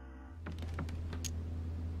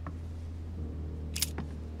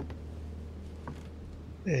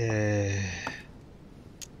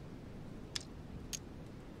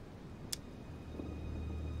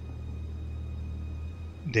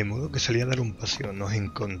 De modo que salí a dar un paseo. Nos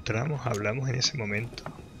encontramos, hablamos en ese momento.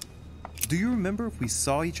 Do you remember if we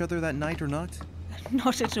saw each other that night or not?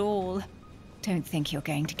 Not at all. Don't think you're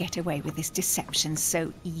going to get away with this deception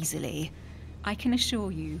so easily. I can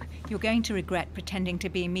assure you, you're going to regret pretending to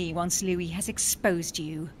be me once Louis has exposed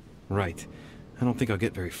you. Right. I don't think I'll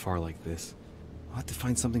get very far like this. I'll have to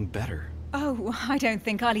find something better. Oh, I don't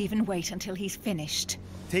think I'll even wait until he's finished.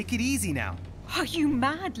 Take it easy now. Are you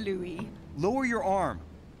mad, Louis? Lower your arm.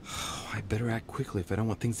 I better act quickly if I don't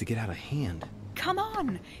want things to get out of hand. Come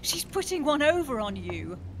on, she's putting one over on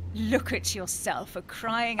you. Look at yourself for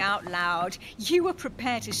crying out loud. You were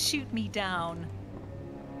prepared to shoot me down.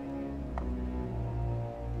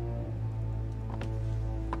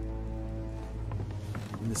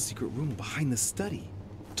 In the secret room behind the study.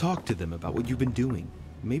 Talk to them about what you've been doing.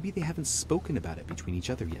 Maybe they haven't spoken about it between each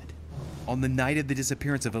other yet. On the night of the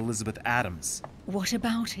disappearance of Elizabeth Adams. What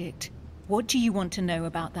about it? What do you want to know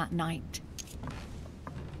about that night?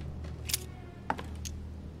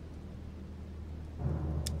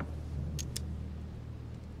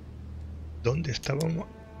 ¿Dónde estábamos?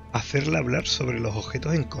 Hacerla hablar sobre los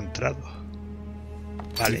objetos encontrados.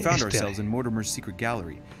 Vale, we found ourselves in Mortimer's secret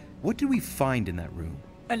gallery. What did we find in that room?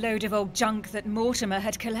 A load of old junk that Mortimer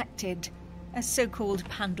had collected. A so-called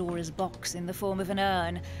Pandora's box in the form of an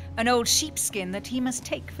urn. An old sheepskin that he must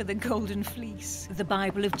take for the Golden Fleece. The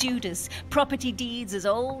Bible of Judas. Property deeds as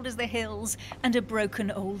old as the hills. And a broken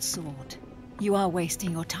old sword. You are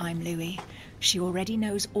wasting your time, Louis. She already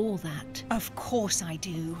knows all that. Of course I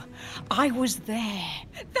do. I was there.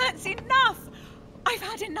 That's enough! I've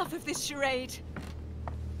had enough of this charade.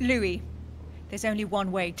 Louis, There's only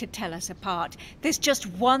one way to tell us apart. There's just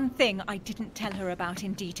one thing I didn't tell her about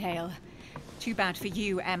in detail. Too bad for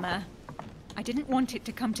you, Emma. I didn't want it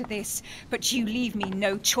to come to this, but you leave me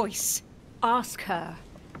no choice. Ask her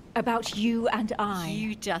about you and I.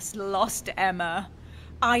 You just lost, Emma.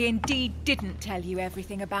 I indeed didn't tell you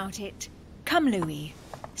everything about it. Come, Louis.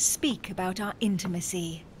 Speak about our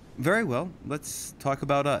intimacy. Very well. Let's talk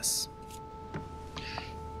about us.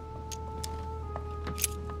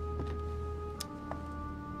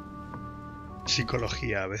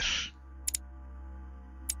 Psicología, a ver.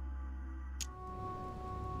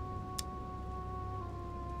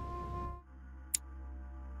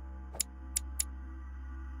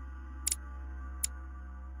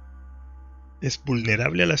 Es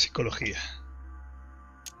vulnerable a la psicología.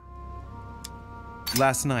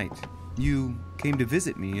 Last night, you came to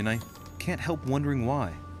visit me, and I can't help wondering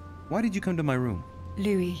why. Why did you come to my room?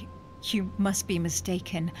 Louis, you must be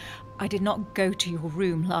mistaken. I did not go to your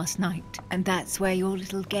room last night, and that's where your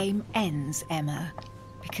little game ends, Emma.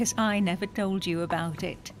 Because I never told you about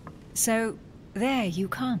it. So, there you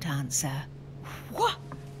can't answer. What?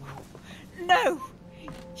 No!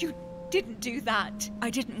 You didn't do that. I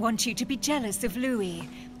didn't want you to be jealous of Louis.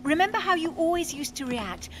 Remember how you always used to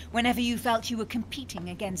react whenever you felt you were competing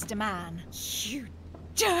against a man? You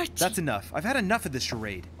dirty... That's enough. I've had enough of this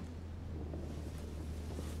charade.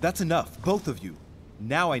 That's enough, both of you.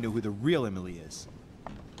 Now I know who the real Emily is.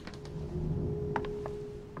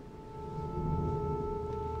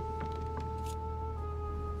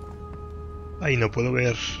 Ay, no puedo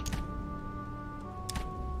ver.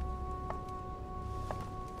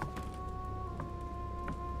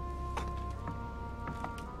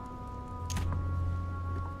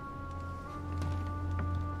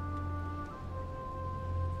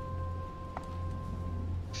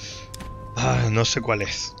 No sé cuál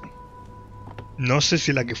es. No sé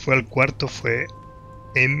si la que fue al cuarto fue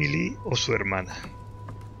Emily o su hermana.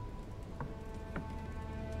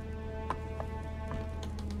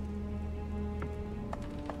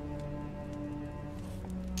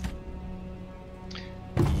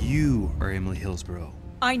 You are Emily Hillsborough.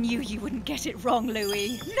 I knew you wouldn't get it wrong,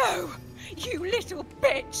 Louis. No! You little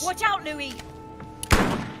bitch! Watch out, Louis!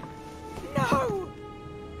 No!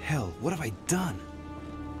 Hell, what have I done?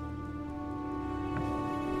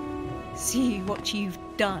 See what you've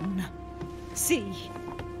done. See.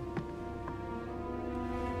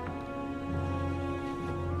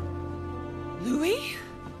 Louis?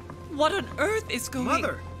 What on earth is going...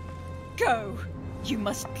 Mother! Go. You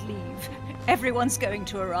must leave. Everyone's going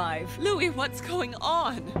to arrive. Louis, what's going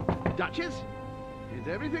on? Duchess? Is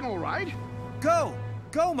everything all right? Go!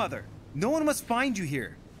 Go, Mother! No one must find you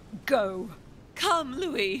here. Go. Come,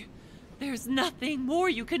 Louis. There's nothing more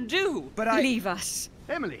you can do. But I... Leave us.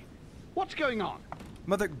 Emily, what's going on?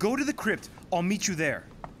 Mother, go to the crypt. I'll meet you there.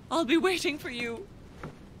 I'll be waiting for you.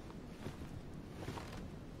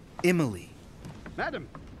 Emily. Madam,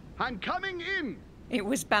 I'm coming in. It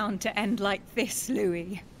was bound to end like this,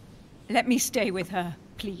 Louis. Let me stay with her,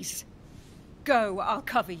 please. Go, I'll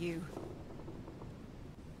cover you.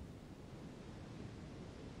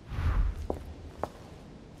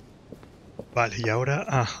 Vale, y ahora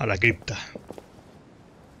a la cripta.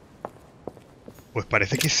 Pues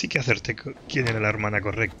parece que sí que acerté quién era la hermana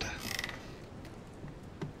correcta.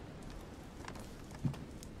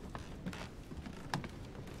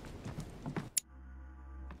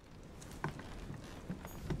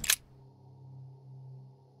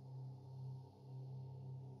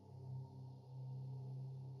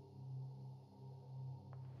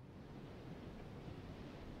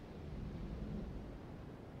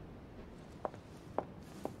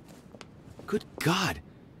 Good God!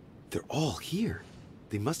 They're all here.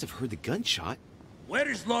 They must have heard the gunshot. Where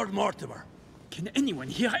is Lord Mortimer? Can anyone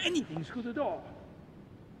hear anything through the door?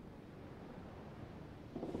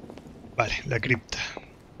 Vale, la cripta.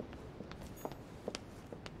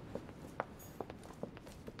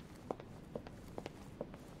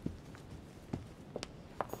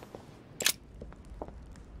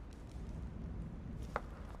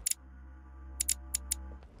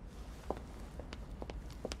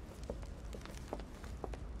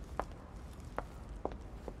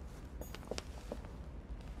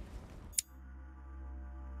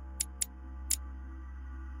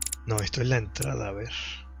 No, esto es la entrada, a ver.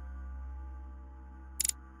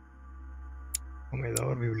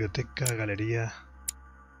 Comedor, biblioteca, galería.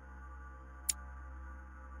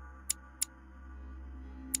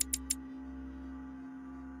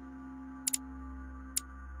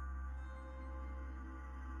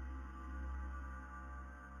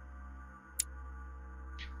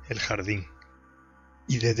 El jardín.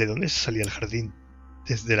 ¿Y desde dónde salía el jardín?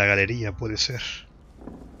 Desde la galería puede ser.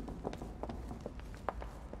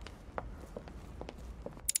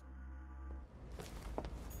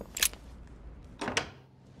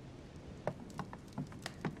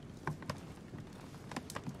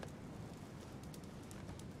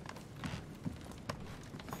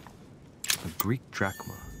 Greek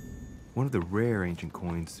drachma, one of the rare ancient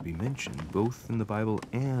coins to be mentioned both in the Bible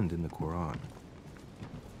and in the Quran.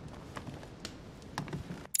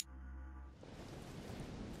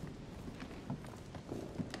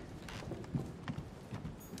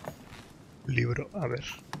 Libro, a ver.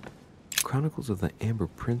 Chronicles of the Amber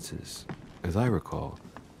Princes. As I recall,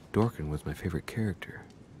 Dorkin was my favorite character.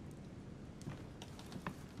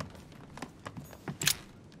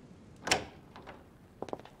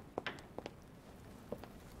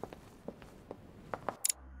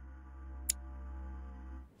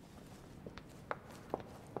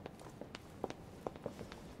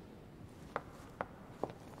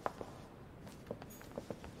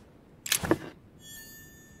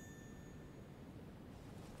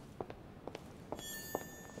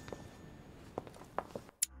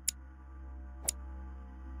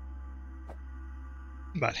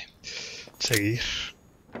 Vale, seguir.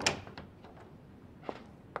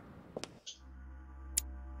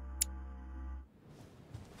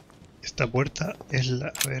 Esta puerta es la...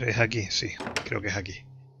 A ver, es aquí, sí, creo que es aquí.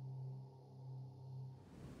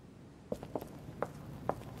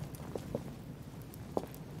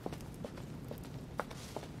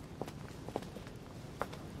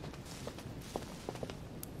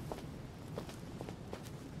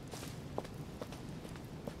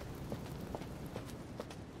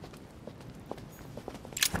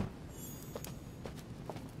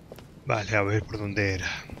 Vale, a ver por dónde era.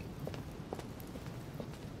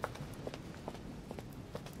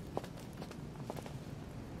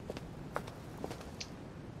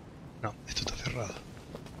 No, esto está cerrado.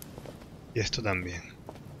 Y esto también.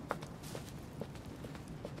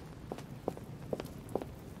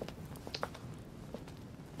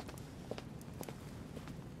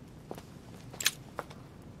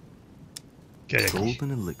 ¿Qué hay aquí?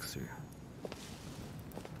 Golden elixir.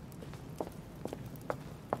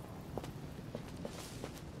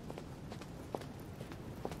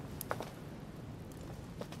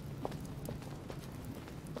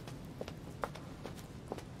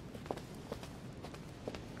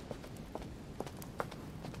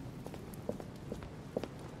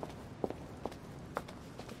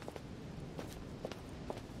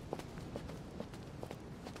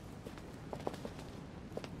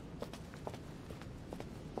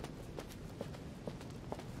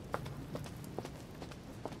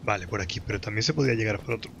 Vale, por aquí, pero también se podía llegar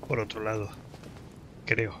por otro lado,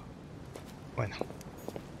 creo. Bueno.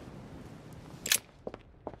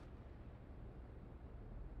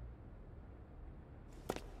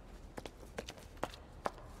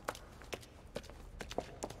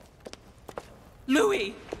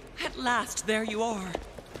 Louis! At last, there you are.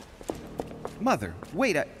 Mother,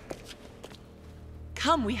 wait,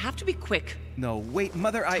 Come, we have to be quick. No, wait,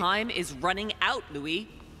 Mother, Time is running out, Louis.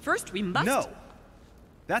 First, we must... No!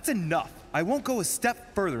 That's enough. I won't go a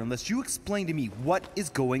step further unless you explain to me what is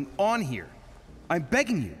going on here. I'm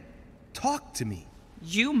begging you. Talk to me.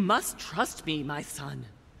 You must trust me, my son.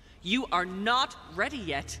 You are not ready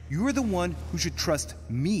yet. You're the one who should trust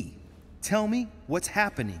me. Tell me what's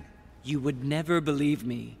happening. You would never believe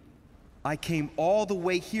me. I came all the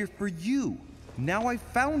way here for you. Now I've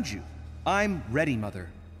found you. I'm ready, Mother.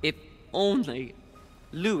 If only...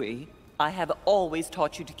 Louis, I have always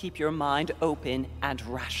taught you to keep your mind open and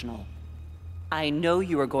rational. I know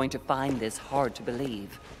you are going to find this hard to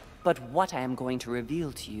believe, but what I am going to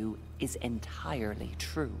reveal to you is entirely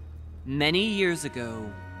true. Many years ago,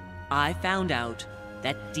 I found out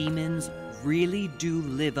that demons really do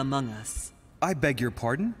live among us. I beg your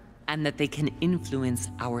pardon? And that they can influence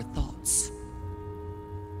our thoughts.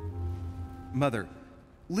 Mother,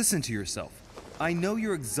 listen to yourself. I know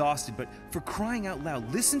you're exhausted, but for crying out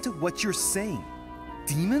loud, listen to what you're saying.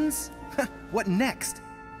 Demons? What next?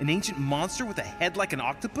 An ancient monster with a head like an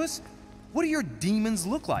octopus? What do your demons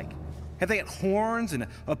look like? Have they got horns and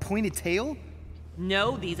a pointed tail?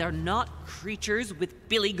 No, these are not creatures with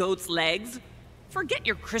billy goat's legs. Forget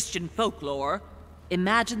your Christian folklore.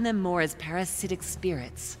 Imagine them more as parasitic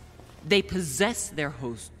spirits. They possess their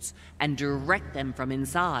hosts and direct them from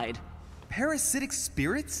inside. Parasitic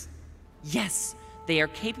spirits? Yes, they are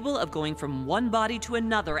capable of going from one body to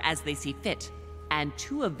another as they see fit. And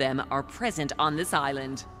 2 of them are present on this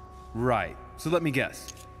island. Right. So let me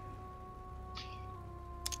guess.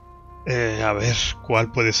 A ver,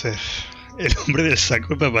 ¿cuál puede ser? El hombre del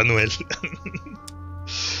saco de Papá Noel.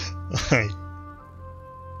 Ay.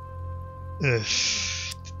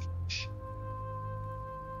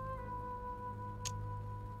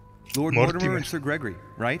 Lord Mortimer and Sir Gregory,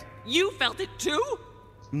 right? You felt it too?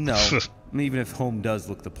 No, even if Home does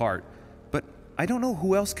look the part. But I don't know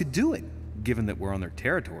who else could do it, given that we're on their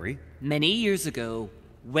territory. Many years ago,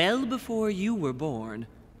 well before you were born,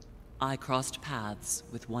 I crossed paths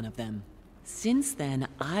with one of them. Since then,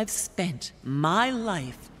 I've spent my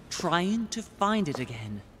life trying to find it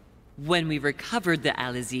again. When we recovered the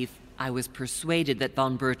Alizif, I was persuaded that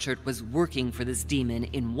von Burchard was working for this demon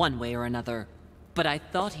in one way or another. But I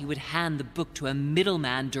thought he would hand the book to a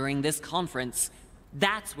middleman during this conference.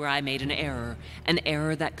 That's where I made an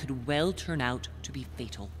error that could well turn out to be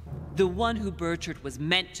fatal. The one who Burchard was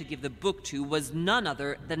meant to give the book to was none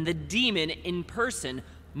other than the demon in person,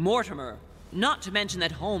 Mortimer. Not to mention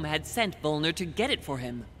that Home had sent Volner to get it for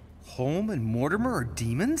him. Home and Mortimer are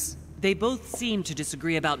demons? They both seem to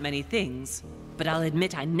disagree about many things, but I'll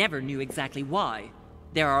admit I never knew exactly why.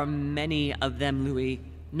 There are many of them, Louis,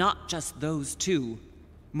 not just those two.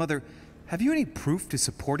 Mother, have you any proof to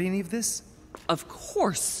support any of this? Of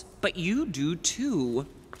course, but you do too.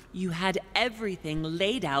 You had everything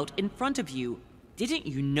laid out in front of you. Didn't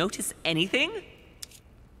you notice anything?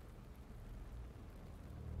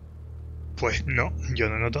 Pues no, yo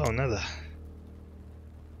no he notado nada.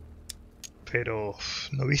 Pero,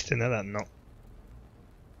 ¿no viste nada? No.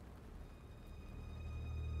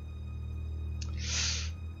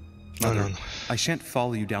 Mother, no. I shan't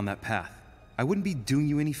follow you down that path. I wouldn't be doing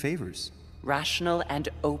you any favors. Rational and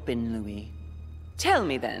open, Louis. Tell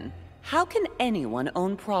me then, how can anyone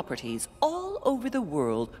own properties all over the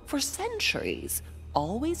world for centuries,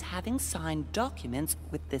 always having signed documents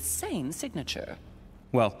with the same signature?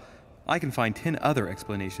 Well, I can find 10 other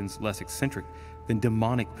explanations less eccentric than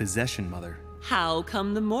demonic possession, Mother. How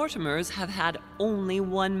come the Mortimers have had only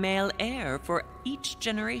one male heir for each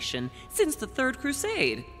generation since the Third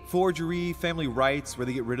Crusade? Forgery, family rights, where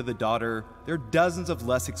they get rid of the daughter. There are dozens of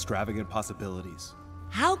less extravagant possibilities.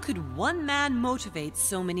 How could one man motivate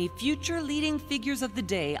so many future leading figures of the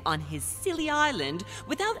day on his silly island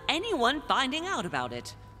without anyone finding out about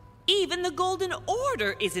it? Even the Golden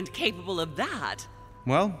Order isn't capable of that.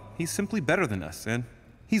 Well, he's simply better than us, and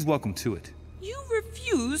he's welcome to it. You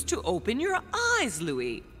refuse to open your eyes,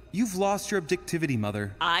 Louis. You've lost your objectivity,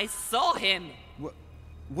 Mother. I saw him.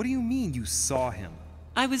 What do you mean you saw him?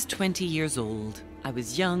 I was 20 years old. I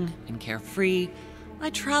was young and carefree. I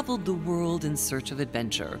traveled the world in search of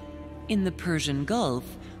adventure. In the Persian Gulf,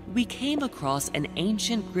 we came across an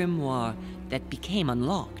ancient grimoire that became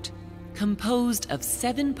unlocked. Composed of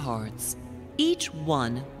 7 parts, each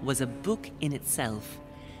one was a book in itself,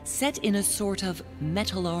 set in a sort of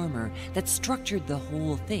metal armor that structured the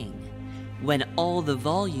whole thing. When all the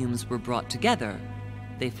volumes were brought together,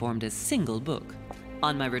 they formed a single book.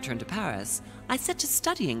 On my return to Paris, I set to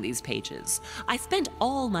studying these pages. I spent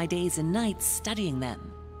all my days and nights studying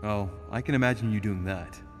them. Oh, I can imagine you doing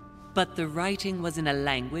that. But the writing was in a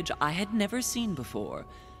language I had never seen before,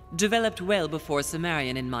 developed well before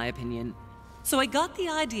Sumerian in my opinion. So I got the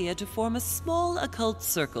idea to form a small occult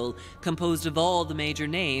circle composed of all the major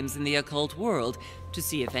names in the occult world to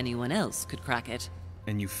see if anyone else could crack it.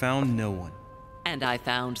 And you found no one. And I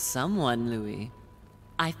found someone, Louis.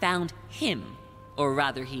 I found him. Or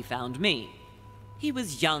rather, he found me. He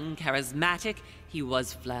was young, charismatic, he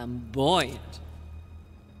was flamboyant.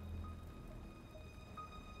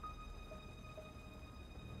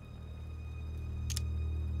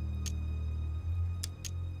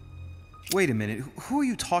 Wait a minute, who are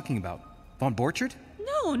you talking about? Von Burchard?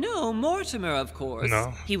 No, Mortimer, of course.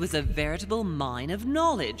 No. He was a veritable mine of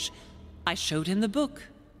knowledge. I showed him the book,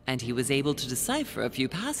 and he was able to decipher a few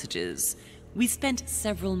passages. We spent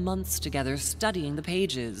several months together studying the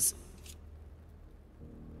pages.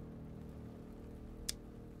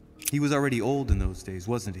 He was already old in those days,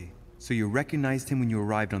 wasn't he? So you recognized him when you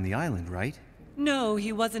arrived on the island, right? No,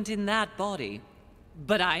 he wasn't in that body.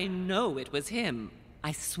 But I know it was him.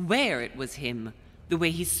 I swear it was him. The way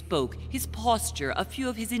he spoke, his posture, a few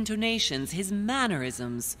of his intonations, his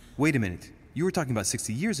mannerisms. Wait a minute. You were talking about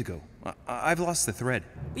 60 years ago. I've lost the thread.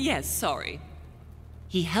 Yes, sorry.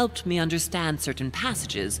 He helped me understand certain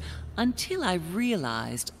passages until I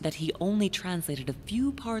realized that he only translated a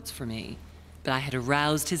few parts for me. But I had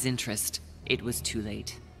aroused his interest. It was too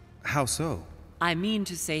late. How so? I mean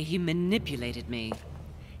to say he manipulated me.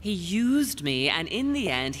 He used me, and in the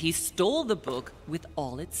end, he stole the book with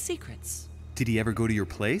all its secrets. Did he ever go to your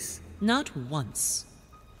place? Not once.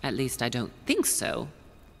 At least I don't think so.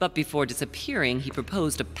 But before disappearing, he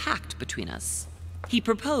proposed a pact between us. He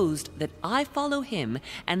proposed that I follow him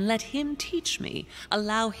and let him teach me,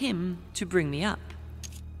 allow him to bring me up.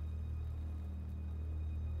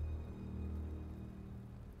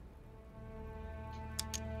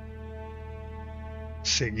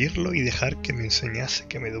 seguirlo y dejar que me enseñase,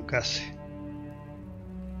 que me educase.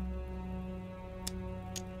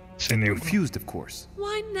 And you refused, of course.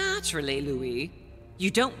 Why, naturally, Louis. You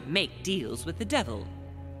don't make deals with the devil.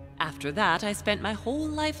 After that, I spent my whole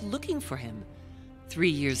life looking for him. 3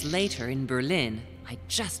 years later, in Berlin, I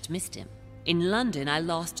just missed him. In London, I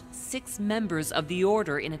lost 6 members of the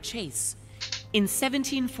Order in a chase. In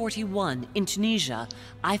 1741, in Tunisia,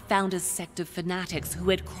 I found a sect of fanatics who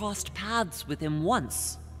had crossed paths with him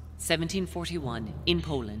once. 1741, in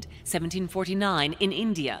Poland. 1749, in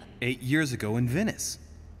India. 8 years ago in Venice.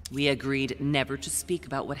 We agreed never to speak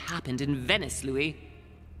about what happened in Venice, Louis.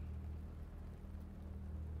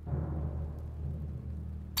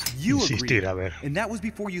 You agreed, and that was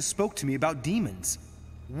before you spoke to me about demons.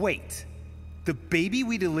 Wait, the baby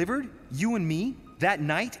we delivered, you and me, that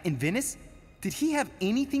night in Venice, did he have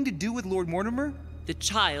anything to do with Lord Mortimer? The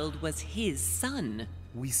child was his son.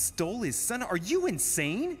 We stole his son? Are you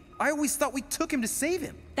insane? I always thought we took him to save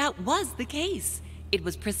him. That was the case. It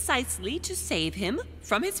was precisely to save him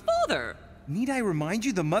from his father. Need I remind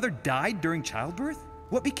you the mother died during childbirth?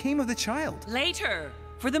 What became of the child? Later.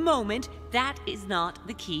 For the moment, that is not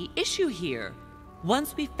the key issue here.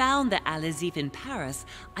 Once we found the Al-Azif in Paris,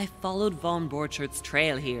 I followed von Borchart's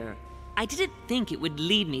trail here. I didn't think it would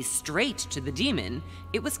lead me straight to the demon.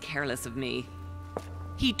 It was careless of me.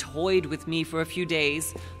 He toyed with me for a few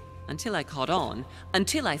days, until I caught on,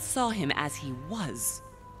 until I saw him as he was.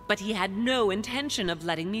 But he had no intention of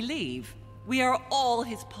letting me leave. We are all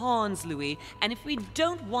his pawns, Louis, and if we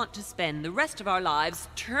don't want to spend the rest of our lives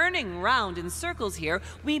turning round in circles here,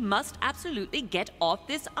 we must absolutely get off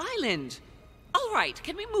this island. All right,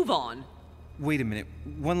 can we move on? Wait a minute,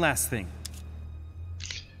 one last thing.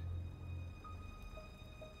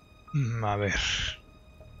 A ver.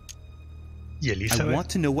 ¿Y Elizabeth? I want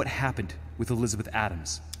to know what happened with Elizabeth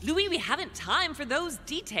Adams. Louis, we haven't time for those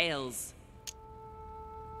details.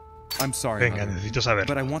 I'm sorry, Venga, necesito saber.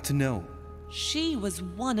 But I want to know. She was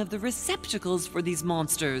one of the receptacles for these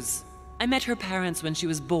monsters. I met her parents when she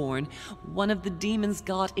was born. One of the demons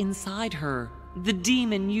got inside her. The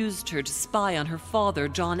demon used her to spy on her father,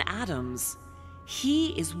 John Adams.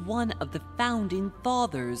 He is one of the founding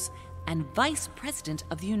fathers and vice president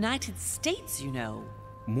of the United States, you know.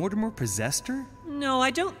 Mortimer possessed her? No,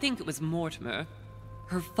 I don't think it was Mortimer.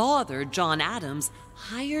 Her father, John Adams,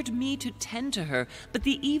 hired me to tend to her, but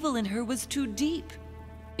the evil in her was too deep.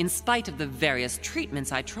 In spite of the various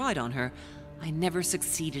treatments I tried on her, I never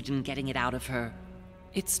succeeded in getting it out of her.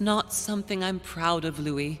 It's not something I'm proud of,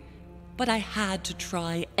 Louis, but I had to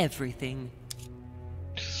try everything.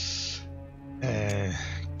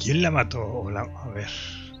 ¿Quién la mató? A ver.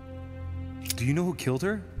 Do you know who killed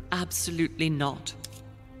her? Absolutely not.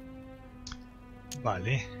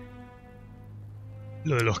 Vale.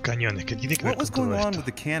 Lo de los cañones, ¿qué tiene que ver con todo esto? What was going on with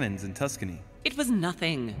the cannons in Tuscany? It was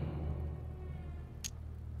nothing.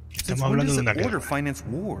 Estamos hablando de una guerra. Order finance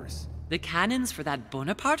wars? The cannons for that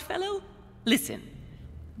Bonaparte fellow? Listen.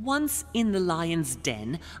 Once in the lion's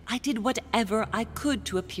den, I did whatever I could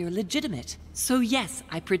to appear legitimate. So yes,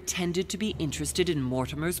 I pretended to be interested in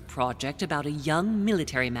Mortimer's project about a young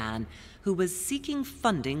military man who was seeking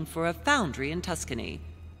funding for a foundry in Tuscany.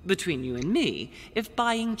 Between you and me, if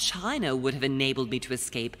buying China would have enabled me to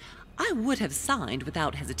escape, I would have signed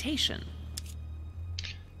without hesitation.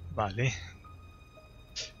 Vale.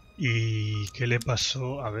 ¿Y qué le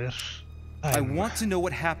pasó? A ver. I want to know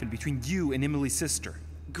what happened between you and Emily's sister.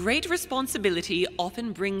 Great responsibility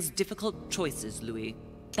often brings difficult choices, Louis.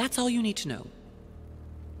 That's all you need to know.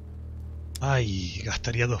 Ay,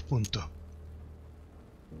 gastaría 2 puntos.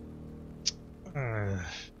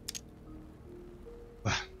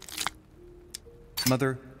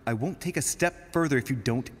 Mother, I won't take a step further if you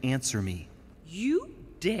don't answer me. You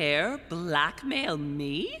dare blackmail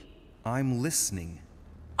me? I'm listening.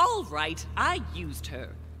 All right, I used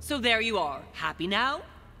her. So there you are. Happy now?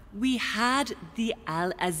 We had the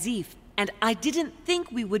Al-Azif, and I didn't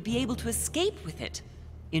think we would be able to escape with it.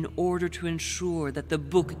 In order to ensure that the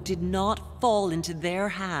book did not fall into their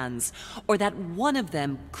hands, or that one of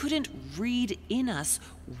them couldn't read in us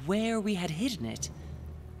where we had hidden it,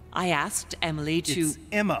 I asked Emily to... It's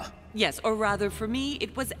Emma. Yes, or rather for me,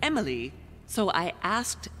 it was Emily. So I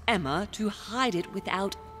asked Emma to hide it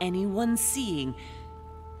without anyone seeing,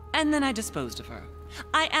 and then I disposed of her.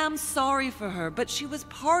 I am sorry for her, but she was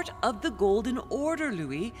part of the Golden Order,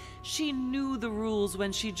 Louis. She knew the rules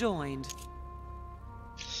when she joined.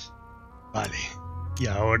 Vale. Y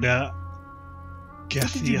ahora, ¿qué hacías?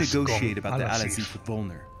 What did you negotiate about the Al-Azif with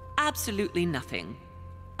Volner? Absolutely nothing.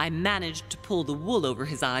 I managed to pull the wool over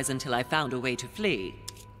his eyes until I found a way to flee.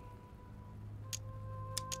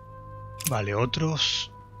 Vale, otros.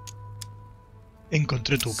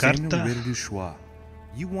 Encontré tu carta.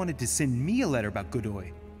 You wanted to send me a letter about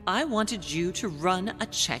Godoy. I wanted you to run a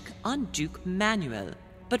check on Duke Manuel.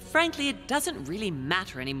 But frankly, it doesn't really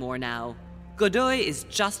matter anymore now. Godoy is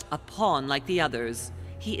just a pawn like the others.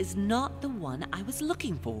 He is not the one I was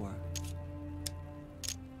looking for.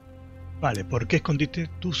 Vale, ¿por qué escondiste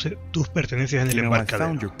tus pertenencias en el embarcadero? I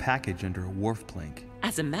found your package under a wharf plank.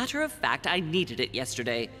 As a matter of fact, I needed it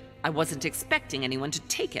yesterday. I wasn't expecting anyone to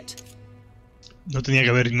take it. No tenía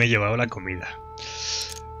que haberme llevado la comida.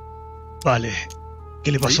 Vale.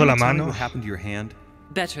 ¿Qué le pasó a la mano? What happened to your hand?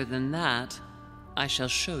 Better than that. I shall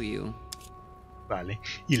show you. Vale.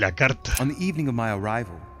 Y la carta. On the evening of my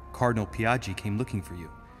arrival, Cardinal Piaggi came looking for you.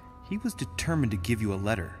 He was determined to give you a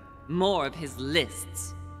letter. More of his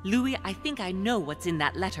lists. Louis, I think I know what's in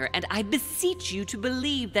that letter, and I beseech you to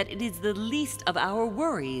believe that it is the least of our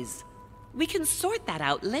worries. We can sort that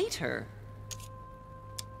out later.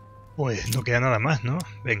 Pues no queda nada más, ¿no?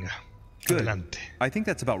 Venga, Good. Adelante. I think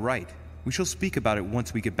that's about right. We shall speak about it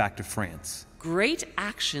once we get back to France. Great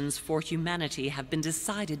actions for humanity have been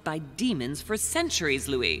decided by demons for centuries,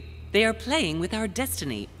 Louis. They are playing with our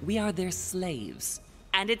destiny. We are their slaves.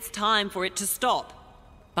 And it's time for it to stop.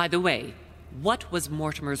 By the way, what was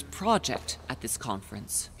Mortimer's project at this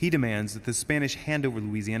conference? He demands that the Spanish hand over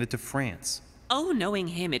Louisiana to France. Oh, knowing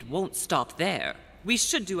him, it won't stop there. We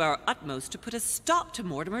should do our utmost to put a stop to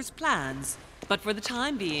Mortimer's plans. But for the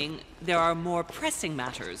time being, there are more pressing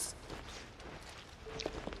matters.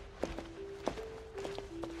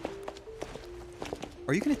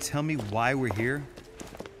 Are you going to tell me why we're here?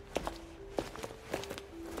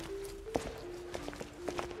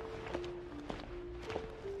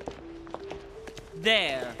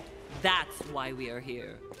 There. That's why we are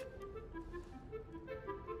here.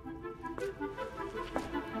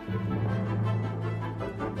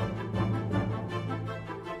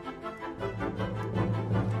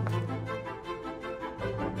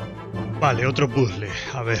 Vale, otro puzzle.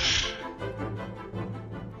 A ver.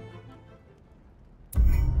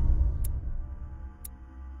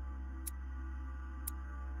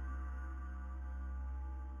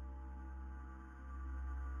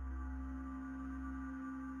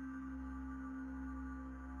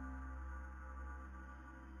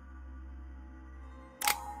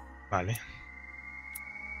 Vale.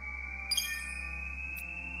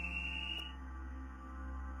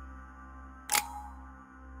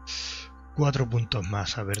 Cuatro puntos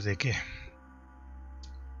más, a ver de qué.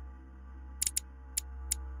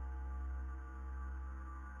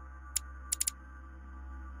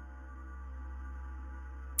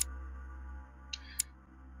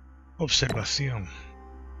 Observación.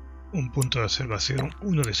 Un punto de observación,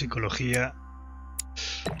 uno de psicología,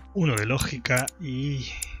 uno de lógica y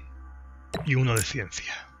uno de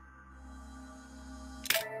ciencia.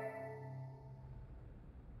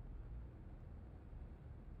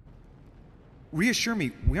 Reassure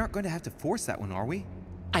me, we aren't going to have to force that one, are we?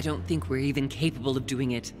 I don't think we're even capable of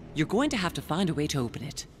doing it. You're going to have to find a way to open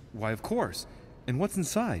it. Why, of course. And what's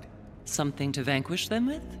inside? Something to vanquish them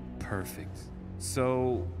with? Perfect.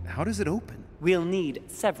 So, how does it open? We'll need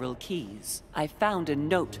several keys. I found a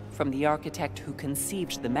note from the architect who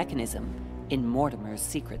conceived the mechanism in Mortimer's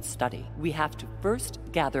secret study. We have to first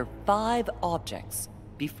gather 5 objects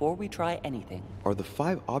before we try anything. Are the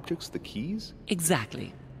 5 objects the keys?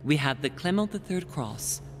 Exactly. We have the Clement III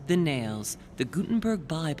cross, the nails, the Gutenberg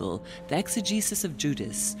Bible, the exegesis of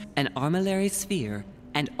Judas, an armillary sphere,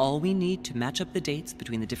 and all we need to match up the dates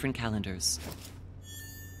between the different calendars.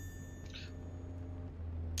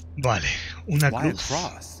 Vale, una Why a cruz.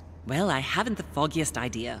 cross? Well, I haven't the foggiest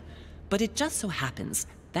idea, but it just so happens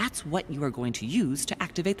that's what you are going to use to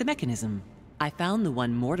activate the mechanism. I found the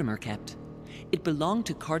one Mortimer kept. It belonged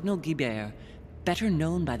to Cardinal Guibert, better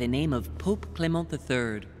known by the name of Pope Clement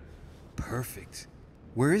III. Perfect.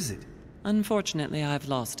 Where is it? Unfortunately, I've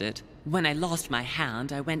lost it. When I lost my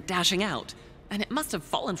hand, I went dashing out, and it must have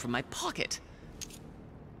fallen from my pocket.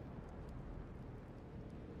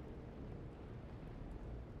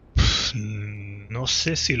 No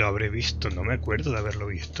sé si lo habré visto, no me acuerdo de haberlo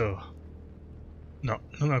visto. No,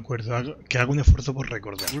 no me acuerdo. Que haga un esfuerzo por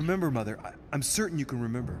recordar. Remember, Mother. I'm certain you can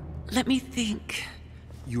remember. Let me think.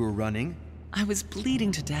 You were running. I was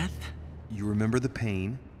bleeding to death. You remember the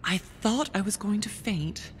pain. I thought I was going to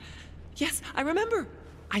faint. Yes, I remember.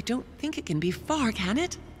 I don't think it can be far, can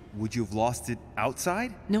it? Would you have lost it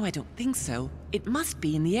outside? No, I don't think so. It must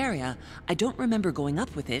be in the area. I don't remember going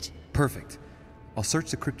up with it. Perfect. I'll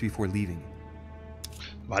search the crypt before leaving.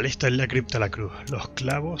 Vale, esta es la cripta la cruz. Los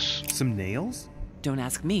clavos. Some nails? Don't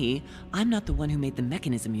ask me. I'm not the one who made the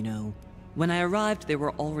mechanism, you know. When I arrived, there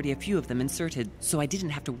were already a few of them inserted, so I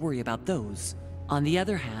didn't have to worry about those. On the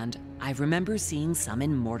other hand, I remember seeing some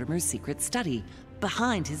in Mortimer's secret study,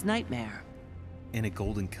 behind his nightmare. In a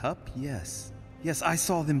golden cup? Yes. Yes, I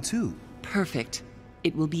saw them too. Perfect.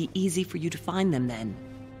 It will be easy for you to find them then.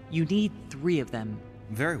 You need 3 of them.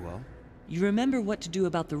 Very well. You remember what to do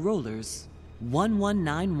about the rollers.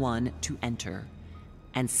 1191 to enter,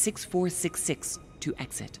 and 6466 to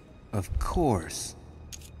exit. Of course.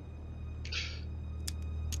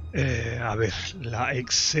 A ver, la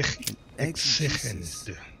exégese.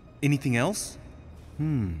 Anything else?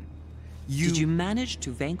 Did you manage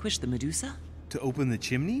to vanquish the Medusa? To open the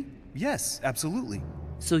chimney? Yes, absolutely.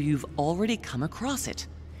 So you've already come across it.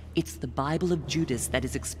 It's the Bible of Judas that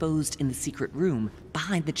is exposed in the secret room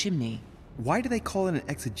behind the chimney. Why do they call it an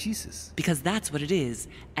exegesis? Because that's what it is,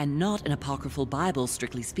 and not an apocryphal Bible,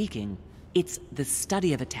 strictly speaking. It's the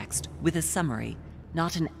study of a text with a summary,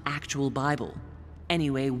 not an actual Bible.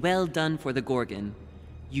 Anyway, well done for the Gorgon.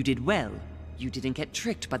 You did well. You didn't get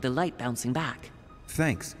tricked by the light bouncing back.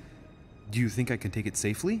 Thanks. Do you think I can take it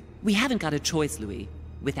safely? We haven't got a choice, Louis.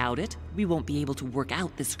 Without it, we won't be able to work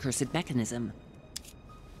out this cursed mechanism.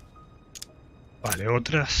 Vale,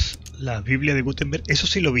 otras. La Biblia de Gutenberg. Eso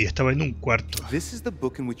sí lo vi, estaba en un cuarto. This is the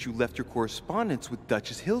book in which you left your correspondence with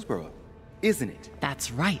Duchess Hillsborough, isn't it? That's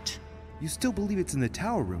right. You still believe it's in the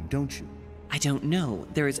tower room, don't you? I don't know.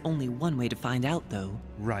 There is only one way to find out, though.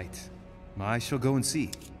 Right. I shall go and see.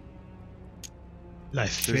 La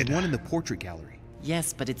esfera. There's one in the portrait gallery.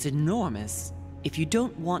 Yes, but it's enormous. If you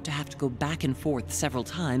don't want to have to go back and forth several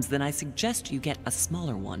times, then I suggest you get a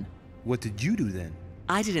smaller one. What did you do then?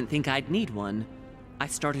 I didn't think I'd need one. I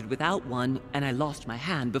started without one, and I lost my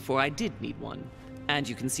hand before I did need one. And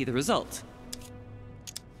you can see the result.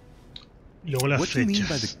 What do you mean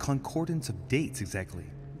by the concordance of dates exactly?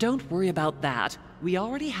 Don't worry about that. We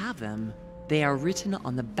already have them. They are written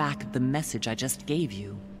on the back of the message I just gave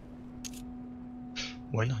you.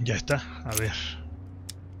 Bueno, ya está. A ver.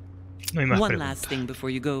 No hay más One preguntas. last thing before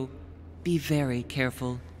you go. Be very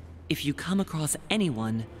careful. If you come across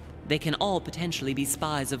anyone, they can all potentially be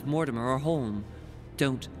spies of Mortimer or Holm.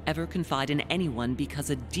 Don't ever confide in anyone because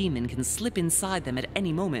a demon can slip inside them at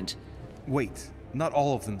any moment. Wait, not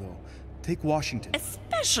all of them though. Take Washington.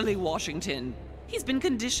 Especially Washington. He's been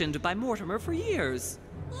conditioned by Mortimer for years.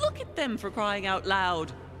 Look at them, for crying out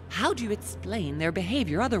loud. How do you explain their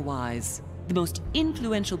behavior otherwise? The most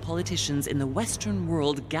influential politicians in the Western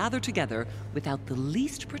world gather together without the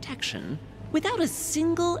least protection, without a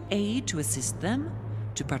single aid to assist them,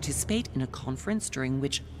 to participate in a conference during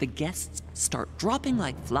which the guests start dropping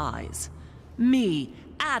like flies. Me,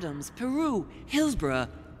 Adams, Peru, Hillsborough.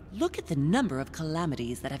 Look at the number of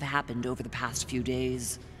calamities that have happened over the past few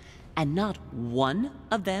days. And not one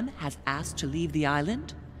of them has asked to leave the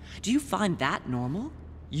island? Do you find that normal?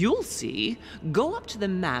 You'll see. Go up to the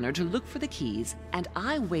manor to look for the keys, and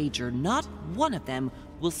I wager not one of them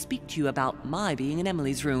will speak to you about my being in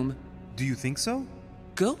Emily's room. Do you think so?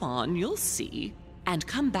 Go on, you'll see. And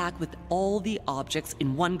come back with all the objects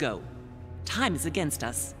in one go. Time is against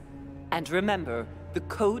us. And remember, the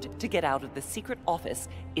code to get out of the secret office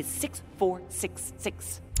is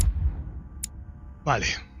 6466. Vale.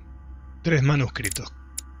 3 manuscritos.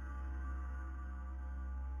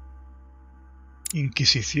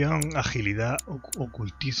 Inquisición, agilidad,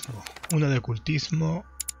 ocultismo. Una de ocultismo,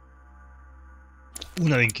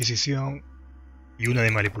 una de inquisición y una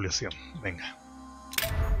de manipulación. Venga.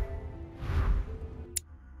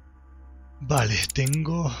 Vale,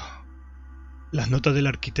 tengo las notas del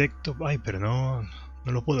arquitecto. Ay, pero no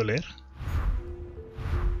lo puedo leer.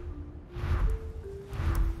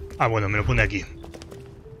 Ah, bueno, me lo pone aquí.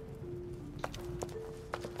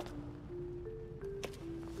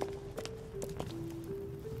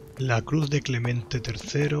 La cruz de Clemente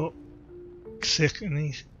III,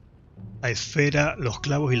 Xenis, la esfera, los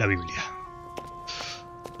clavos y la Biblia.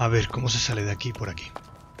 A ver, ¿cómo se sale de aquí por aquí?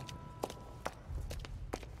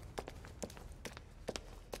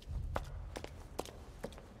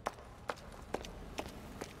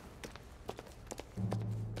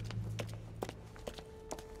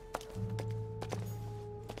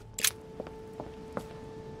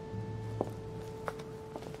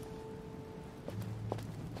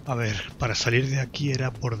 A ver, para salir de aquí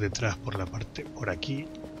era por detrás, por la parte, por aquí.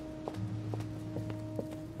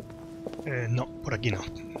 No, por aquí no.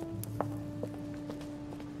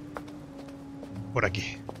 Por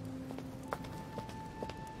aquí.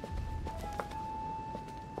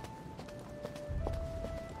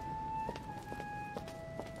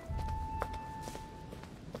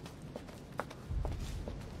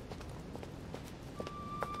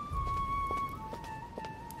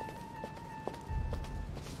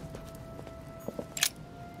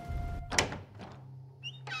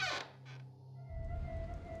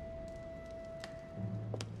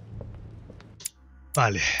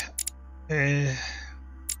 Vale.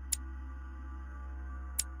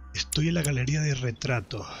 Estoy en la galería de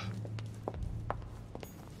retratos.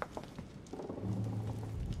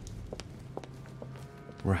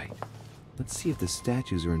 Right. Let's see if the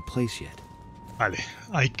statues are in place yet. Vale,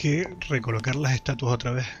 hay que recolocar las estatuas otra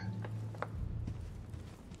vez.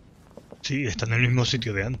 Sí, están en el mismo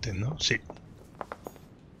sitio de antes, ¿no? Sí.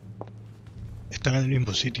 Están en el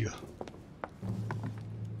mismo sitio.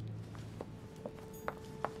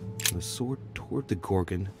 The sword toward the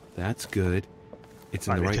Gorgon. That's good. It's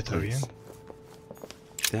in the right place.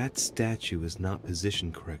 That statue is not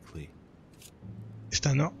positioned correctly.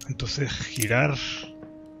 Esta no. Entonces girar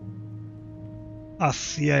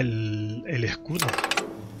hacia el escudo.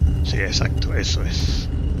 Sí, exacto, eso es.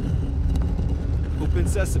 Open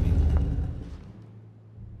sesame.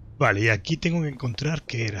 Vale, y aquí tengo que encontrar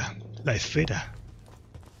qué era. La esfera.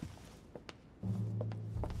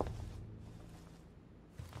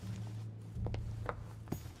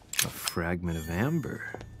 A fragment of amber.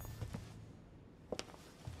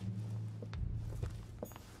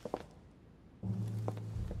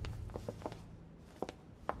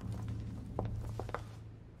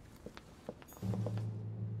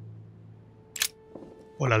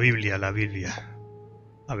 O la Biblia, la Biblia.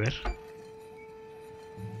 A ver.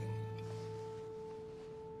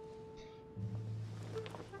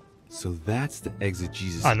 So that's the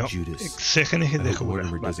exegesis Ah, no. of Judas. Exégenes de Judas.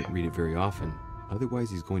 Mortimer doesn't read it very often.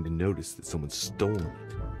 Otherwise, he's going to notice that someone's stolen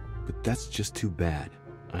it. But that's just too bad.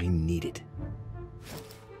 I need it.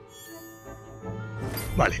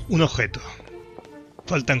 Vale, un objeto.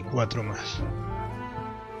 Faltan 4 más.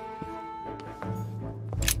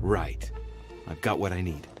 Right. I've got what I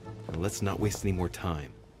need. Now let's not waste any more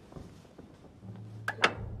time.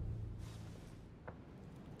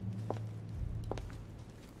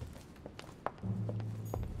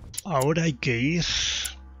 Ahora hay que ir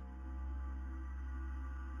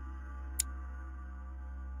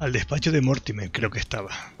al despacho de Mortimer, creo que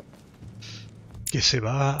estaba. Que se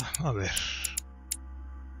va... A ver.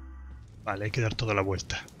 Vale, hay que dar toda la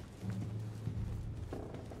vuelta.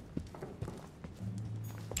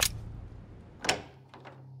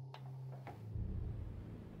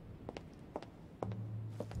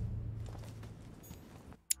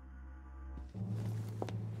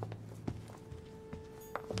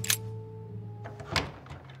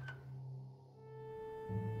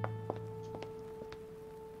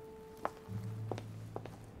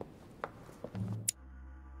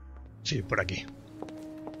 Sí, por aquí.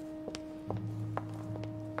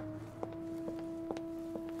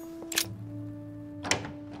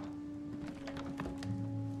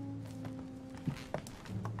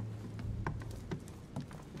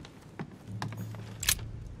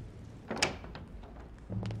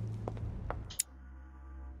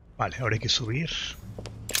 Vale, ahora hay que subir.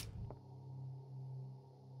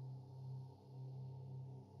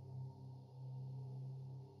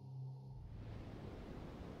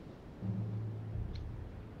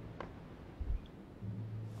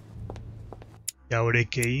 Y ahora hay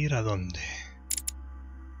que ir ¿a dónde?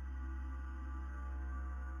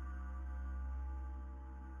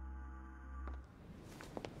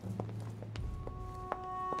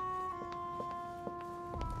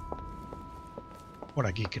 Por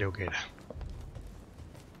aquí creo que era.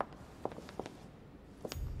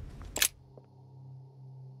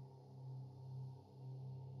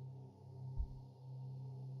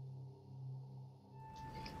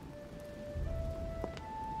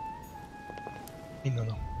 Y no.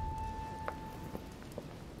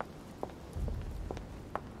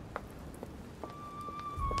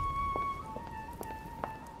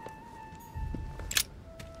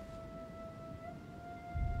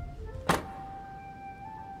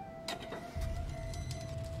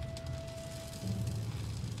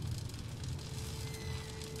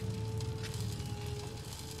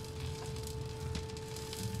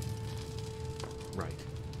 Right.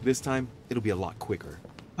 This time, it'll be a lot quicker.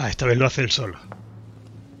 Ah, esta vez lo hace él solo.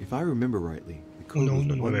 If I remember rightly, the code was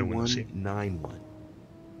 1191, sí. 1191.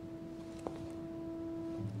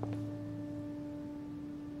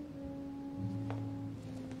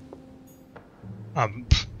 Ah,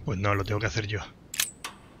 pues no, lo tengo que hacer yo.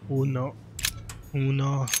 1,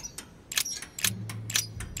 1.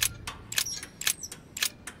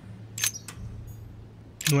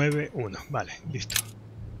 Nueve, 1. Vale, listo.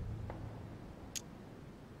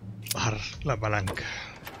 Bajar la palanca.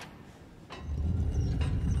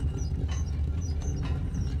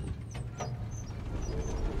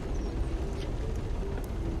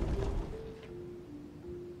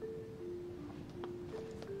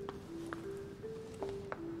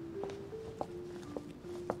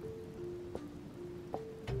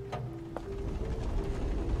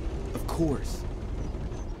 course.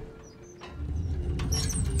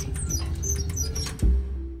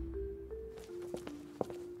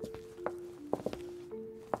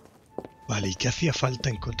 Vale, ¿y qué hacía falta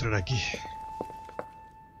encontrar aquí?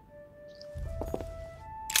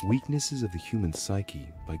 Weaknesses of the Human Psyche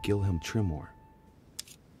by Gilhelm Trimore.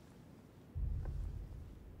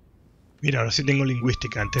 Mira, ahora sí tengo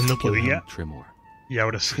lingüística. Antes no podía. Trimore. Y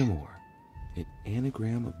ahora sí. Trimore. An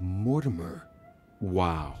anagram of Mortimer.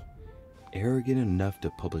 Wow. Arrogant enough to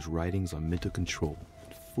publish writings on mental control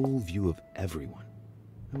in full view of everyone.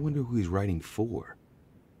 I wonder who he's writing for.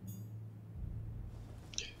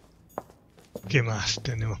 ¿Qué más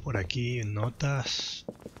tenemos por aquí? Notas.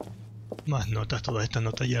 Más notas. Todas estas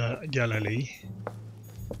notas ya las leí.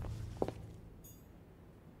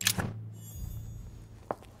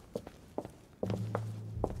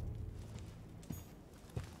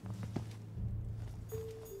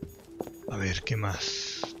 A ver, ¿qué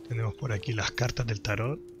más? Tenemos por aquí las cartas del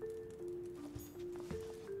tarot.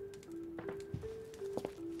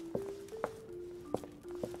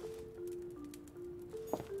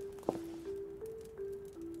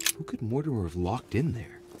 Who could Mortimer have locked in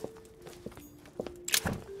there?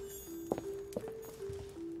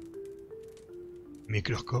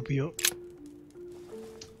 Microscopio.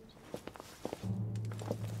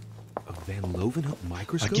 A Van Leeuwenhoek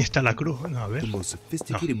microscope? Aquí está la cruz. No, a ver. The most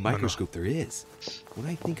sophisticated microscope there is. When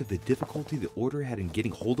I think of the difficulty the Order had in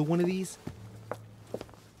getting hold of one of these.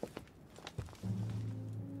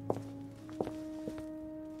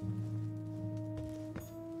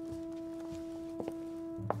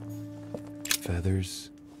 Feathers,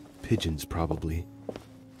 pigeons probably.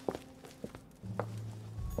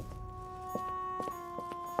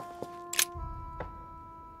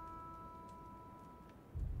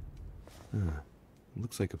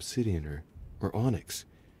 Looks like obsidian or onyx.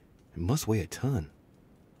 It must weigh a ton.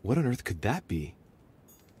 What on earth could that be?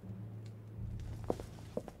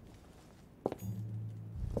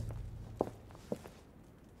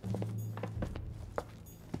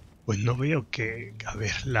 Pues no veo que... A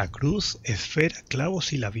ver, la cruz, esfera,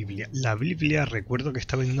 clavos y la Biblia. La Biblia recuerdo que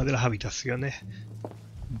estaba en una de las habitaciones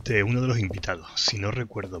de uno de los invitados, si no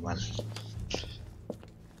recuerdo mal.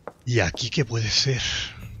 ¿Y aquí qué puede ser?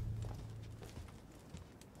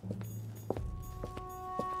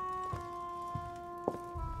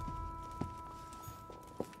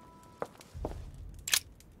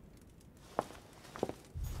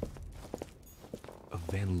 A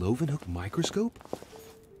Van Leeuwenhoek microscope?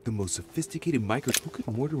 The most sophisticated microscope. Who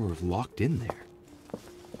could Mortimer have locked in there?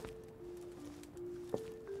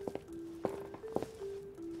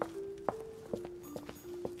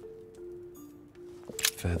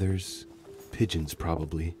 Feathers, pigeons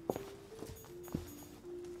probably.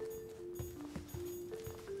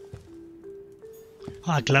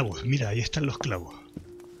 Ah, clavos. Mira, ahí están los clavos.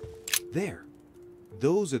 There.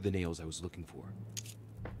 Those are the nails I was looking for.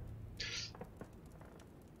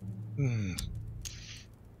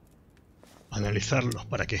 Analizarlos,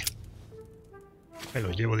 ¿para qué? Me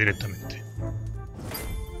los llevo directamente.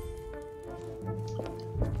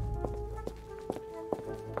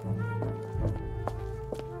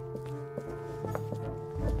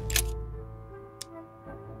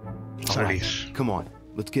 Salir. Right, come on,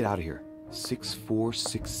 let's get out of here.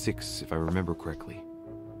 6466, if I remember correctly.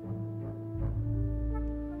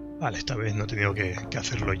 Vale, esta vez no he tenido que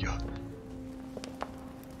hacerlo yo.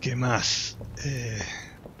 ¿Qué más?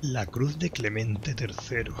 La cruz de Clemente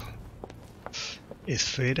III.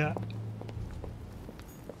 Esfera.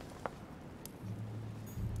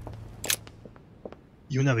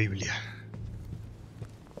 Y una Biblia.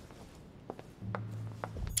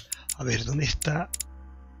 A ver, ¿dónde está?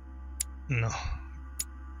 No.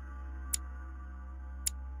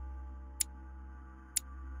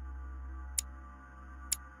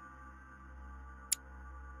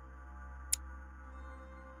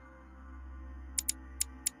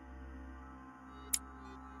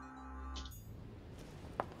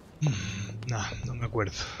 No me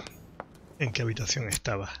acuerdo en qué habitación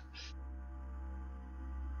estaba.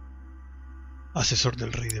 Asesor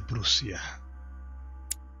del rey de Prusia.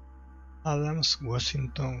 Adams,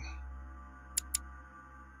 Washington.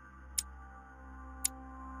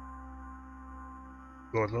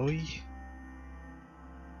 Godoy.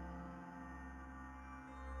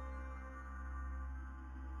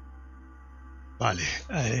 Vale,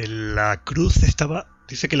 la cruz estaba...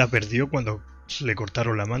 Dice que la perdió cuando le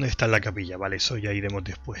cortaron la mano y está en la capilla. Vale, eso ya iremos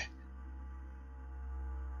después.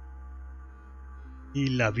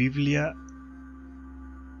 Y la Biblia...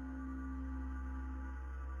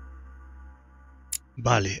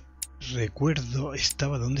 Vale, recuerdo...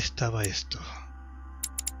 ¿Dónde estaba esto?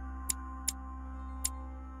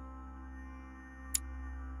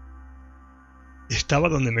 Estaba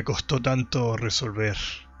donde me costó tanto resolver.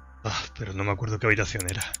 Pero no me acuerdo qué habitación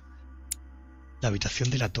era. La habitación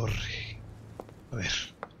de la torre. A ver.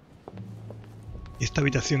 Esta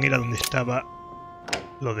habitación era donde estaba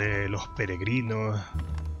lo de los peregrinos.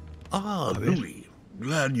 Ah, Louis.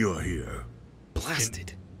 Glad you're here.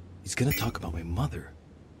 Blasted. He's gonna talk about my mother.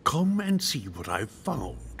 Come and see what I've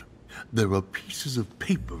found. There are pieces of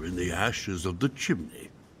paper in the ashes of the chimney.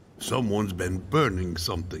 Someone's been burning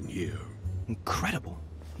something here. Incredible.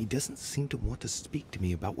 He doesn't seem to want to speak to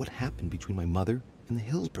me about what happened between my mother and the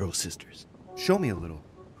Hillsborough sisters. Show me a little.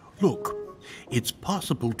 Look, it's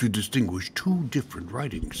possible to distinguish two different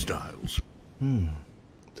writing styles.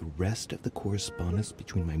 The rest of the correspondence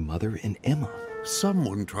between my mother and Emma.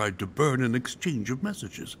 Someone tried to burn an exchange of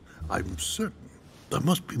messages. I'm certain. There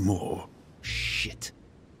must be more. Shit.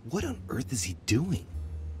 What on earth is he doing?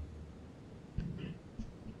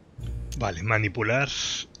 Vale, manipular.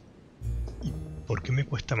 ¿Y por qué me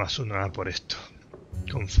cuesta más una por esto?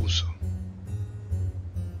 Confuso.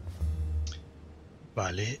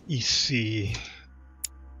 Vale, y si...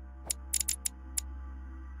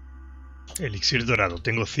 Elixir dorado.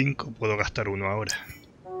 Tengo 5, puedo gastar uno ahora.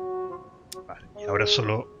 Vale, y ahora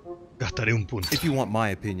solo gastaré un punto. If you want my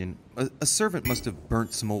opinion, a servant must have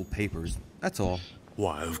burnt some old papers. That's all.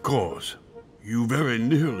 Why, of course. You very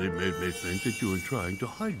nearly made me think that you were trying to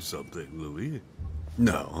hide something, Louis.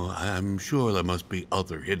 No, I'm sure there must be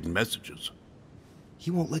other hidden messages. He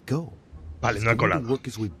won't let go. Vale, no ha colado. Work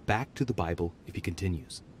his way back to the Bible if he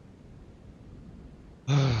continues.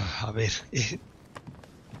 A ver,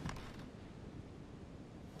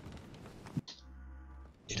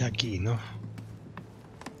 era aquí, ¿no?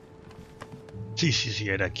 Sí,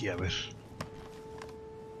 era aquí, a ver.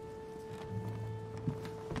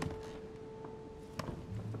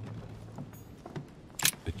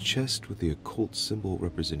 A chest with the occult symbol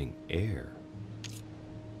representing air.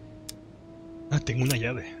 Tengo una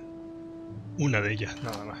llave. Una de ellas,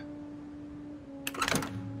 nada más.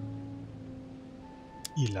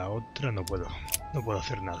 Y la otra no puedo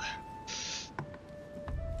hacer nada.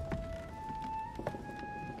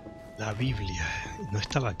 La Biblia, ¿no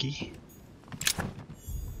estaba aquí?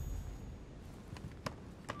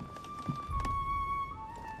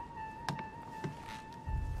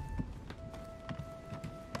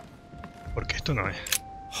 Porque esto no es.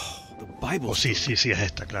 Oh, sí, es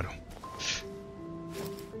esta, claro.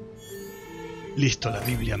 Listo, la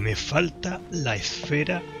Biblia. Me falta la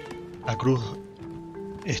esfera. La cruz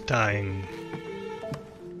está en...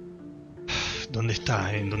 ¿Dónde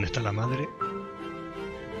está? ¿En dónde está la madre?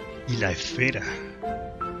 Y la esfera.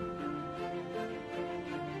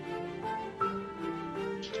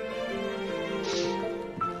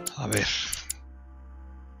 A ver.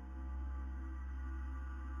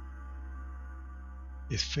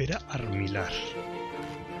 Esfera armilar.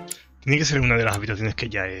 Tiene que ser una de las habitaciones que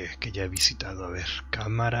ya he visitado. A ver,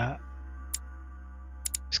 cámara,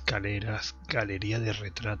 escaleras, galería de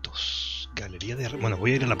retratos. Bueno,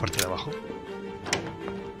 voy a ir a la parte de abajo.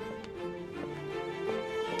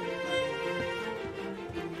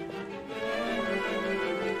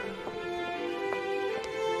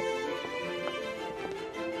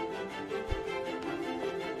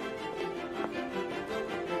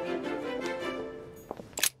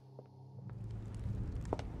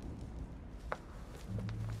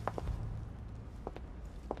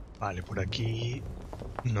 Vale, por aquí...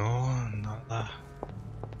 No, nada.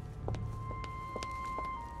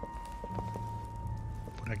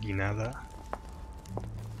 Por aquí nada.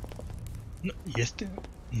 No, ¿y este?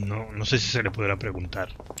 No sé si se le podrá preguntar.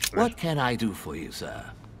 What can I do for you,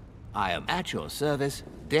 sir? I am at your service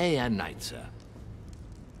day and night, sir.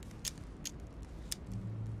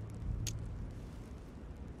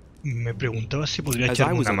 Me preguntaba si podría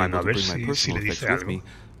echarme una mano, a ver si le dice algo.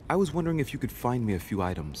 I was wondering if you could find me a few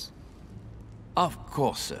items. Of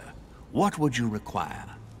course, sir. What would you require?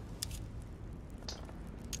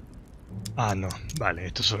 No. Vale,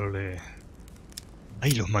 esto solo le...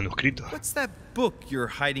 ¡Ay, los manuscritos! What's that book you're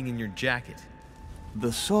hiding in your jacket?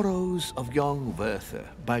 The Sorrows of Young Werther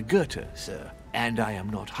by Goethe, sir. And I am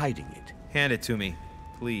not hiding it. Hand it to me,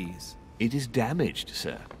 please. It is damaged,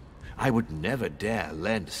 sir. I would never dare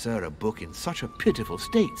lend sir a book in such a pitiful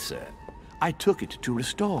state, sir. I took it to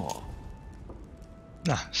restore.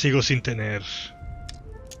 Sigo sin poder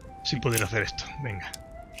hacer esto. Venga.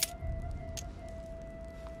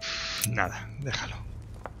 Nada, déjalo.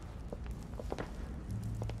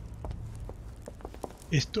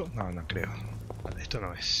 ¿Esto? No creo. Vale, esto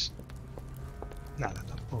no es. Nada,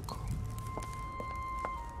 tampoco.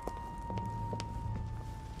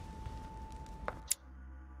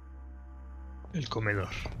 El comedor.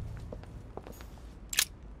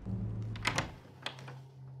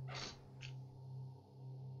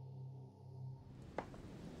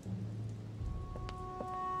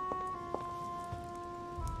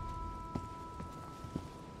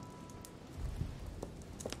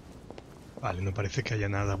 Vale, no parece que haya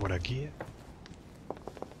nada por aquí.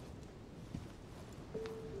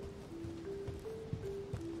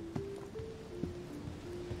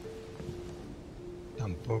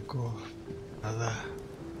 Tampoco. Nada.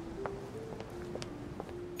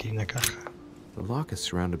 Aquí hay una caja. The lock is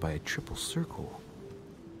surrounded by a triple circle.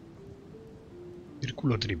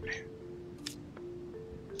 Círculo triple.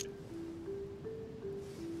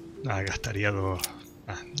 Nada, gastaría 2.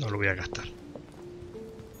 Ah, no lo voy a gastar.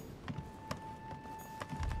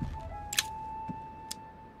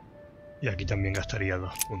 Y aquí también gastaría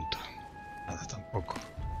 2 puntos. Nada, tampoco.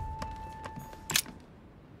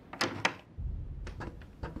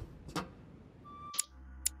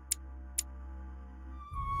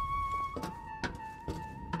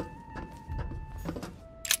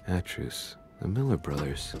 Atrus, the Miller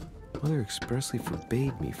brothers. Mother expressly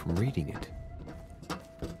forbade me from reading it.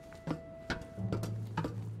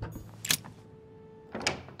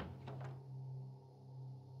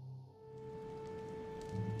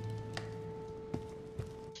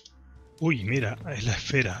 Uy, mira, es la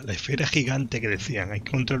esfera gigante que decían. Hay que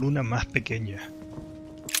encontrar una más pequeña.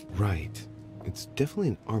 Right. It's definitely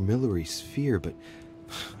an armillary sphere, but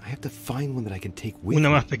I have to find one that I can take with Una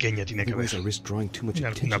me. más pequeña tiene que haber. Otherwise I risk drawing too much En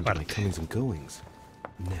attention alguna to my parte. comings and goings.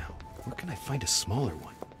 Now, where can I find a smaller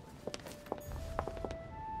one?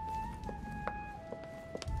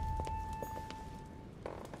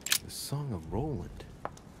 The Song of Roland.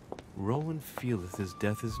 Roland feeleth his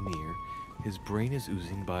death is near, his brain is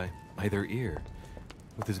oozing by either ear.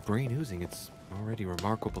 With his brain oozing, it's already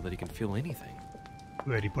remarkable that he can feel anything. A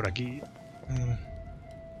ver, y por aquí.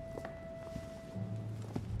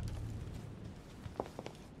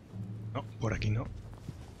 No, por aquí no.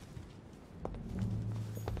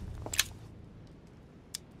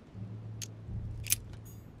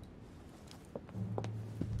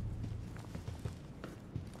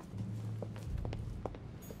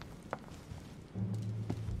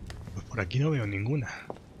 Pues por aquí no veo ninguna.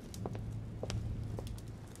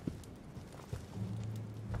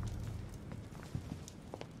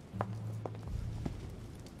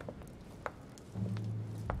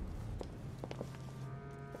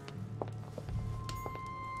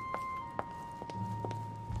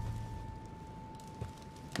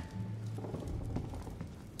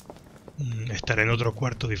 Estaré en otro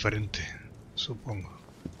cuarto diferente, supongo.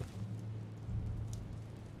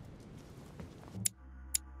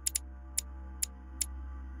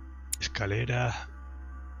 Escalera.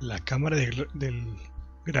 La cámara del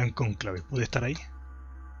gran cónclave. ¿Puede estar ahí?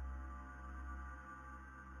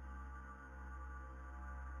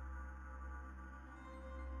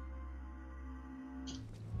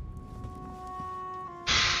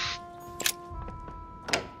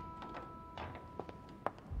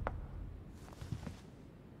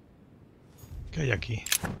 ¿Qué hay aquí?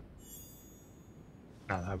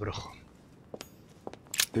 Nada, brujo.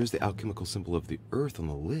 There's the alchemical symbol of the earth on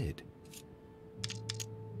the lid.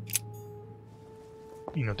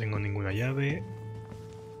 Y no tengo ninguna llave.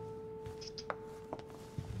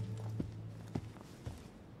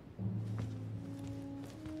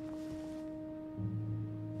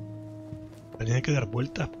 Tiene que dar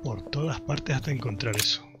vueltas por todas partes hasta encontrar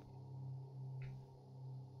eso.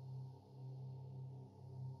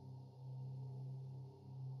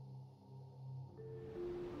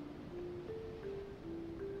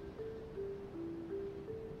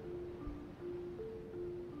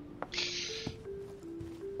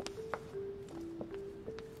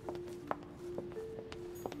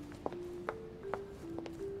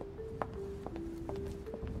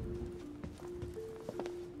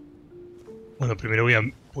 Bueno, primero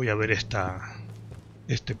voy a ver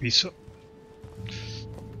este piso.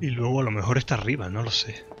 Y luego a lo mejor está arriba, no lo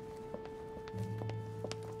sé.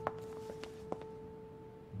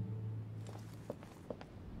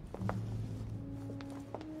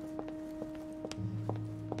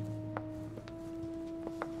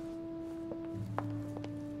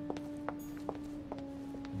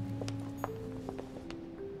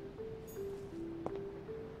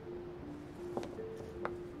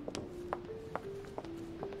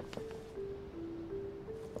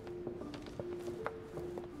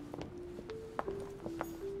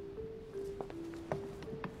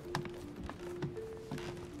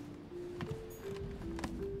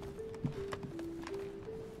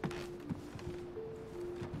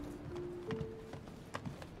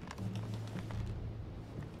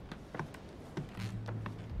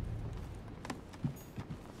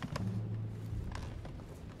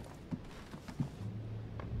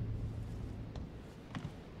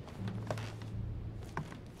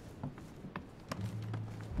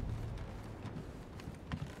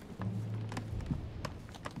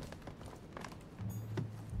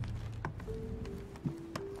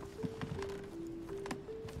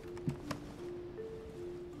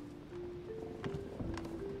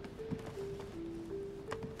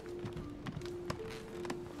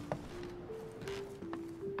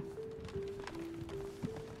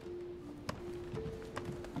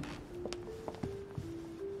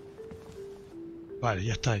 Vale,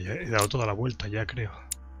 ya está, ya he dado toda la vuelta ya, creo.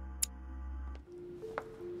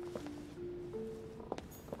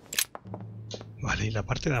 Vale, y la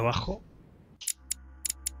parte de abajo.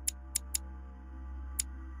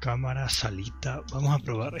 Cámara, salita. Vamos a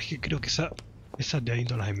probar. Es que creo que esas de ahí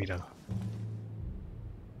no las he mirado.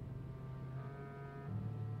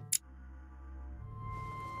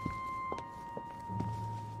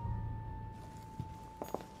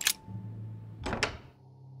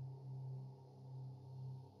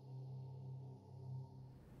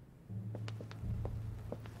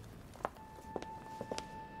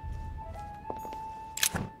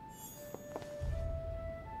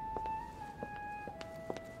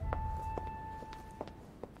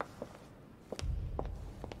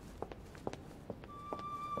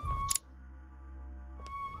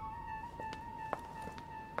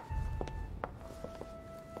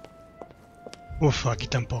 Uf, aquí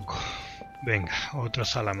tampoco. Venga, otra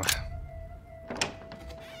sala más.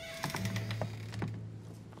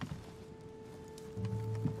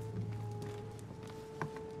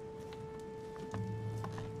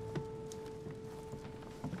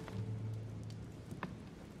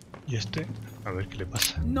 Y este, a ver qué le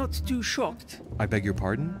pasa. Not too shocked. I beg your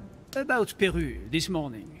pardon? About Peru this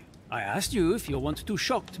morning. I asked you if you weren't too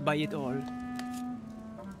shocked by it all.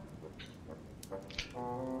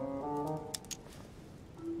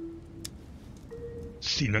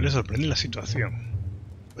 Si no le sorprende la situación.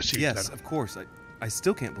 Pues sí, yes, claro. Of course. I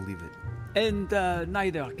still can't believe it. And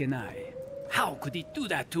neither can I. How could he do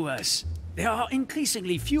that to us? There are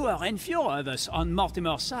increasingly fewer and fewer of us on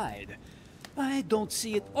Mortimer's side. I don't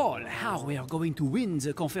see at all how we are going to win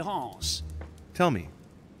the conference. Tell me.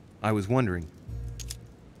 I was wondering.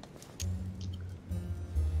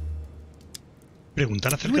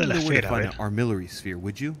 Preguntar acerca You de la wouldn't know where to esfera, a find ver. an armillary sphere,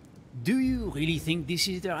 would you? Do you really think this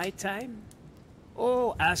is the right time?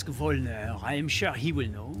 Oh, ask Volner. I am sure he will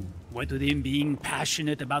know. What with him being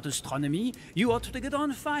passionate about astronomy, you ought to get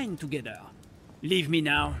on fine together. Leave me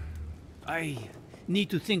now. I need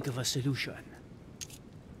to think of a solution.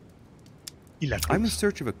 I'm in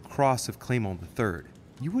search of a cross of Claymont III.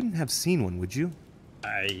 You wouldn't have seen one, would you?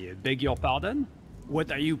 I beg your pardon?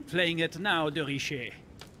 What are you playing at now, de Richet?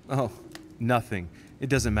 Oh, nothing. It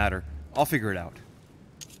doesn't matter. I'll figure it out.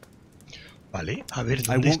 Vale, a ver,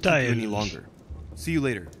 I ¿dónde won't está keep you el...? any longer. See you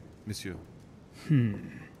later, monsieur.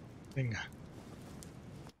 Venga.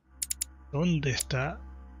 ¿Dónde está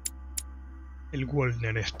el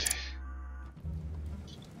Wolner este?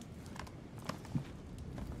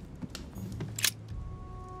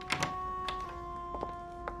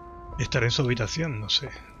 ¿Estará en su habitación? No sé.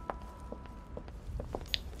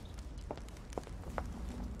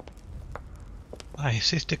 Ah,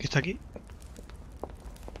 ¿es este que está aquí?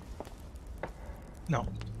 No.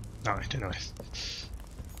 No, este no es.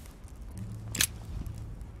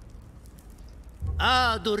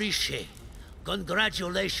 Ah, Doriche,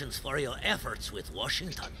 congratulations for your efforts with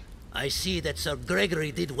Washington. I see that Sir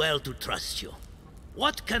Gregory did well to trust you.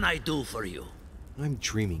 What can I do for you? I'm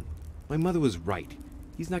dreaming. My mother was right.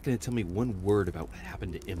 He's not going to tell me one word about what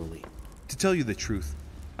happened to Emily. To tell you the truth,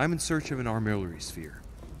 I'm in search of an armillary sphere.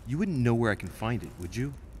 You wouldn't know where I can find it, would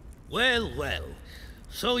you? Well, well.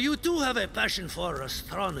 So you too have a passion for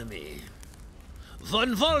astronomy.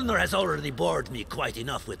 Von Wollner has already bored me quite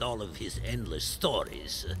enough with all of his endless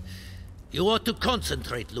stories. You ought to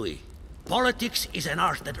concentrate, Louis. Politics is an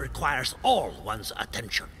art that requires all one's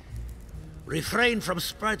attention. Refrain from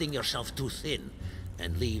spreading yourself too thin,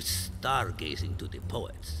 and leave stargazing to the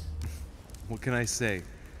poets. What can I say?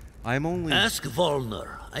 I'm only... Ask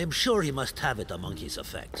Wollner. I am sure he must have it among his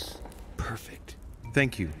effects. Perfect.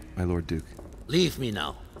 Thank you, my Lord Duke. Leave me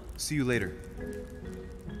now. See you later.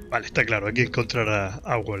 Vale, está claro, hay que encontrar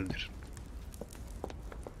a Wolner.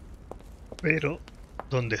 Pero,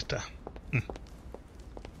 ¿dónde está?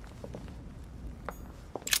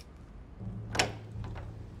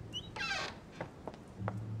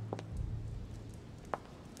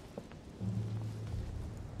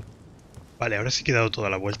 Vale, ahora sí que he dado toda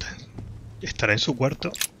la vuelta. ¿Estará en su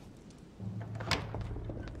cuarto?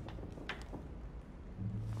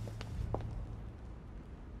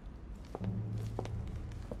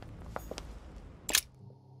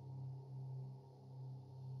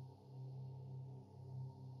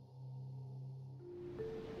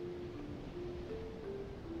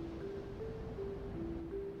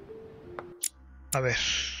 A ver,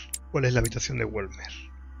 ¿cuál es la habitación de Wolmer?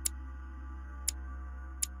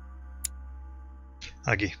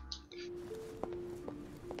 Aquí.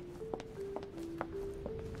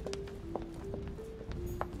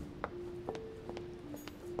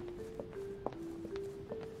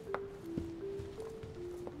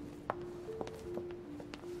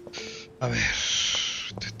 A ver.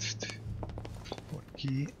 Por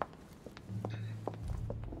aquí.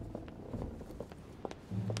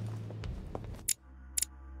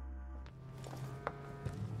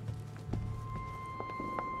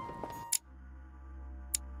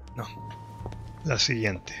 No. La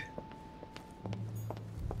siguiente.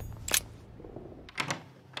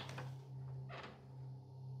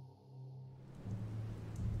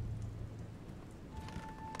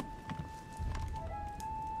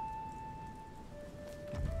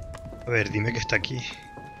 A ver, dime que está aquí.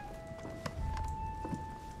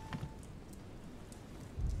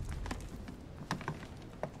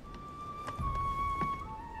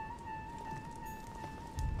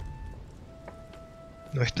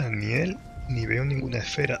 No está ni él, ni veo ninguna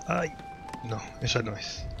esfera. ¡Ay! No, esa no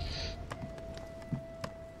es.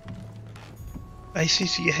 ¡Ay, sí,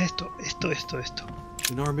 sí, es esto! Esto.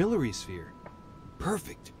 An armillary sphere.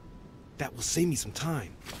 Perfect. That will save me some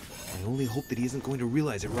time. I only hope that he isn't going to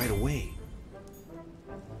realize it right away.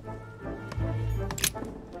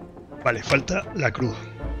 Vale, falta la cruz.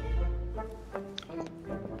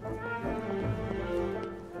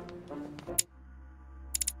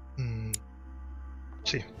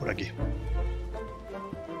 Sí, por aquí.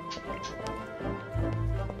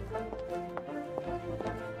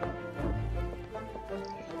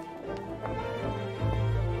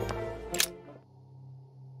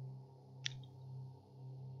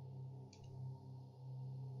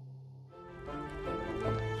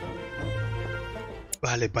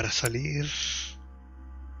 Vale, para salir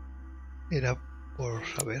era por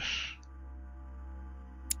saber.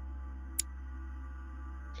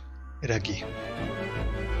 Era aquí.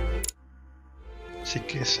 Así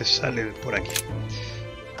que se sale por aquí.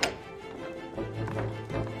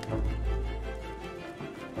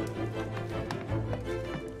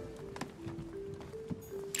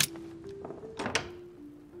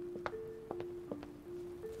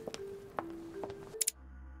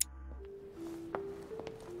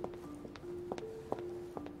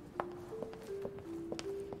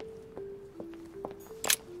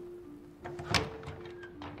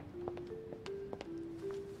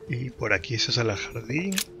 Y por aquí se sale al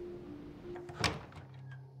jardín.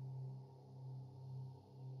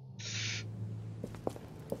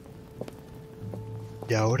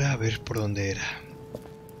 Y ahora a ver por dónde era.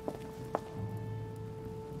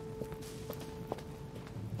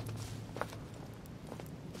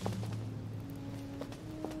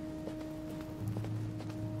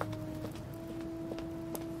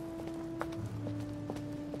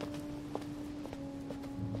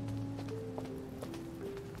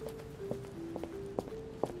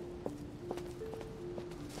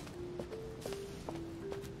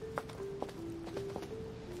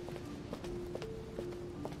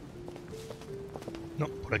 No,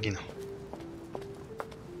 por aquí no.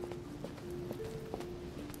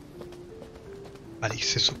 Vale, y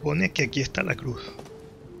se supone que aquí está la cruz.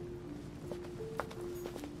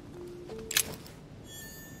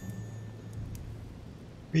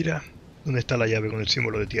 Mira, ¿dónde está la llave con el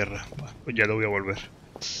símbolo de tierra? Bah, pues ya lo voy a volver.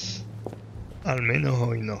 Al menos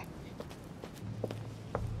hoy no.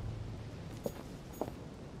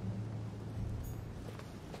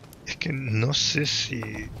 Es que no sé si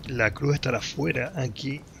la cruz estará fuera,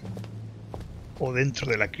 aquí, o dentro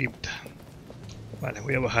de la cripta. Vale,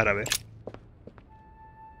 voy a bajar a ver.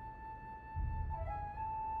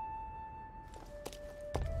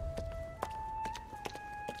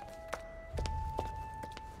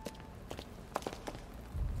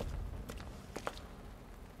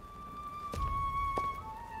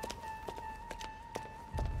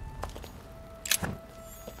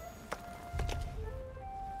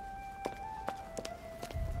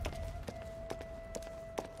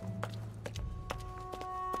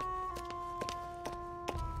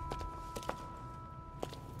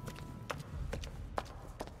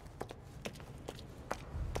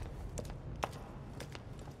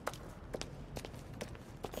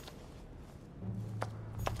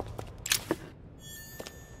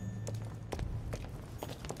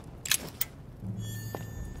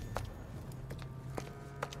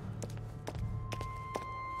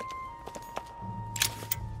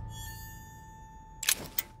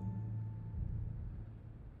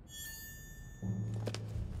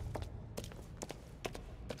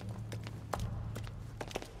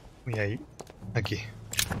 Y ahí, aquí.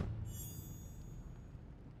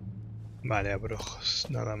 Vale, abrojos,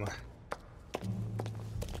 nada más.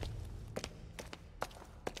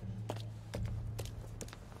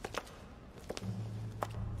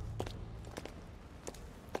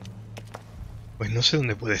 Pues no sé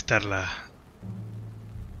dónde puede estar la...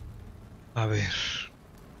 A ver...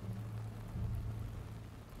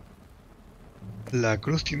 La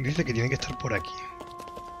cruz dice que tiene que estar por aquí.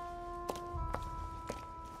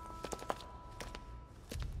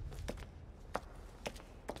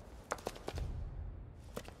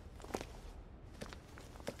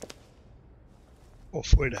 O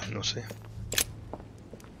fuera, no sé.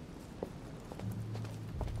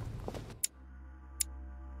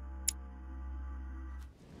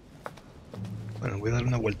 Bueno, voy a dar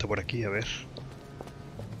una vuelta por aquí, a ver.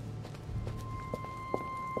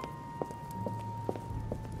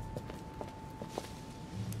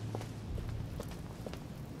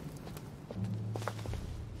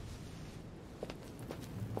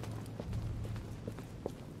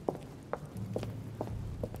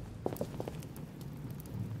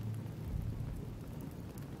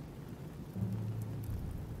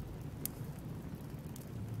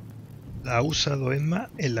 La ha usado Emma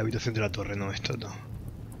en la habitación de la torre, no, esto no.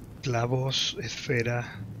 Clavos,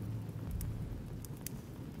 esfera.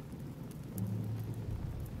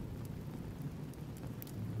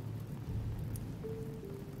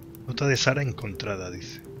 Nota de Sara encontrada,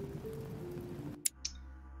 dice.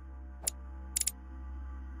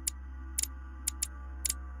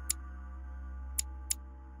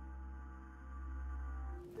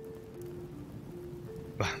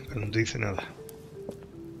 Va, pero no te dice nada.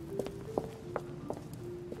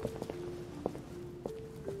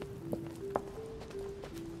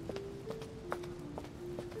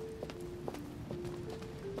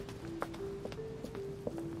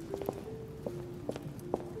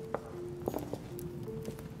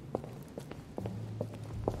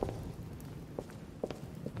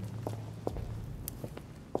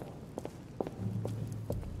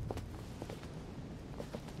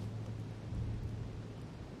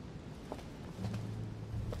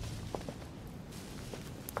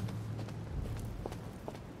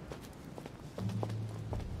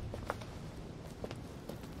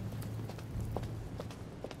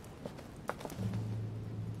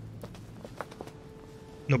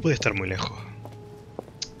 No puede estar muy lejos.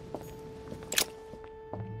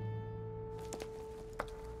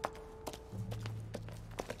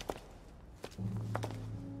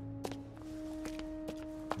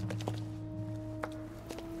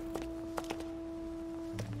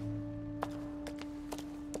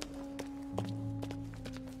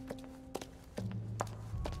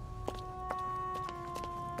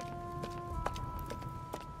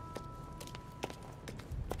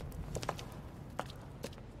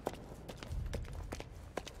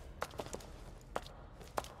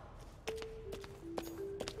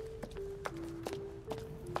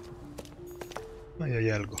 Ahí hay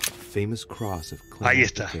algo. Famous cross of Ahí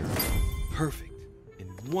está. Perfect.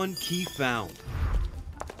 And one key found.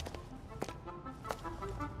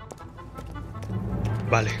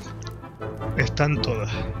 Vale. Están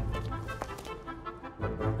todas.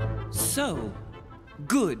 So,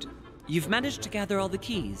 good. You've managed to gather all the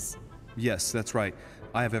keys. Yes, that's right.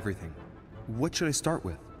 I have everything. What should I start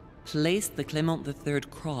with? Place the Clement III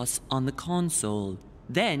cross on the console.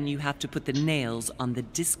 Then you have to put the nails on the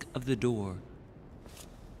disc of the door.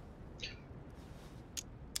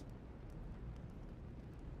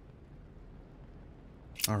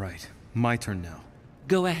 All right, my turn now.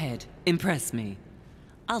 Go ahead, impress me.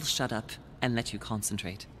 I'll shut up and let you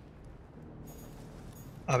concentrate.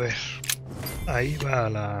 A ver, ahí va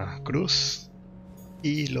la cruz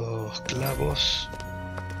y los clavos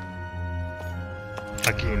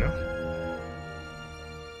aquí, ¿no?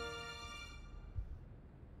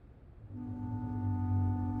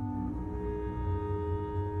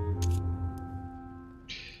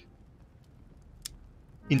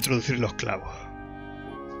 Introducir los clavos.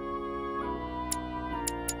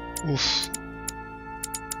 Uf.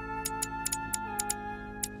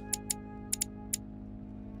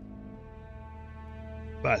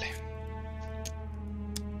 Vale.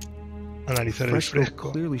 Analizar el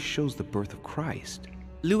fresco. Clearly shows the birth of Christ.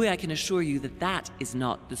 Louis, I can assure you that that is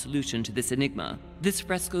not the solution to this enigma. This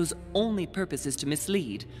fresco's only purpose is to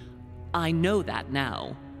mislead. I know that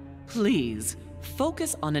now. Please,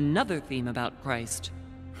 focus on another theme about Christ.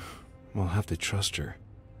 We'll have to trust her.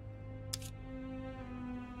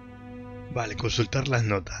 Vale, consultar las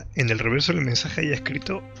notas. En el reverso del mensaje hay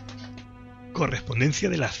escrito correspondencia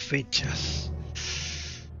de las fechas.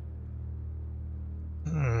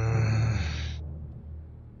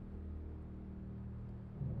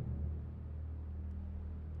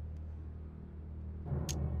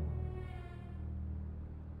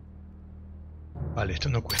 Vale, esto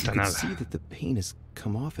no cuesta nada. I can see that the paint has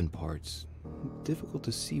come off in parts. Difficult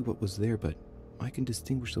to see what was there, but I can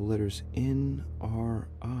distinguish the letters N, R,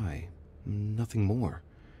 I. Nothing more.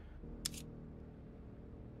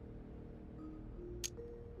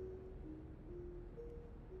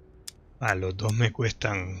 Ah, los dos me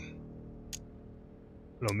cuestan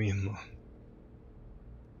lo mismo.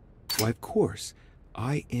 Why, of course.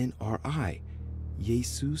 INRI.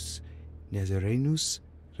 Jesus Nazarenus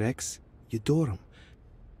Rex Eudorum.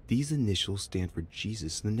 These initials stand for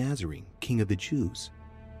Jesus the Nazarene, King of the Jews.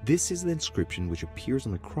 This is the inscription which appears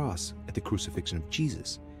on the cross at the crucifixion of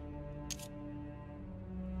Jesus.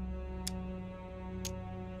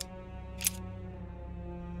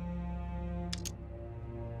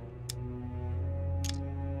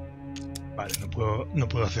 Vale, no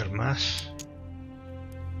puedo hacer más.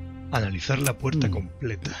 Analizar la puerta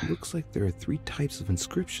completa. It looks like there are 3 types of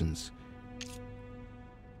inscriptions.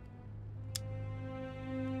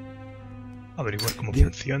 Averiguar cómo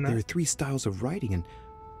funciona. There are 3 styles of writing, and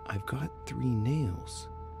I've got 3 nails.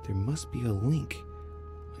 There must be a link.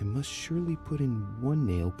 I must surely put in 1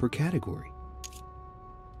 nail per category.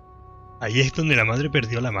 Ahí es donde la madre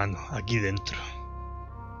perdió la mano, aquí dentro.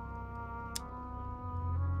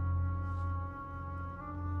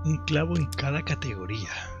 Un clavo en cada categoría.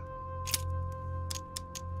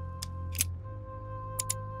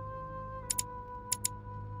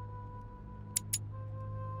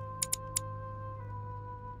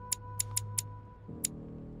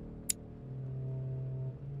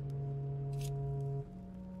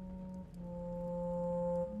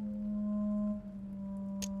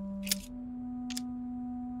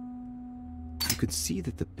 You could see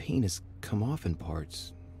that the paint has come off in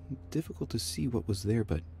parts. Difficult to see what was there,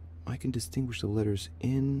 but I can distinguish the letters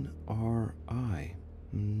N, R, I.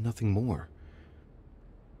 Nothing more.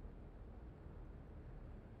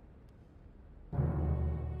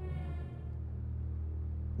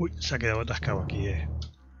 Uy, se ha quedado atascado aquí,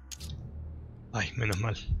 Ay, menos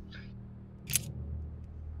mal.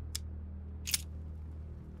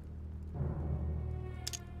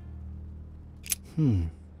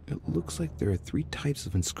 It looks like there are 3 types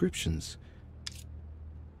of inscriptions.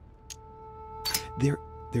 There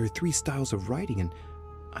are 3 styles of writing, and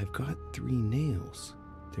I've got 3 nails.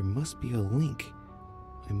 There must be a link.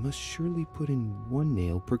 I must surely put in 1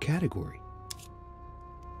 nail per category.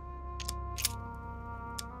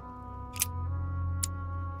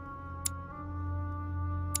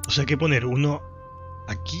 O sea, hay que poner uno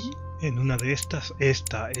aquí, en una de estas,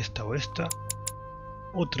 esta o esta,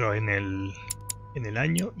 otro en el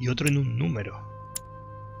año y otro en un número.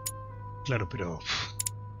 Claro, pero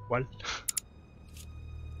 ¿cuál?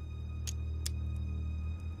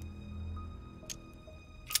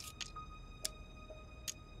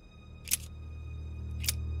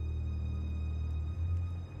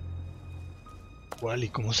 ¿Cuál y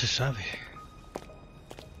cómo se sabe?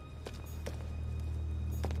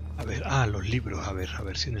 A ver, los libros, a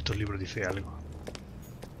ver si en estos libros dice algo.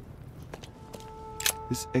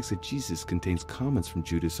 This exegesis contains comments from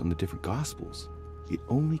Judas on the different Gospels. It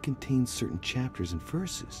only contains certain chapters and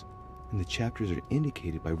verses, and the chapters are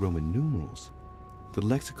indicated by Roman numerals. The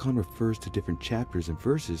lexicon refers to different chapters and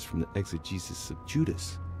verses from the exegesis of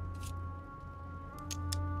Judas.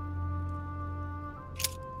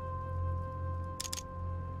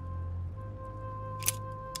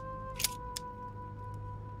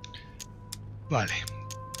 Vale.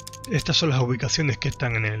 Estas son las ubicaciones que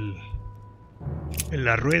están en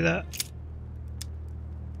la rueda.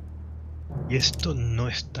 Y esto no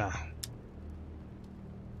está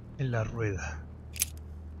en la rueda.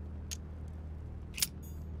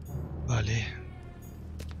 Vale.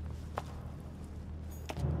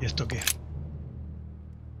 ¿Y esto qué?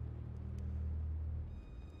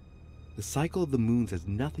 The cycle of the moons has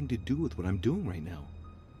nothing to do with what I'm doing right now.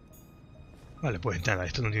 Vale, pues nada,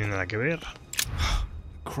 esto no tiene nada que ver.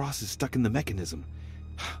 The cross is stuck in the mechanism.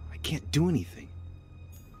 I can't do anything.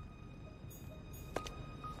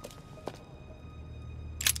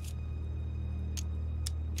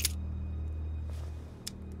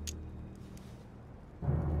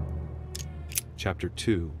 Chapter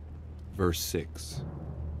 2, verse 6.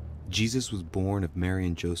 Jesus was born of Mary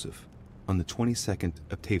and Joseph on the 22nd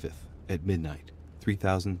of Teveth at midnight,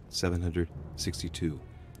 3762,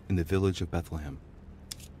 in the village of Bethlehem.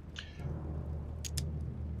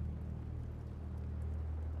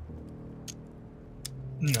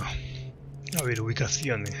 No. A ver,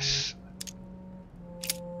 ubicaciones.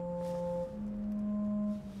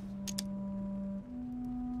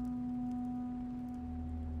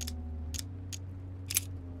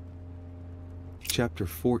 Chapter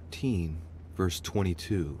 14, verse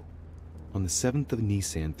 22. On the 7th of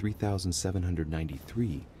Nisan,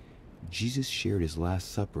 3793, Jesus shared his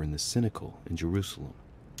Last Supper in the Cenacle in Jerusalem.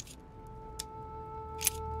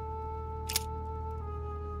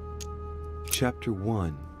 Chapter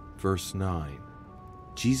 1, verse 9.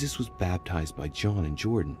 Jesus was baptized by John in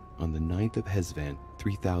Jordan on the 9th of Hesvan,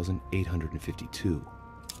 3852.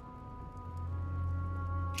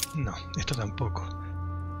 No, esto tampoco.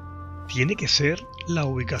 Tiene que ser la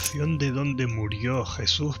ubicación de donde murió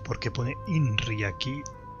Jesús, porque pone INRI aquí.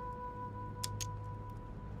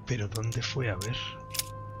 Pero ¿dónde fue? A ver.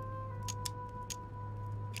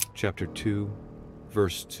 Chapter 2,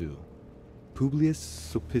 verse 2. Publius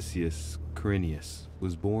Sulpicius Quirinius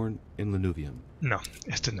was born in Lanuvium. No,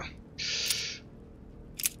 este no.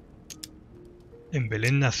 En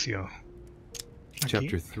Belén nació. Aquí.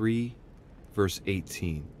 Chapter 3, verse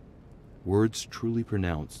 18. Words truly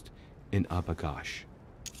pronounced in Abagash.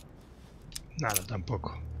 Nada,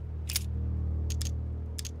 tampoco.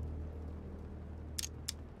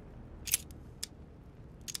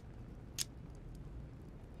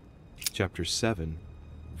 Chapter 7,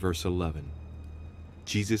 verse 11.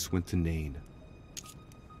 Jesus went to Nain.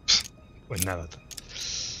 Pues nada.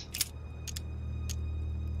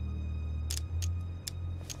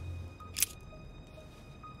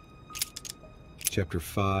 Chapter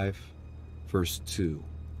 5, verse 2.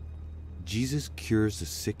 Jesus cures the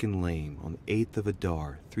sick and lame on the 8th of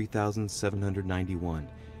Adar, 3791,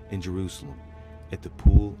 in Jerusalem, at the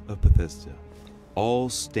pool of Bethesda. All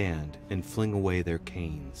stand and fling away their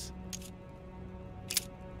canes.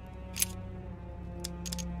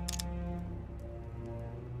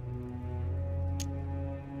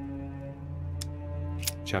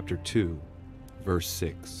 Chapter 2, verse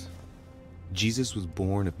 6. Jesus was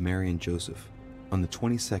born of Mary and Joseph on the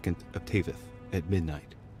 22nd of Taveth at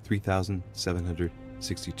midnight,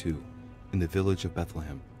 3762, in the village of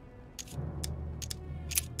Bethlehem.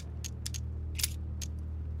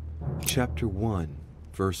 Chapter 1,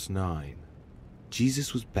 verse 9.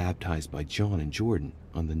 Jesus was baptized by John in Jordan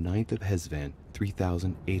on the 9th of Hesvan,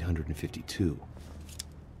 3852.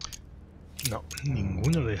 No,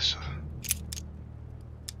 ninguno de esos.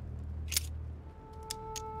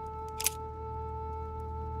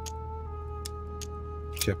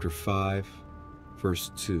 Chapter 5,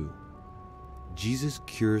 verse 2. Jesus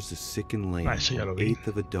cures the sick and lame on the 8th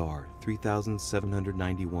of Adar,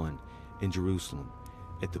 3791, in Jerusalem,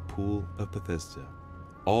 at the pool of Bethesda.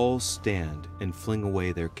 All stand and fling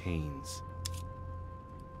away their canes.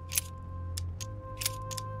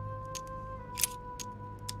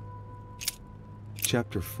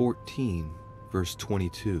 Chapter 14, verse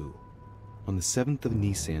 22. On the 7th of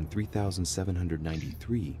Nisan,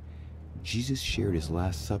 3793, Jesus shared his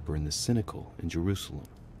Last Supper in the Cenacle in Jerusalem.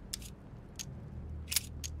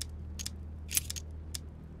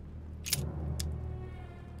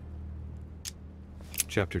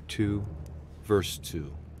 Chapter 2, verse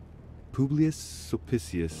 2. Publius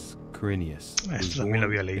Sulpicius Quirinius was born in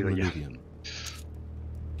Lanuvium.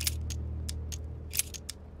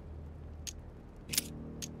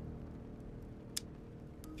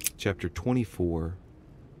 Chapter 24,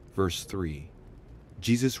 verse 3.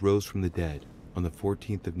 Jesus rose from the dead on the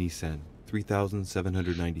 14th of Nisan,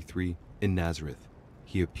 3793, in Nazareth.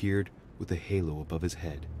 He appeared with a halo above his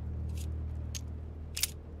head.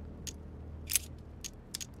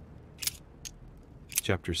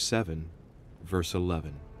 Chapter 7, verse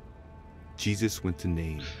 11. Jesus went to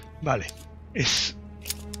Nain. Vale, es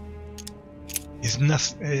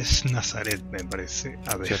Nazaret, me parece.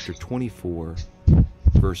 A ver. Chapter 24,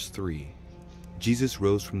 verse 3. Jesus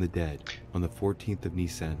rose from the dead on the 14th of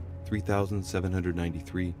Nisan,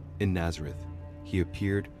 3793, in Nazareth. He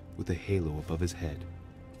appeared with a halo above his head.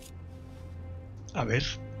 A ver,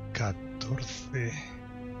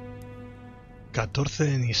 14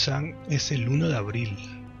 de Nisan es el 1 de abril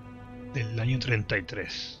del año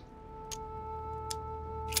 33.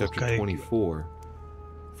 Chapter 24,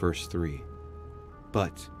 verse 3.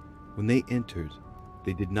 But when they entered,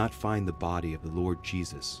 they did not find the body of the Lord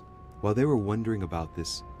Jesus. While they were wondering about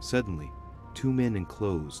this, suddenly, two men in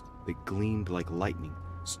clothes that gleamed like lightning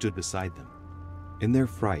stood beside them. In their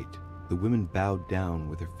fright, the women bowed down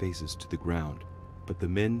with their faces to the ground. But the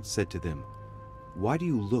men said to them, "Why do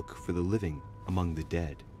you look for the living among the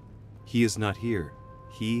dead? He is not here.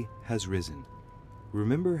 He has risen.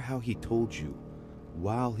 Remember how he told you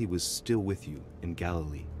while he was still with you in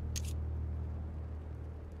Galilee."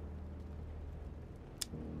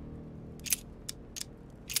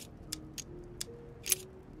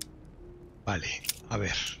 Vale, a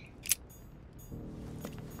ver.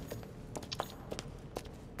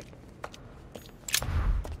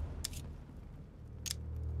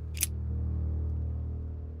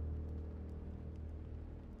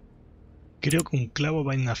 Creo que un clavo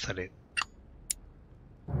va en Nazaret.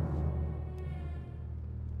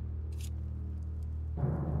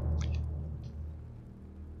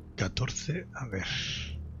 A ver.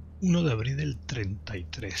 1 de abril del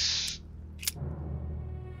 33.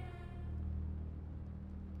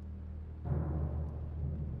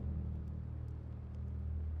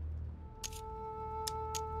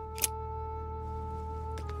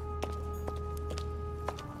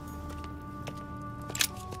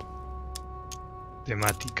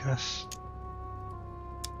 Temáticas.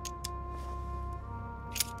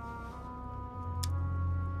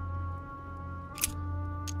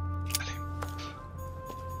 Vale.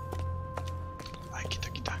 Ay,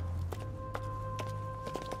 quita.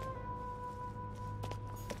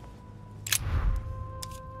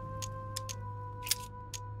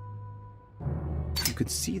 You could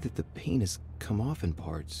see that the paint has come off in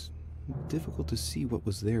parts. Difficult to see what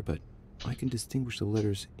was there, but I can distinguish the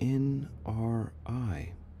letters N, R,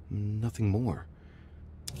 I. Nothing more.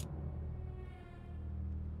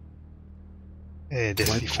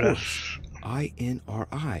 Descifrar.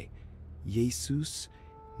 I-N-R-I. Jesus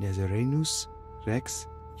Nazarenus Rex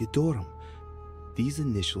Eudorum. These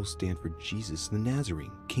initials stand for Jesus the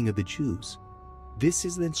Nazarene, King of the Jews. This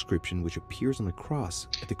is the inscription which appears on the cross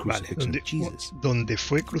at the crucifixion of Jesus. Donde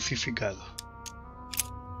fue crucificado.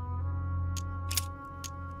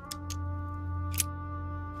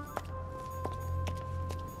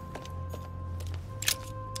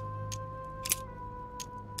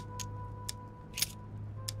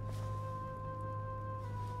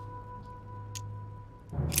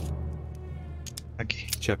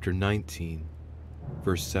 Chapter 19,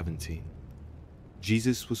 verse 17.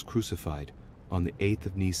 Jesus was crucified on the 8th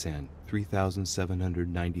of Nisan,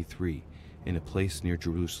 3793, in a place near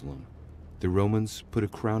Jerusalem. The Romans put a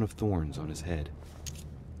crown of thorns on his head.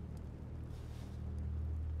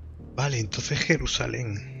 Vale, entonces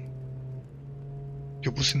Jerusalén.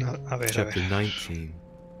 Yo puse a ver. Chapter 19,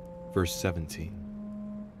 verse 17.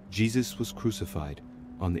 Jesus was crucified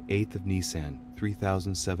on the 8th of Nisan,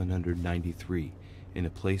 3793, in a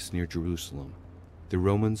place near Jerusalem. The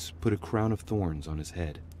Romans put a crown of thorns on his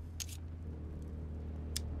head.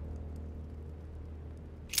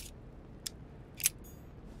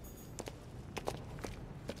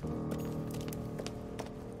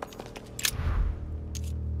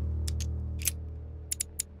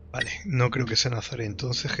 Vale, no creo que sea Nazaret.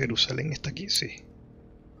 Entonces Jerusalén está aquí, sí.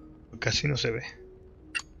 Casi no se ve.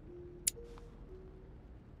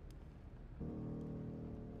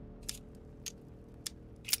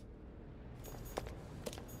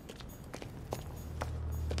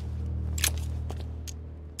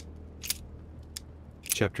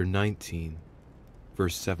 Chapter 19,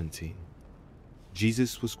 verse 17.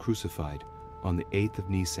 Jesus was crucified on the 8th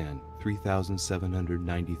of Nisan,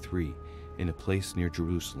 3793, in a place near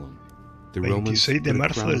Jerusalem. The Romans put a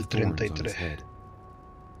crown of thorns on his head.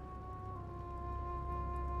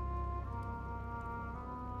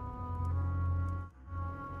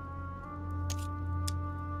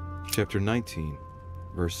 Chapter 19,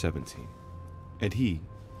 verse 17. And he,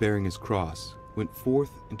 bearing his cross, went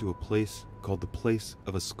forth into a place called the place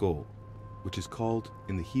of a skull, which is called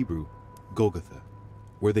in the Hebrew Golgotha,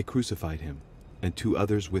 where they crucified him, and 2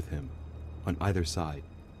 others with him, on either side,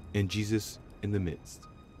 and Jesus in the midst.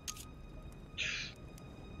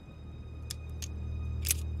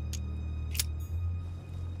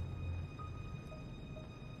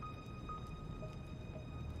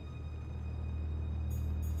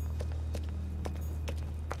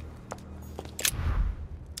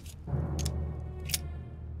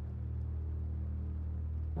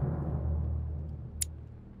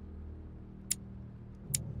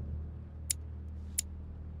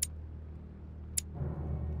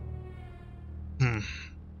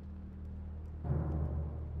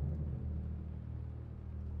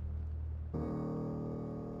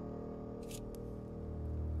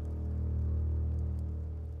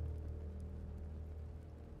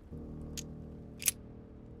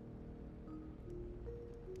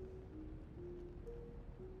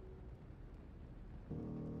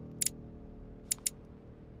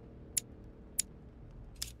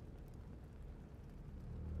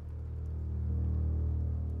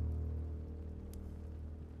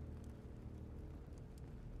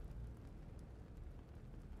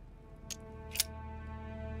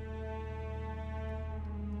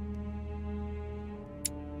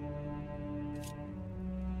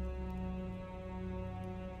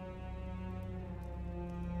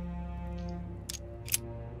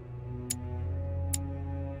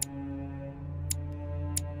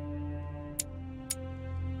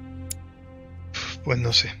 Pues no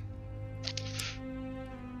sé.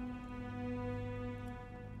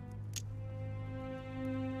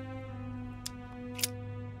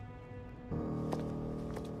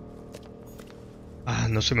 Ah,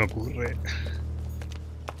 no se me ocurre.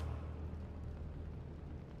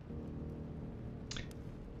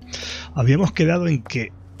 Habíamos quedado en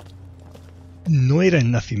que no era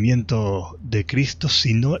el nacimiento de Cristo,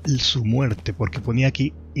 sino su muerte, porque ponía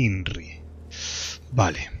aquí INRI.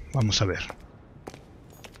 Vale, vamos a ver.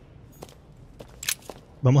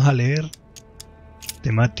 Vamos a leer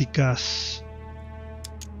temáticas...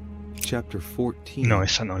 Chapter 14, no,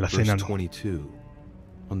 esa no, la cena no. 22.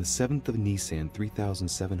 On the 7th of Nisan,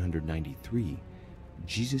 3793,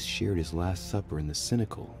 Jesus shared his Last Supper in the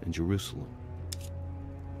Cenacle in Jerusalem.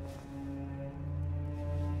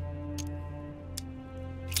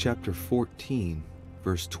 Chapter 14,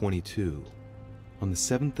 verse 22. On the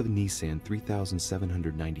 7th of Nisan,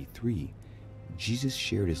 3793, Jesus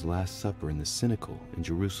shared his Last Supper in the Cenacle in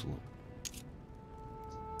Jerusalem.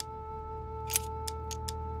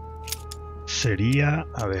 Sería,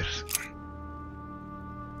 a ver...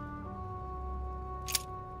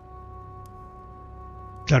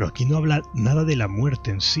 Claro, aquí no habla nada de la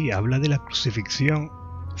muerte en sí, habla de la crucifixión,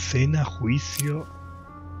 cena, juicio,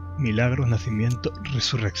 milagros, nacimiento,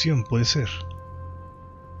 resurrección, puede ser.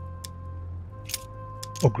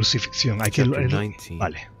 O crucifixión, hay que... Chapter 19,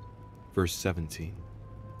 vale. verse 17.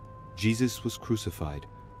 Jesus was crucified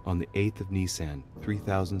on the 8th of Nisan,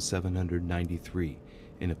 3793,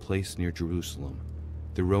 in a place near Jerusalem.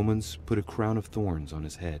 The Romans put a crown of thorns on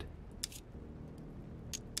his head.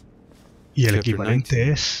 Y el Chapter equivalente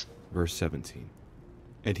 19, es... verse 17.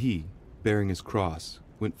 And he, bearing his cross,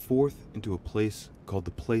 went forth into a place called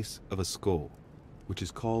the place of a skull, which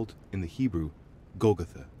is called in the Hebrew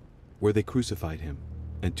Golgotha, where they crucified him,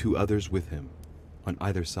 and 2 others with him, on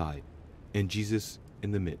either side, and Jesus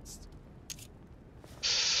in the midst.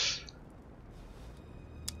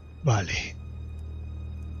 Vale.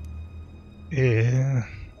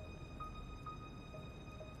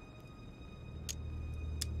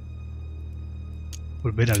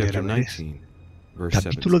 Volver a leer a ver.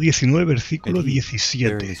 Capítulo 19, versículo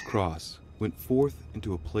 17. His cross went forth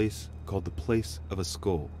into a place called the place of a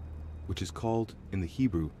skull, which is called in the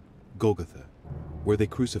Hebrew Golgotha, where they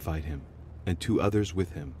crucified him, and 2 others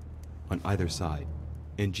with him, on either side,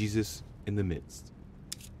 and Jesus in the midst.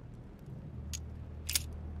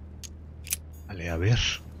 Vale, a ver.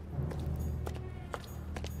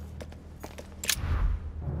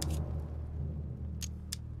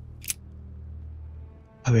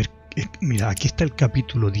 A ver, mira, aquí está el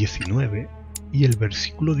capítulo 19 y el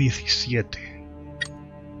versículo 17.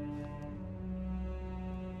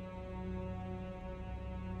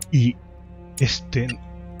 Y este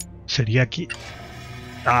sería aquí.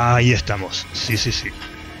 Ahí estamos. Sí, sí, sí.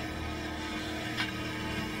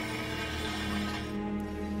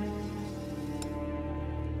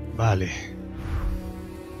 Vale.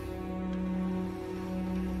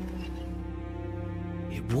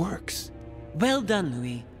 It works. Well done,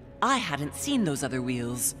 Louis. I hadn't seen those other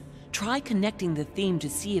wheels. Try connecting the theme to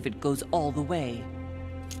see if it goes all the way.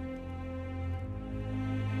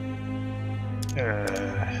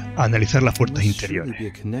 Analizar las puertas There must interiores. surely be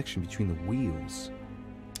a connection between the wheels.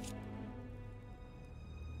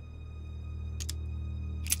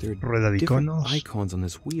 There Rueda are de different iconos. icons on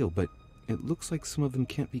this wheel, but it looks like some of them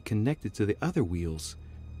can't be connected to the other wheels.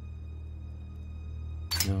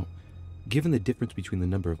 Now, given the difference between the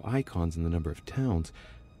number of icons and the number of towns,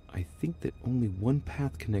 I think that only one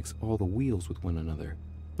path connects all the wheels with one another.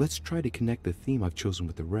 Let's try to connect the theme I've chosen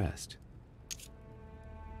with the rest.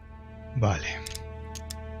 Vale.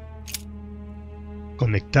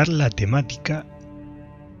 Conectar la temática.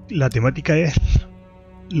 La temática es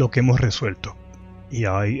lo que hemos resuelto. Y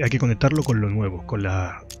hay que conectarlo con lo nuevo, con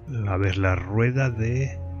la rueda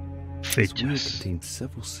de This wheel fechas. contains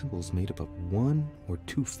several symbols made up of 1 or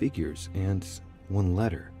 2 figures and 1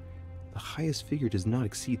 letter. The highest figure does not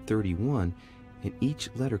exceed 31, and each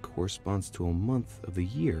letter corresponds to a month of the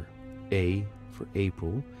year. A for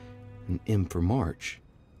April, and M for March.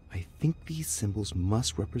 I think these symbols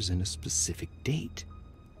must represent a specific date.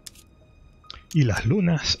 Y las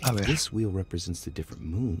lunas, a ver. This wheel represents the different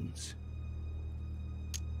moons.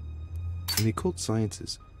 In the occult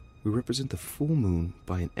sciences, we represent the full moon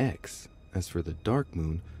by an X. As for the dark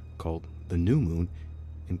moon, called the new moon,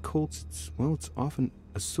 in cults, it's often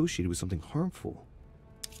associated with something harmful.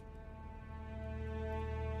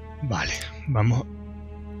 Vale, vamos.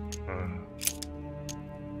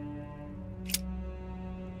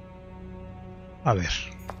 A ver.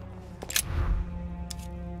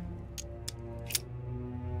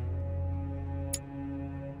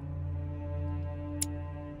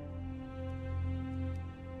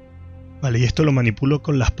 Vale, y esto lo manipulo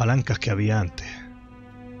con las palancas que había antes.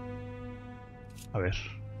 A ver.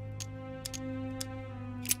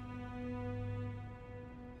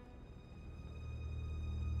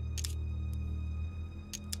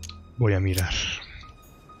 Voy a mirar.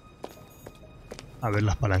 A ver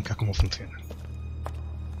las palancas cómo funcionan.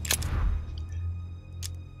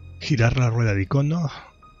 Girar la rueda de iconos,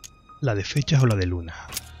 la de fechas o la de luna.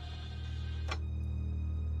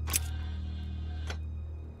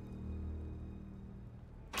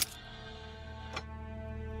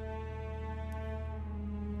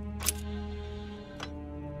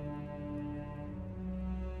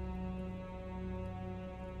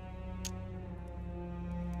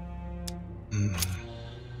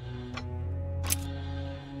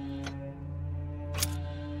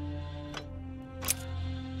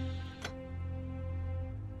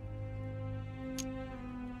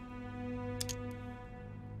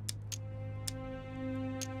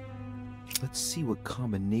 Let's see what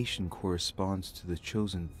combination corresponds to the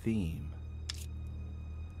chosen theme.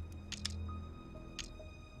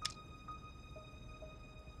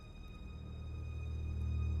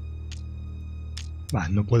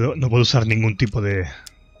 No puedo usar ningún tipo de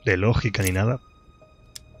lógica ni nada.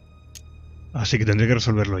 Así que tendré que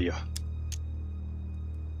resolverlo yo.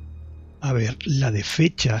 A ver, la de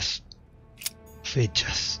fechas.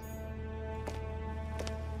 Fechas.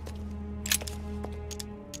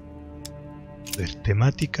 A ver,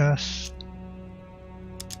 temáticas.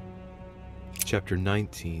 Chapter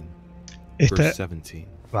 19, Esta, verse 17.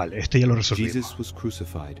 Vale, este ya lo resolvimos. Jesus was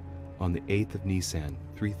crucified on the 8th of Nisan,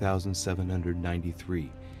 3793,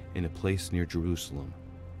 in a place near Jerusalem.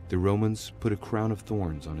 The Romans put a crown of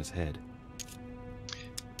thorns on his head.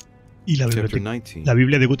 Y la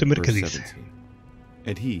Biblia de Gutenberg, ¿qué dice? 17.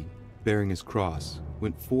 And he, bearing his cross,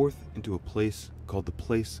 went forth into a place called the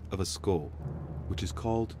place of a skull, which is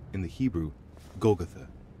called in the Hebrew Golgotha,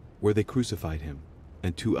 where they crucified him,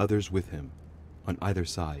 and two others with him, on either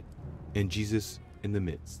side, and Jesus in the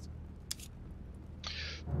midst.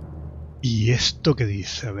 ¿Y esto qué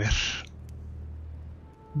dice? A ver.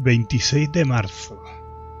 26 de marzo.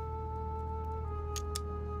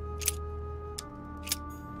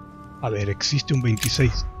 A ver, ¿existe un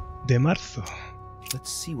 26 de marzo?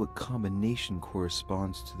 Let's see what combination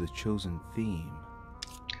corresponds to the chosen theme.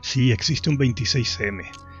 Sí, existe un 26M.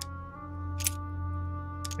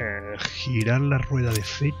 Girar la rueda de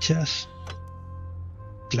fechas.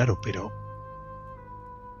 Claro, pero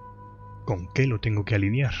 ¿con qué lo tengo que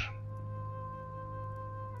alinear?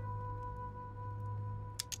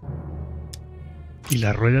 Y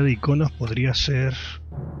la rueda de iconos podría ser...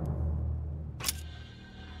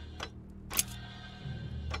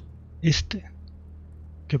 este,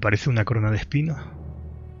 que parece una corona de espinos.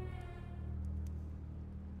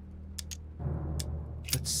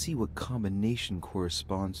 Let's see what combination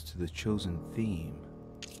corresponds to the chosen theme.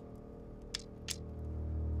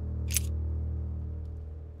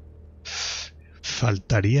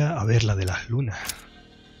 Faltaría, a ver, la de las lunas.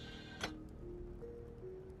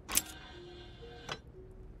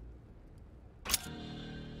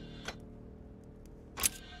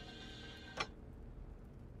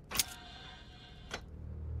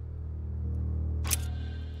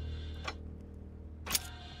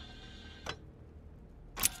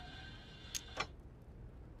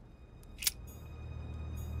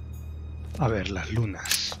 A ver, las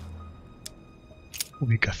lunas.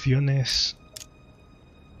 Ubicaciones.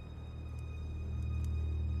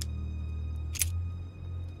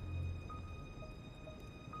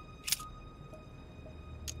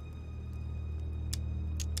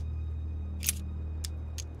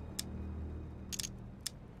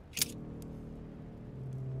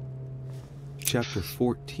 Chapter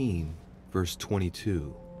 14, verse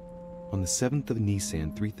 22. On the 7th of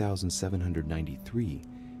Nisan, 3793,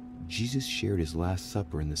 Jesus shared his Last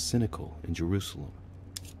Supper in the Cenacle in Jerusalem.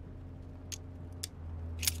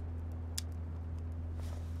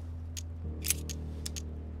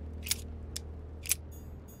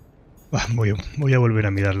 Voy a volver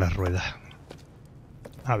a mirar las ruedas.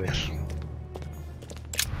 A ver.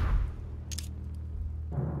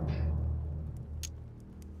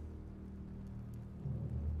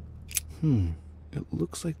 It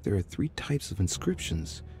looks like there are 3 types of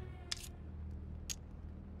inscriptions.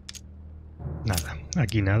 Nada,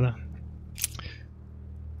 aquí nada.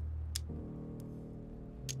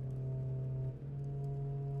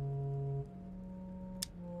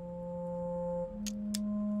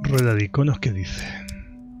 Rueda de iconos, ¿qué dice?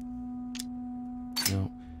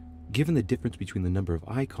 Now, given the difference between the number of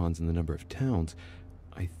icons and the number of towns,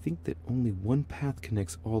 I think that only one path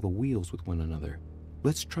connects all the wheels with one another.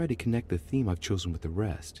 Let's try to connect the theme I've chosen with the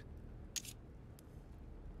rest.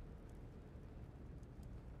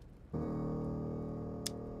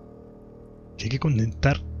 Hay que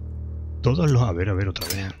conectar todos los... A ver, otra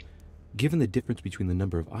vez. Given the difference between the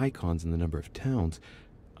number of icons and the number of towns,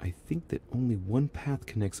 I think that only one path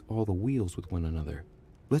connects all the wheels with one another.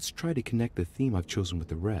 Let's try to connect the theme I've chosen with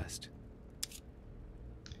the rest.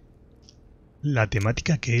 La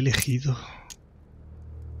temática que he elegido.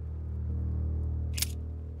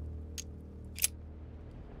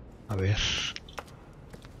 A ver.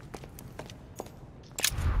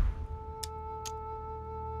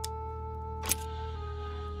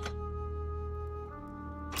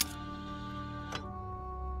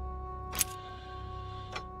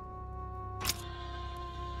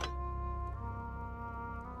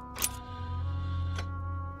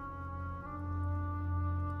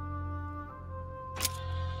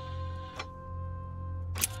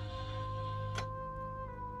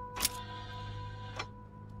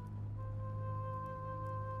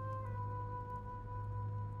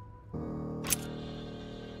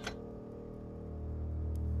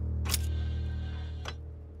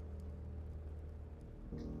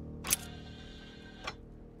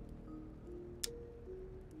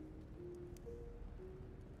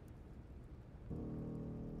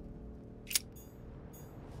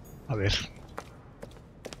 A ver.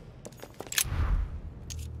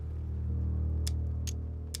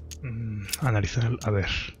 Analizar. A ver.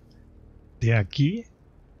 De aquí.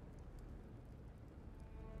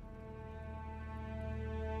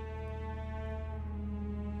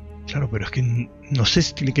 Claro, pero es que no sé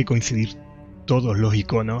si tiene que coincidir todos los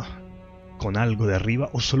iconos con algo de arriba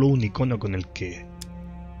o solo un icono con el que...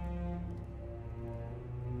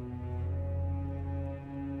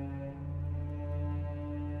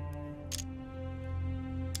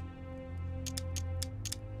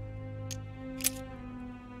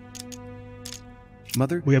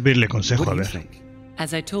 Mother, voy a pedirle consejo, what a do you ver. think?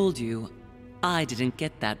 As I told you, I didn't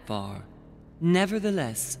get that far.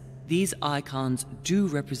 Nevertheless, these icons do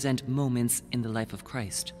represent moments in the life of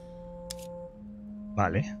Christ.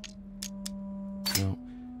 Vale. Now,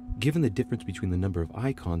 given the difference between the number of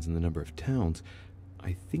icons and the number of towns,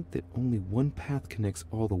 I think that only one path connects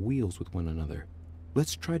all the wheels with one another.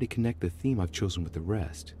 Let's try to connect the theme I've chosen with the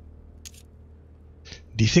rest.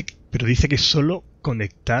 Pero dice que solo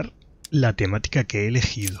conectar la temática que he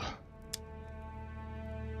elegido.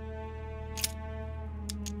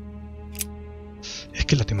 Es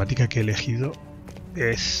que la temática que he elegido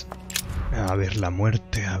es... A ver, la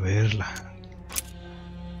muerte, a ver,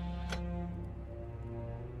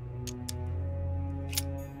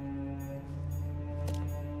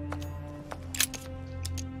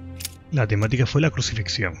 La temática fue la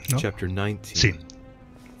crucifixión, ¿no? Chapter 19, sí.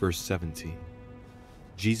 Verse 17.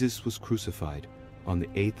 Jesus was crucified on the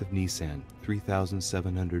 8th of Nisan,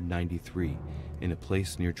 3793, in a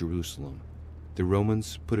place near Jerusalem. The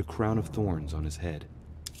Romans put a crown of thorns on his head.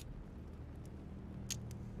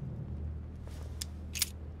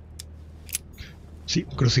 Sí,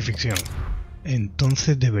 crucifixión.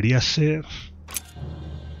 Entonces debería ser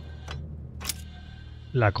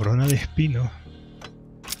la corona de espinos.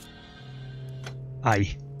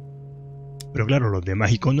 Ahí. Pero claro, los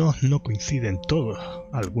demás iconos no coinciden todos.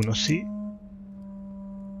 Algunos sí.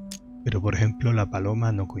 Pero por ejemplo la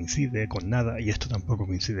paloma no coincide con nada y esto tampoco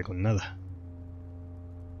coincide con nada.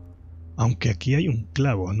 Aunque aquí hay un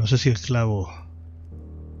clavo. No sé si el clavo...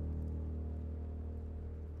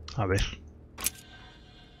 A ver.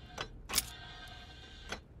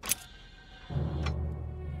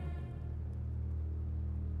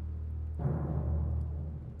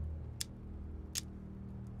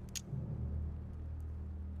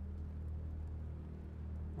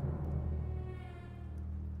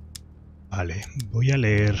 Vale, voy a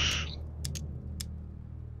leer.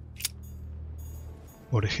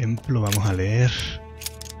 Por ejemplo, vamos a leer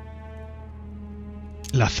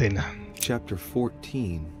la cena. Chapter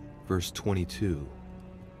 14, verse 22.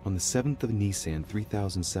 On the 7th of Nisan,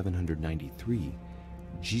 3793,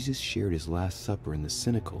 Jesus shared his last supper in the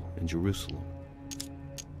cenacle in Jerusalem.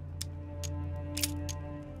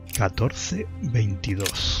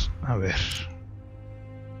 14:22. A ver.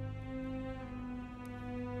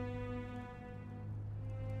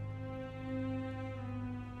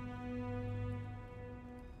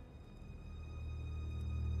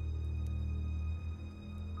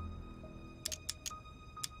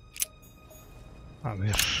 A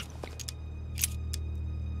ver.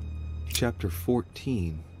 Chapter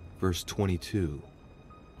 14, verse 22.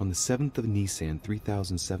 On the 7th of Nisan,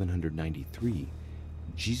 3793,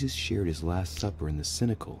 Jesus shared his last supper in the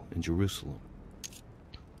cenacle in Jerusalem.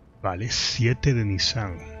 Vale, 7 de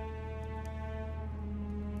Nisan.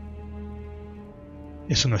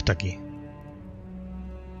 Eso no está aquí.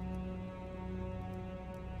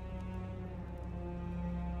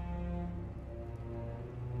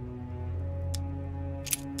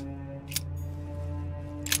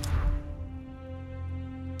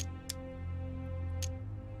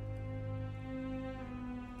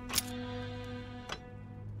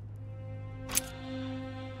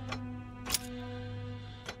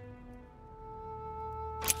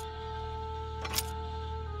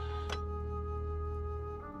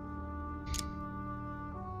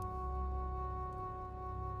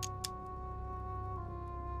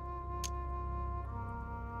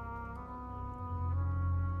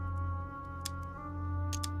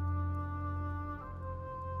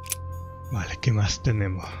 Vale, ¿qué más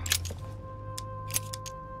tenemos?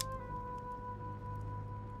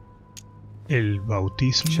 El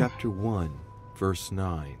bautismo. Chapter 1, verse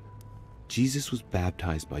 9. Jesus was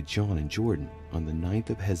baptized by John in Jordan on the 9th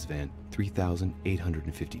of Hesvan,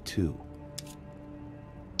 3852.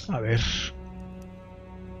 A ver.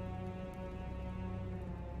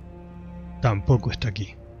 Tampoco está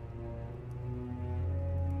aquí.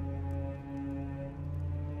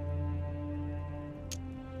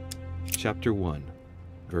 Chapter 1,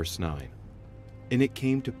 verse 9. And it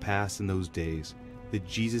came to pass in those days that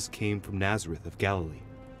Jesus came from Nazareth of Galilee,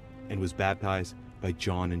 and was baptized by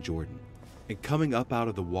John in Jordan. And coming up out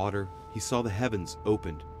of the water, he saw the heavens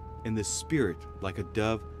opened, and the Spirit like a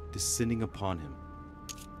dove descending upon him.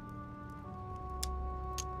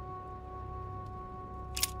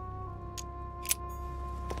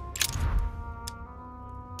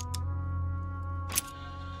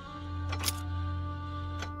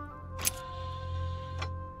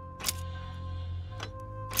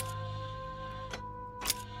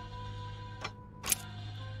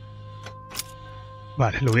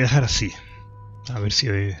 Vale, lo voy a dejar así. A ver si...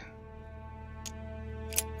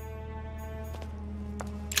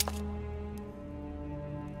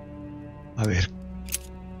 A ver.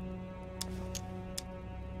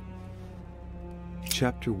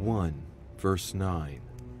 Chapter 1, verse 9.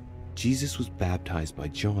 Jesus was baptized by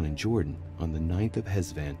John in Jordan on the 9th of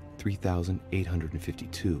Hesvan,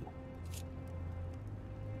 3852.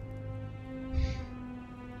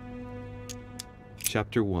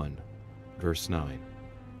 Chapter 1, verse 9.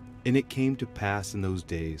 And it came to pass in those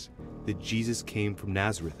days that Jesus came from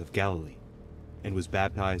Nazareth of Galilee, and was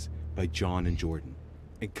baptized by John in Jordan.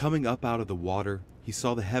 And coming up out of the water, he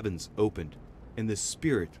saw the heavens opened, and the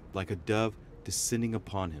Spirit like a dove descending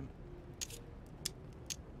upon him.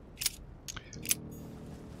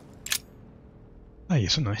 Ay,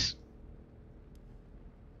 eso no es.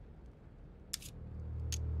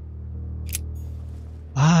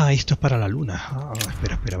 Ah, esto es para la luna. Ah,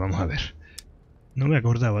 espera, vamos a ver. No me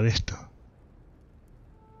acordaba de esto.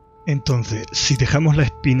 Entonces, si dejamos la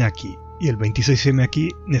espina aquí y el 26M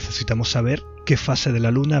aquí, necesitamos saber qué fase de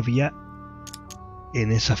la luna había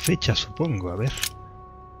en esa fecha, supongo. A ver.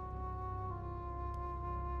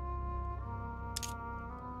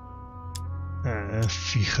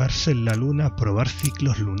 Fijarse en la luna, probar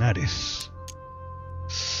ciclos lunares.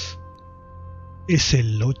 Es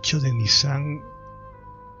el 8 de Nisan.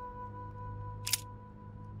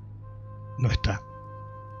 No está.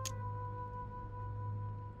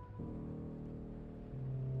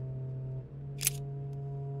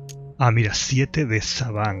 Ah, mira, 7 de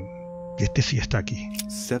Saban. Este sí está aquí.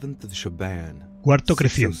 7th of Shaban. Cuarto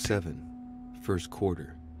creciente. 607, first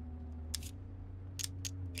quarter.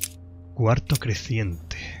 Cuarto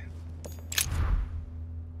creciente.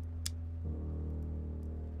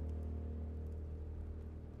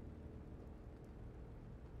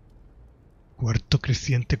 Cuarto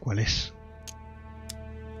creciente, ¿cuál es?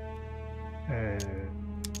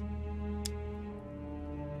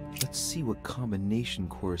 Let's see what combination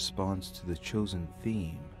corresponds to the chosen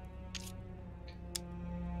theme.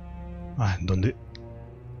 Ah, ¿dónde?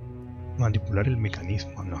 Manipular el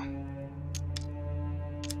mecanismo, no.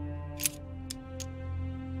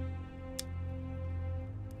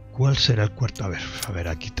 ¿Cuál será el cuarto? A ver,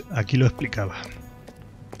 aquí lo explicaba.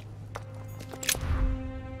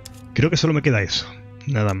 Creo que solo me queda eso,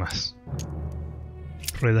 nada más.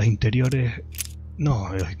 Ruedas interiores...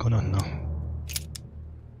 No, los iconos no.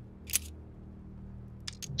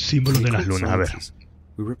 Símbolo de las lunas, a ver.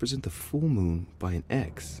 We represent the full moon by an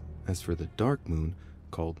X. As for the dark moon,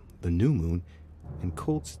 called the new moon, in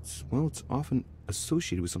cults, it's often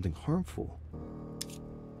associated with something harmful.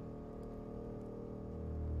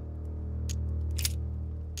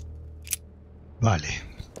 Vale.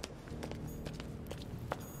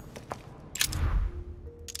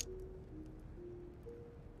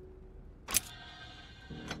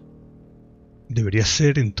 Debería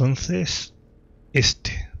ser entonces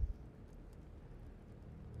este.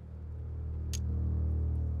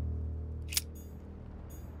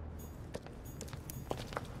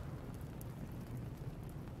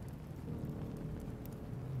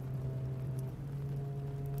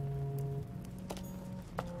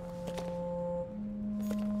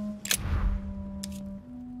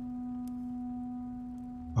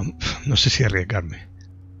 No sé si arriesgarme.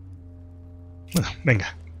 Bueno,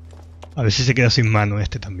 venga. A ver si se queda sin mano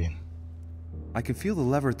este también. I can feel the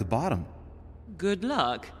lever at the bottom. Good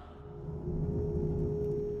luck.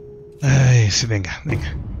 Ay, sí, venga.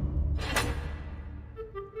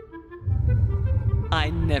 I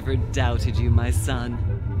never doubted you, my son.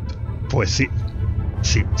 Pues sí.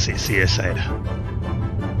 Sí, esa era.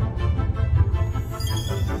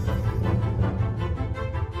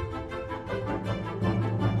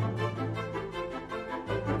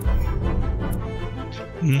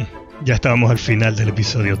 Ya estábamos al final del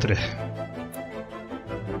episodio 3.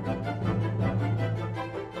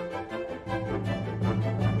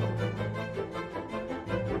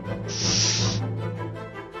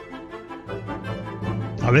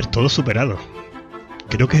 A ver, todo superado.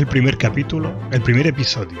 Creo que es el primer capítulo, el primer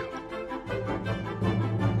episodio.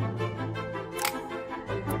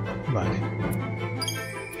 Vale.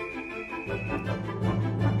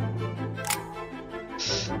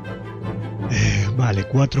 Vale,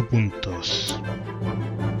 4 puntos.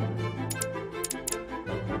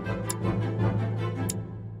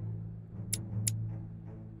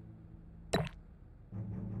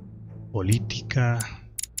 Política.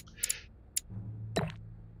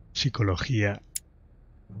 Psicología.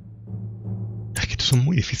 Es que estos son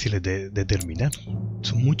muy difíciles de terminar.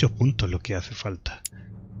 Son muchos puntos lo que hace falta.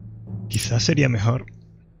 Quizás sería mejor...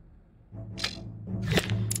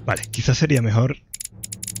 Vale, quizás sería mejor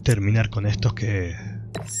terminar con estos que...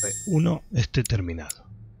 Uno esté terminado.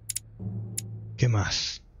 ¿Qué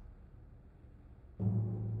más?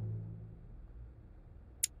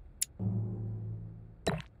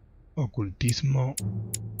 Ocultismo...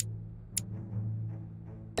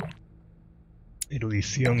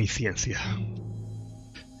 Erudición y ciencia.